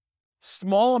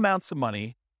small amounts of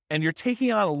money and you're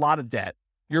taking on a lot of debt,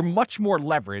 you're much more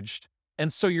leveraged.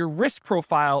 And so your risk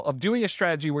profile of doing a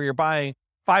strategy where you're buying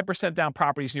 5% down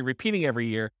properties and you're repeating every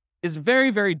year is very,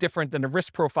 very different than the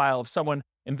risk profile of someone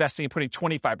investing and putting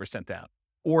 25% down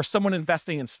or someone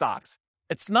investing in stocks.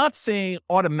 It's not saying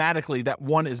automatically that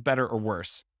one is better or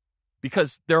worse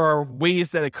because there are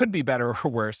ways that it could be better or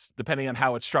worse depending on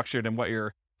how it's structured and what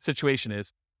your situation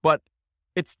is, but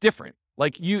it's different.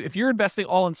 Like if you're investing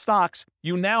all in stocks,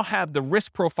 you now have the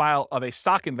risk profile of a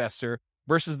stock investor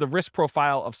versus the risk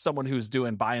profile of someone who's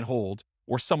doing buy and hold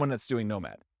or someone that's doing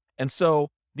Nomad. And so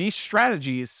these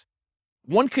strategies,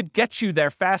 one could get you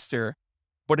there faster,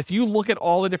 but if you look at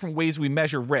all the different ways we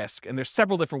measure risk, and there's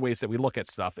several different ways that we look at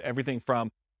stuff, everything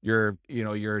from your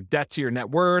debt to your net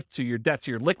worth, to your debt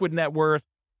to your liquid net worth,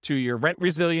 to your rent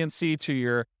resiliency, to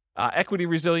your equity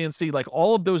resiliency, like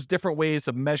all of those different ways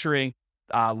of measuring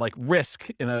like risk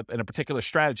in a particular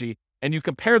strategy, and you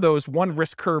compare those one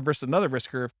risk curve versus another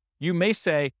risk curve, you may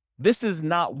say, this is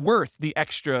not worth the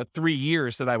extra 3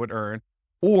 years that I would earn.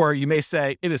 Or you may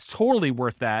say, it is totally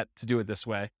worth that to do it this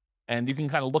way. And you can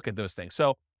kind of look at those things.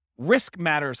 So risk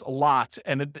matters a lot.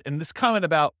 And this comment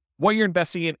about what you're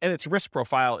investing in and its risk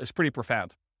profile is pretty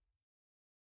profound.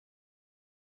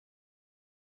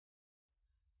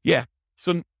 Yeah.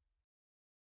 So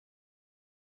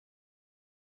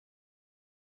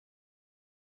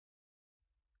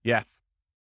yeah.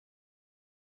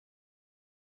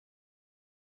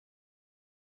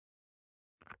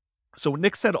 So what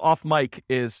Nick said off mic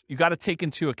is you got to take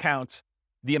into account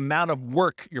the amount of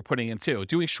work you're putting into.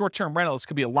 Doing short-term rentals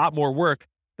could be a lot more work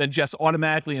than just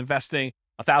automatically investing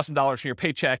 $1,000 from your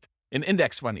paycheck in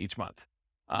index fund each month.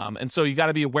 And so you got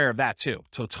to be aware of that too.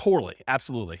 So totally,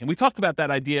 absolutely. And we talked about that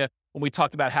idea when we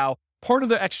talked about how part of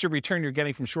the extra return you're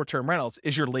getting from short-term rentals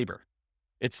is your labor.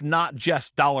 It's not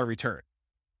just dollar return.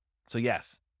 So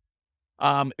yes.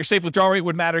 Your safe withdrawal rate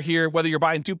would matter here. Whether you're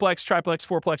buying duplex, triplex,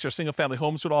 fourplex, or single family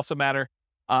homes would also matter.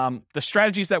 The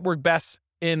strategies that work best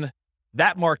in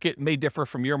that market may differ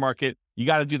from your market. You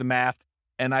got to do the math.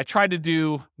 And I tried to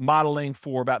do modeling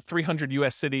for about 300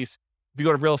 US cities. If you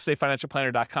go to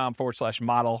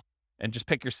realestatefinancialplanner.com/model and just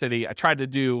pick your city, I tried to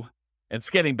do, and it's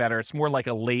getting better. It's more like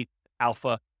a late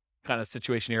alpha kind of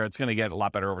situation here. It's going to get a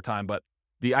lot better over time. But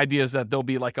the idea is that there'll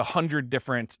be like 100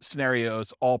 different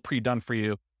scenarios all pre-done for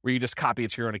you where you just copy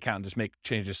it to your own account and just make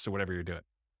changes to whatever you're doing.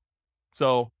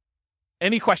 So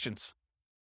any questions?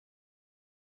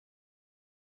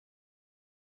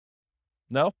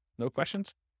 No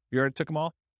questions? You already took them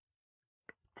all?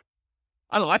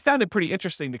 I don't know. I found it pretty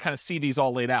interesting to kind of see these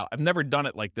all laid out. I've never done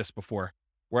it like this before,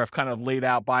 where I've kind of laid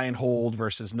out buy and hold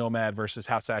versus nomad versus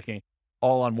house hacking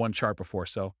all on one chart before.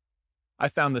 So I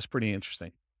found this pretty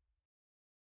interesting.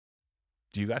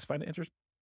 Do you guys find it interesting?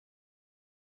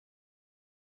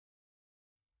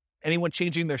 Anyone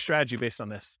changing their strategy based on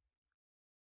this?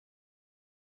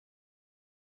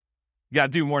 You got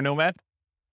to do more nomad?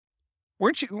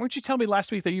 Weren't you telling me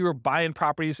last week that you were buying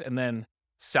properties and then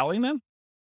selling them?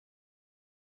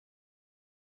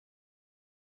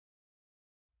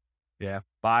 Yeah.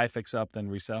 Buy, fix up, then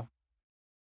resell.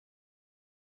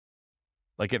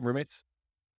 Like getting roommates?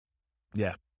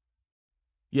 Yeah.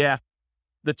 Yeah.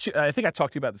 I think I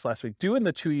talked to you about this last week. Doing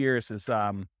the 2 years is,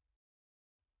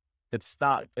 it's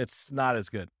not as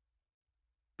good,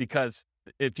 because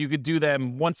if you could do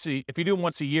them if you do them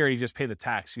once a year, you just pay the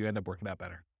tax, you end up working out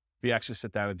better. If you actually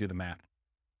sit down and do the math.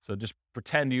 So just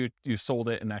pretend you sold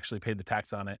it and actually paid the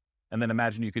tax on it. And then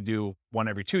imagine you could do one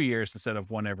every 2 years instead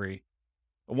of one every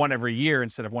year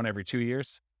instead of one every 2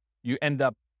 years. You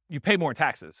pay more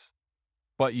taxes,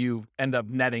 but you end up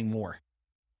netting more.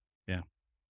 Yeah.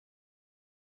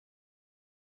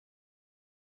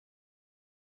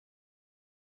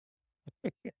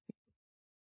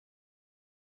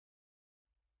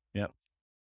 Yeah.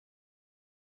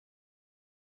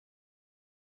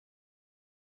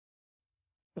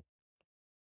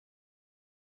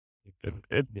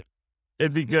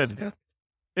 It'd be good.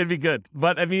 It'd be good.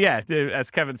 But I mean, yeah, as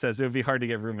Kevin says, it would be hard to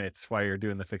get roommates while you're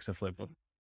doing the fix and flip.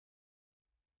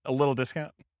 A little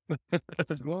discount.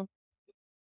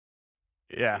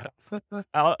 Yeah.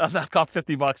 I'll knock off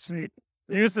 $50.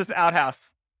 Use this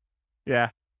outhouse. Yeah.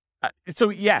 So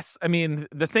yes, I mean,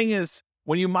 the thing is,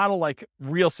 when you model like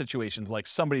real situations, like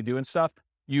somebody doing stuff,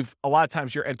 a lot of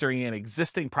times you're entering in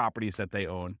existing properties that they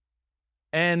own.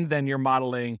 And then you're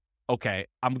modeling, okay,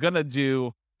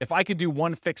 if I could do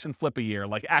one fix and flip a year,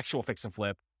 like actual fix and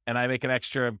flip, and I make an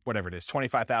extra, whatever it is,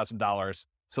 $25,000.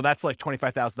 So that's like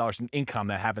 $25,000 in income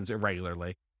that happens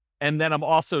irregularly. And then I'm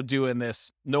also doing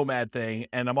this nomad thing,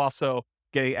 and I'm also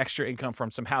getting extra income from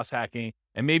some house hacking,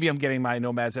 and maybe I'm getting my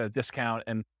nomads at a discount.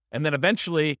 And then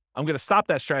eventually I'm going to stop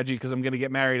that strategy because I'm going to get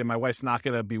married and my wife's not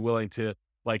going to be willing to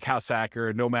like house hack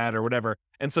or nomad or whatever.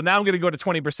 And so now I'm going to go to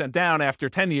 20% down after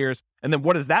 10 years. And then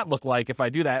what does that look like if I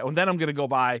do that? And then I'm going to go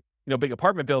buy, big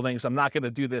apartment buildings. I'm not going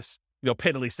to do this,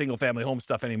 piddly single family home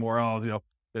stuff anymore.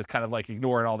 It's kind of like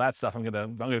ignoring all that stuff. I'm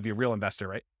going to be a real investor,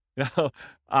 right?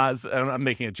 I'm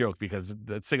making a joke because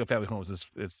the single family homes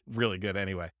is really good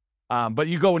anyway. But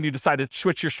you go and you decide to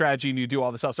switch your strategy and you do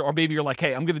all this stuff. Or maybe you're like,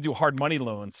 hey, I'm going to do hard money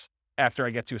loans after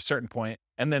I get to a certain point.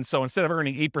 And then so instead of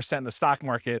earning 8% in the stock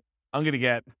market, I'm going to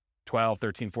get 12,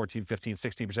 13, 14, 15,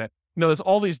 16%. There's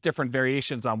all these different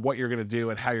variations on what you're going to do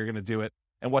and how you're going to do it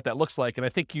and what that looks like. And I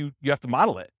think you have to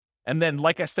model it. And then,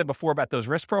 like I said before about those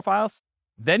risk profiles,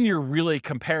 then you're really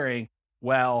comparing,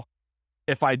 well,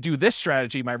 if I do this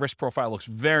strategy, my risk profile looks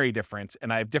very different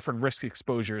and I have different risk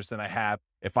exposures than I have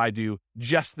if I do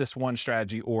just this one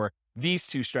strategy or these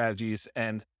two strategies,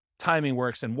 and timing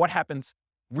works. And what happens,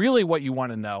 really what you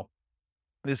want to know,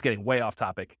 this is getting way off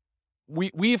topic.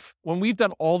 When we've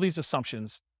done all these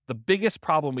assumptions, the biggest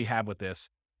problem we have with this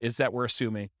is that we're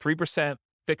assuming 3%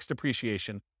 fixed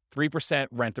appreciation, 3%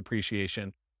 rent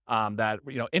appreciation, that,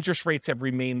 interest rates have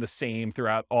remained the same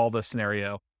throughout all the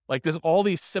scenario. Like there's all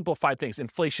these simplified things.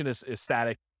 Inflation is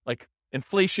static, like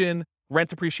inflation,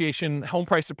 rent appreciation, home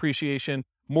price appreciation,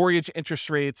 mortgage interest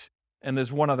rates, and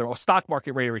there's one other, stock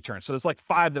market rate of return. So there's like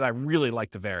 5 that I really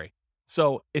like to vary.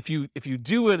 So if you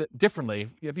do it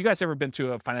differently, have you guys ever been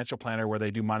to a financial planner where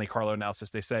they do Monte Carlo analysis?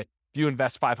 They say, if you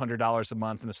invest $500 a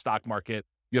month in the stock market,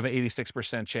 you have an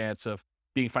 86% chance of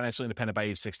being financially independent by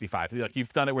age 65. Like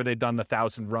you've done it where they've done the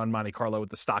 1,000 run Monte Carlo with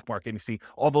the stock market, and you see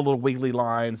all the little wiggly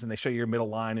lines, and they show you your middle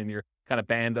line and your kind of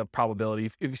band of probability.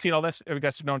 Have you seen all this? Have you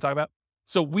guys know what I'm talking about?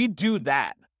 So we do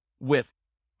that with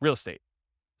real estate.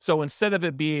 So instead of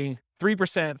it being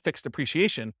 3% fixed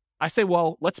appreciation, I say,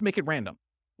 well, let's make it random.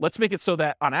 Let's make it so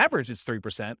that on average it's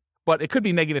 3%, but it could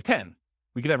be negative 10.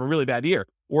 We could have a really bad year,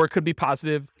 or it could be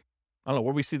positive. I don't know,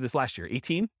 where we see this last year,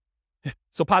 18.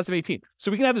 So positive 18. So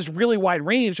we can have this really wide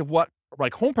range of what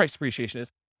like home price appreciation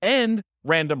is, and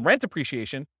random rent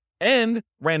appreciation, and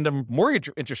random mortgage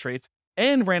interest rates,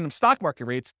 and random stock market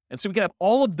rates. And so we can have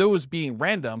all of those being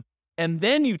random. And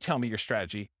then you tell me your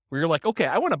strategy where you're like, okay,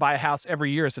 I want to buy a house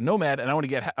every year as a nomad, and I want to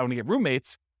get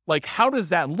roommates. Like, how does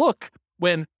that look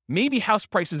when maybe house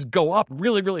prices go up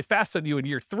really, really fast on you in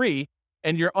year 3,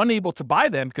 and you're unable to buy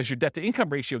them because your debt to income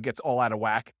ratio gets all out of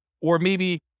whack? Or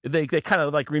maybe they kind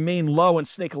of like remain low and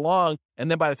snake along,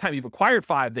 and then by the time you've acquired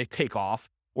 5, they take off.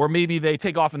 Or maybe they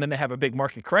take off and then they have a big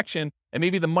market correction, and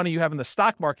maybe the money you have in the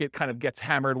stock market kind of gets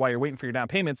hammered while you're waiting for your down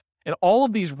payments. And all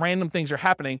of these random things are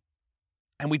happening,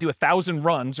 and we do 1,000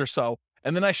 runs or so,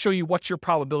 and then I show you what's your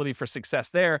probability for success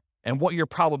there and what your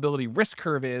probability risk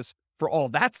curve is for all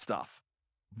that stuff.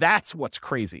 That's what's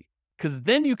crazy, because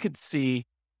then you could see,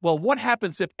 well, what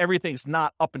happens if everything's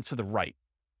not up and to the right?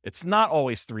 It's not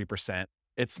always 3%.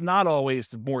 It's not always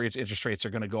the mortgage interest rates are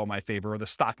going to go in my favor, or the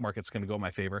stock market's going to go in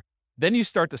my favor. Then you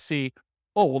start to see,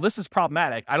 oh, well, this is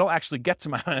problematic. I don't actually get to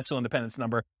my financial independence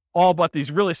number all but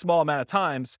these really small amount of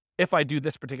times if I do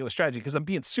this particular strategy, because I'm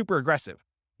being super aggressive.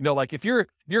 You know, like if you're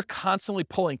constantly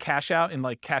pulling cash out and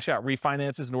like cash out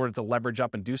refinances in order to leverage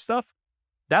up and do stuff,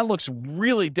 that looks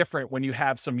really different when you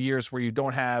have some years where you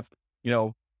don't have, you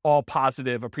know, all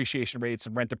positive appreciation rates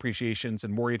and rent appreciations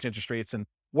and mortgage interest rates. And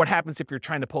what happens if you're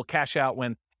trying to pull cash out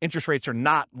when interest rates are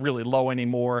not really low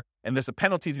anymore, and there's a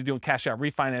penalty to doing cash out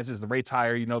refinances, the rate's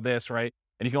higher, you know this, right?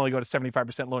 And you can only go to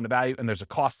 75% loan to value, and there's a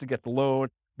cost to get the loan.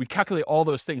 We calculate all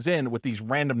those things in with these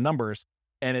random numbers,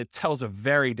 and it tells a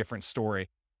very different story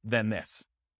than this,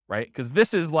 right? Because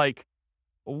this is like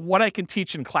what I can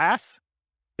teach in class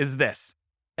is this.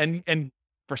 And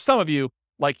for some of you,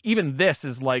 like even this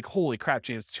is like, holy crap,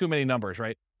 James, too many numbers,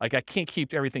 right? Like I can't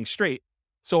keep everything straight.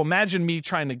 So imagine me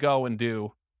trying to go and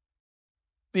do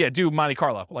Monte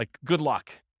Carlo, like good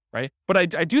luck, right? But I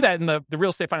do that in the Real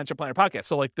Estate Financial Planner podcast.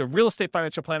 So like the Real Estate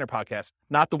Financial Planner podcast,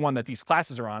 not the one that these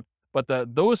classes are on, but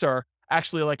those are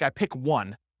actually like I pick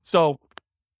one. So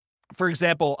for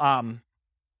example,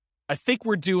 I think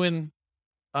we're doing,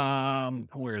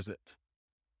 where is it?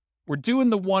 We're doing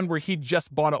the one where he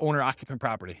just bought an owner occupant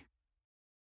property.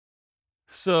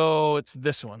 So it's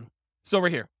this one. So we're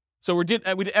here. So we did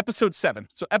episode 7.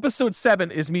 So episode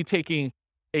 7 is me taking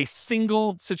a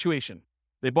single situation.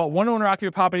 They bought one owner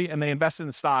occupant property and they invested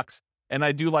in stocks. And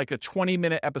I do like a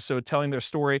 20-minute episode telling their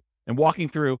story and walking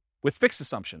through with fixed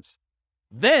assumptions.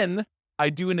 Then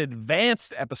I do an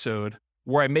advanced episode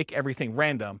where I make everything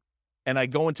random. And I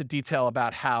go into detail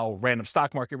about how random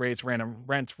stock market rates, random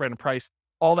rent, random price,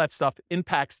 all that stuff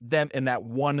impacts them in that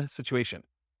one situation.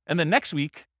 And then next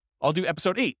week, I'll do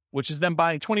episode 8, which is them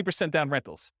buying 20% down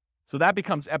rentals. So that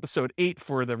becomes episode 8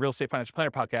 for the Real Estate Financial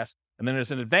Planner podcast. And then there's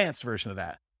an advanced version of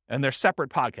that. And they're separate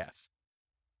podcasts.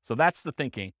 So that's the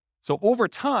thinking. So over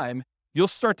time, you'll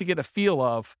start to get a feel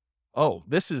of, oh,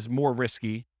 this is more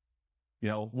risky,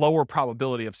 lower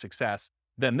probability of success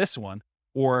than this one.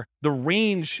 Or the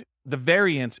range, the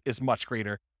variance is much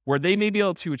greater, where they may be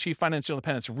able to achieve financial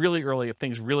independence really early if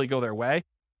things really go their way,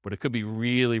 but it could be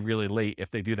really, really late if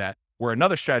they do that. Where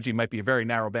another strategy might be a very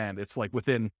narrow band. It's like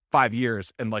within 5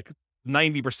 years, and like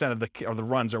 90% of the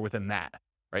runs are within that,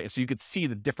 right? And so you could see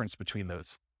the difference between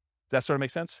those. Does that sort of make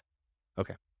sense?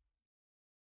 Okay.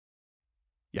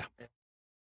 Yeah.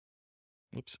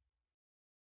 Oops.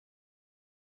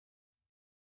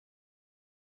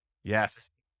 Yes.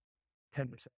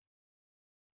 10%.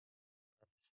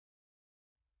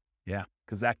 Yeah,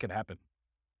 because that could happen.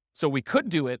 So we could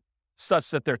do it such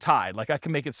that they're tied. Like I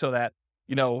can make it so that,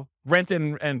 rent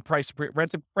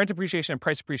appreciation and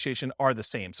price appreciation are the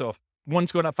same. So if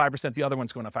one's going up 5%, the other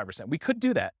one's going up 5%. We could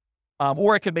do that.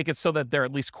 Or I could make it so that they're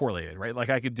at least correlated, right? Like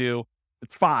I could do,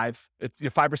 it's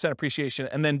 5% appreciation,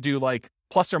 and then do like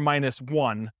plus or minus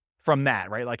 1 from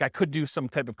that, right? Like I could do some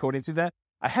type of coding to that.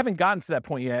 I haven't gotten to that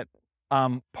point yet,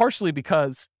 partially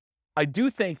because I do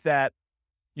think that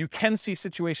you can see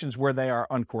situations where they are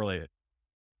uncorrelated.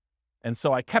 And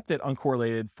so I kept it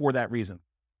uncorrelated for that reason.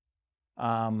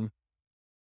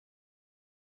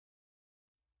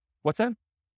 What's that?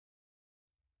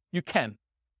 You can.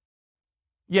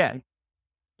 Yeah.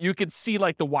 You could see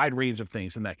like the wide range of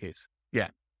things in that case. Yeah.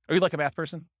 Are you like a math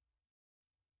person?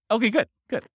 Okay, good.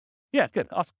 Yeah, good.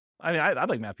 Awesome. I mean, I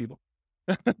like math people.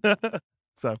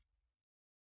 So,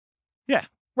 yeah,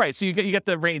 right. So you get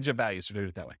the range of values to do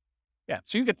it that way. Yeah.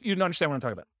 So you understand what I'm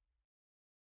talking about.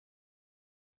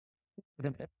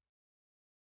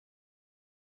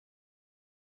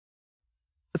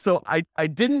 So I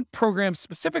didn't program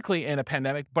specifically in a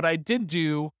pandemic, but I did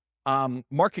do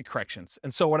market corrections.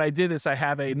 And so what I did is I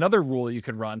have another rule that you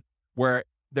can run where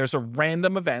there's a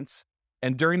random event,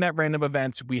 and during that random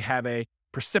event, we have a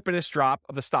precipitous drop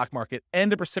of the stock market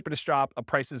and a precipitous drop of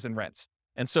prices and rents.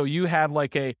 And so you have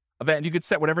like a event, you could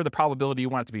set whatever the probability you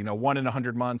want it to be, 1 in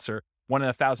 100 months or 1 in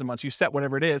 1,000 months, you set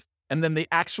whatever it is, and then the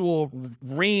actual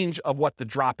range of what the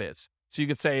drop is. So you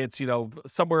could say it's,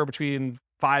 somewhere between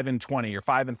 5 and 20 or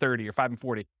 5 and 30 or 5 and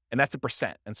 40, and that's a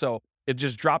percent. And so it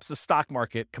just drops the stock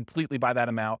market completely by that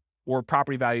amount, or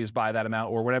property values by that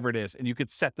amount, or whatever it is. And you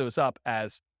could set those up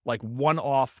as like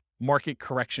one-off market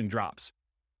correction drops.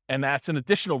 And that's an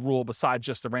additional rule besides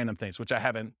just the random things, which I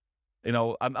haven't,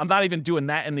 I'm not even doing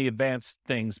that in the advanced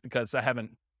things because I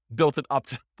haven't built it up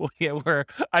to where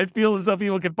I feel as though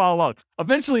people can follow along.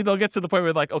 Eventually they'll get to the point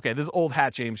where like, okay, this is old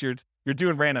hat, James, you're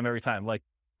doing random every time. Like,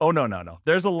 oh, no.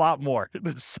 There's a lot more.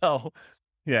 So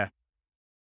yeah.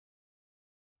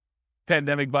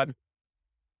 Pandemic button.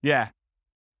 Yeah.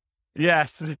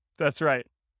 Yes, that's right.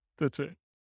 That's right.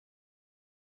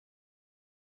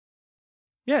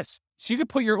 Yes. So you could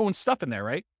put your own stuff in there,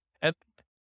 right? And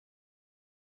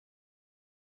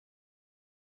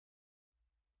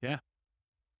yeah.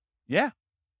 Yeah.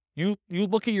 You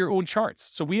look at your own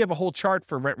charts. So we have a whole chart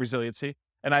for rent resiliency,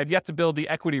 and I've yet to build the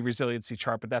equity resiliency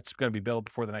chart, but that's going to be built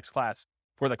before the next class,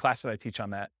 for the class that I teach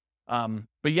on that.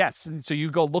 But yes, so you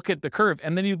go look at the curve,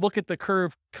 and then you look at the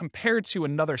curve compared to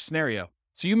another scenario.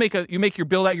 So you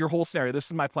build out your whole scenario. This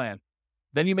is my plan.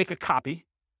 Then you make a copy,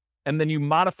 and then you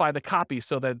modify the copy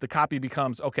so that the copy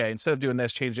becomes, okay, instead of doing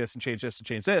this, change this and change this and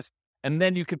change this. And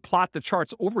then you could plot the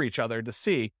charts over each other to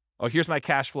see, oh, here's my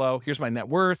cash flow, here's my net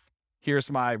worth, here's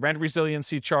my rent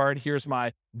resiliency chart, here's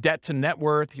my debt to net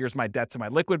worth, here's my debt to my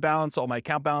liquid balance, all my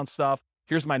account balance stuff,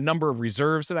 here's my number of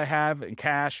reserves that I have in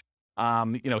cash.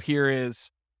 Here is,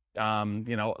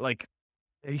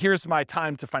 here's my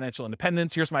time to financial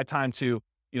independence, here's my time to,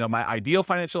 my ideal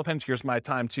financial independence, here's my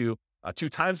time to 2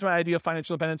 times my ideal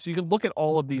financial independence. So you can look at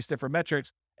all of these different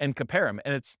metrics and compare them.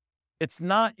 And it's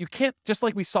not, you can't, just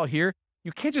like we saw here,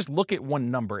 you can't just look at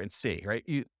one number and see, right?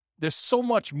 There's so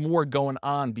much more going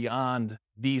on beyond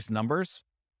these numbers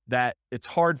that it's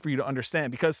hard for you to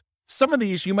understand, because some of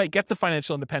these you might get to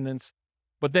financial independence,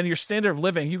 but then your standard of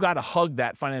living, you got to hug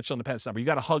that financial independence number. You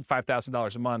got to hug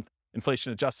 $5,000 a month,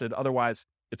 inflation adjusted. Otherwise,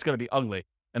 it's going to be ugly.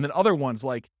 And then other ones,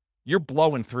 like you're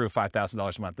blowing through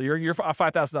 $5,000 a month. You're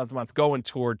 $5,000 a month going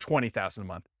toward $20,000 a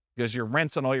month, because your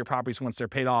rents on all your properties once they're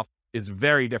paid off is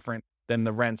very different than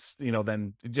the rents,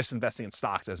 than just investing in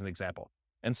stocks as an example.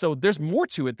 And so there's more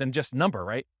to it than just number,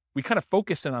 right? We kind of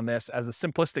focus in on this as a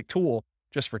simplistic tool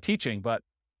just for teaching, but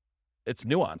it's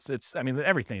nuance.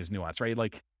 Everything is nuance, right?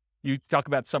 Like you talk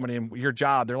about somebody in your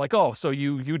job, they're like, oh, so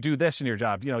you do this in your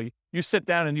job. You sit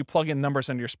down and you plug in numbers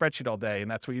into your spreadsheet all day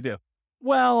and that's what you do.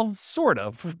 Well, sort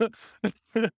of.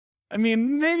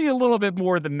 Maybe a little bit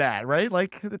more than that, right?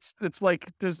 Like it's like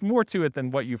there's more to it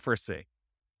than what you first see.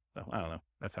 So I don't know.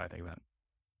 That's how I think about it.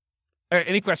 All right.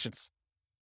 Any questions?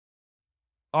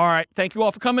 All right. Thank you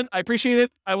all for coming. I appreciate it.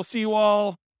 I will see you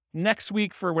all next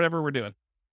week for whatever we're doing.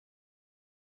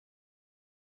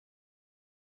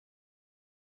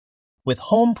 With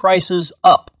home prices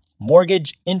up,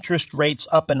 mortgage interest rates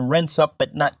up, and rents up,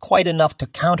 but not quite enough to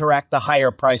counteract the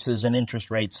higher prices and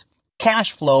interest rates,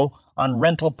 cash flow on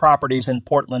rental properties in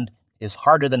Portland is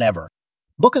harder than ever.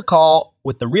 Book a call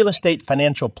with the Real Estate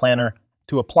Financial Planner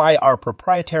to apply our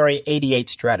proprietary 88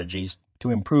 strategies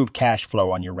to improve cash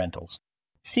flow on your rentals.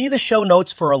 See the show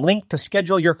notes for a link to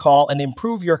schedule your call and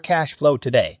improve your cash flow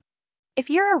today. If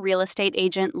you're a real estate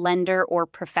agent, lender, or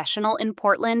professional in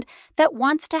Portland that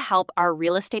wants to help our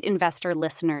real estate investor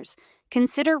listeners,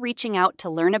 consider reaching out to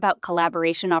learn about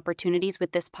collaboration opportunities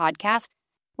with this podcast.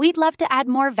 We'd love to add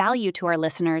more value to our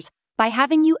listeners by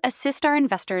having you assist our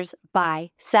investors buy,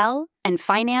 sell, and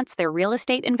finance their real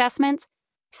estate investments.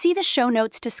 See the show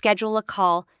notes to schedule a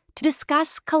call to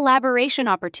discuss collaboration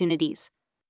opportunities.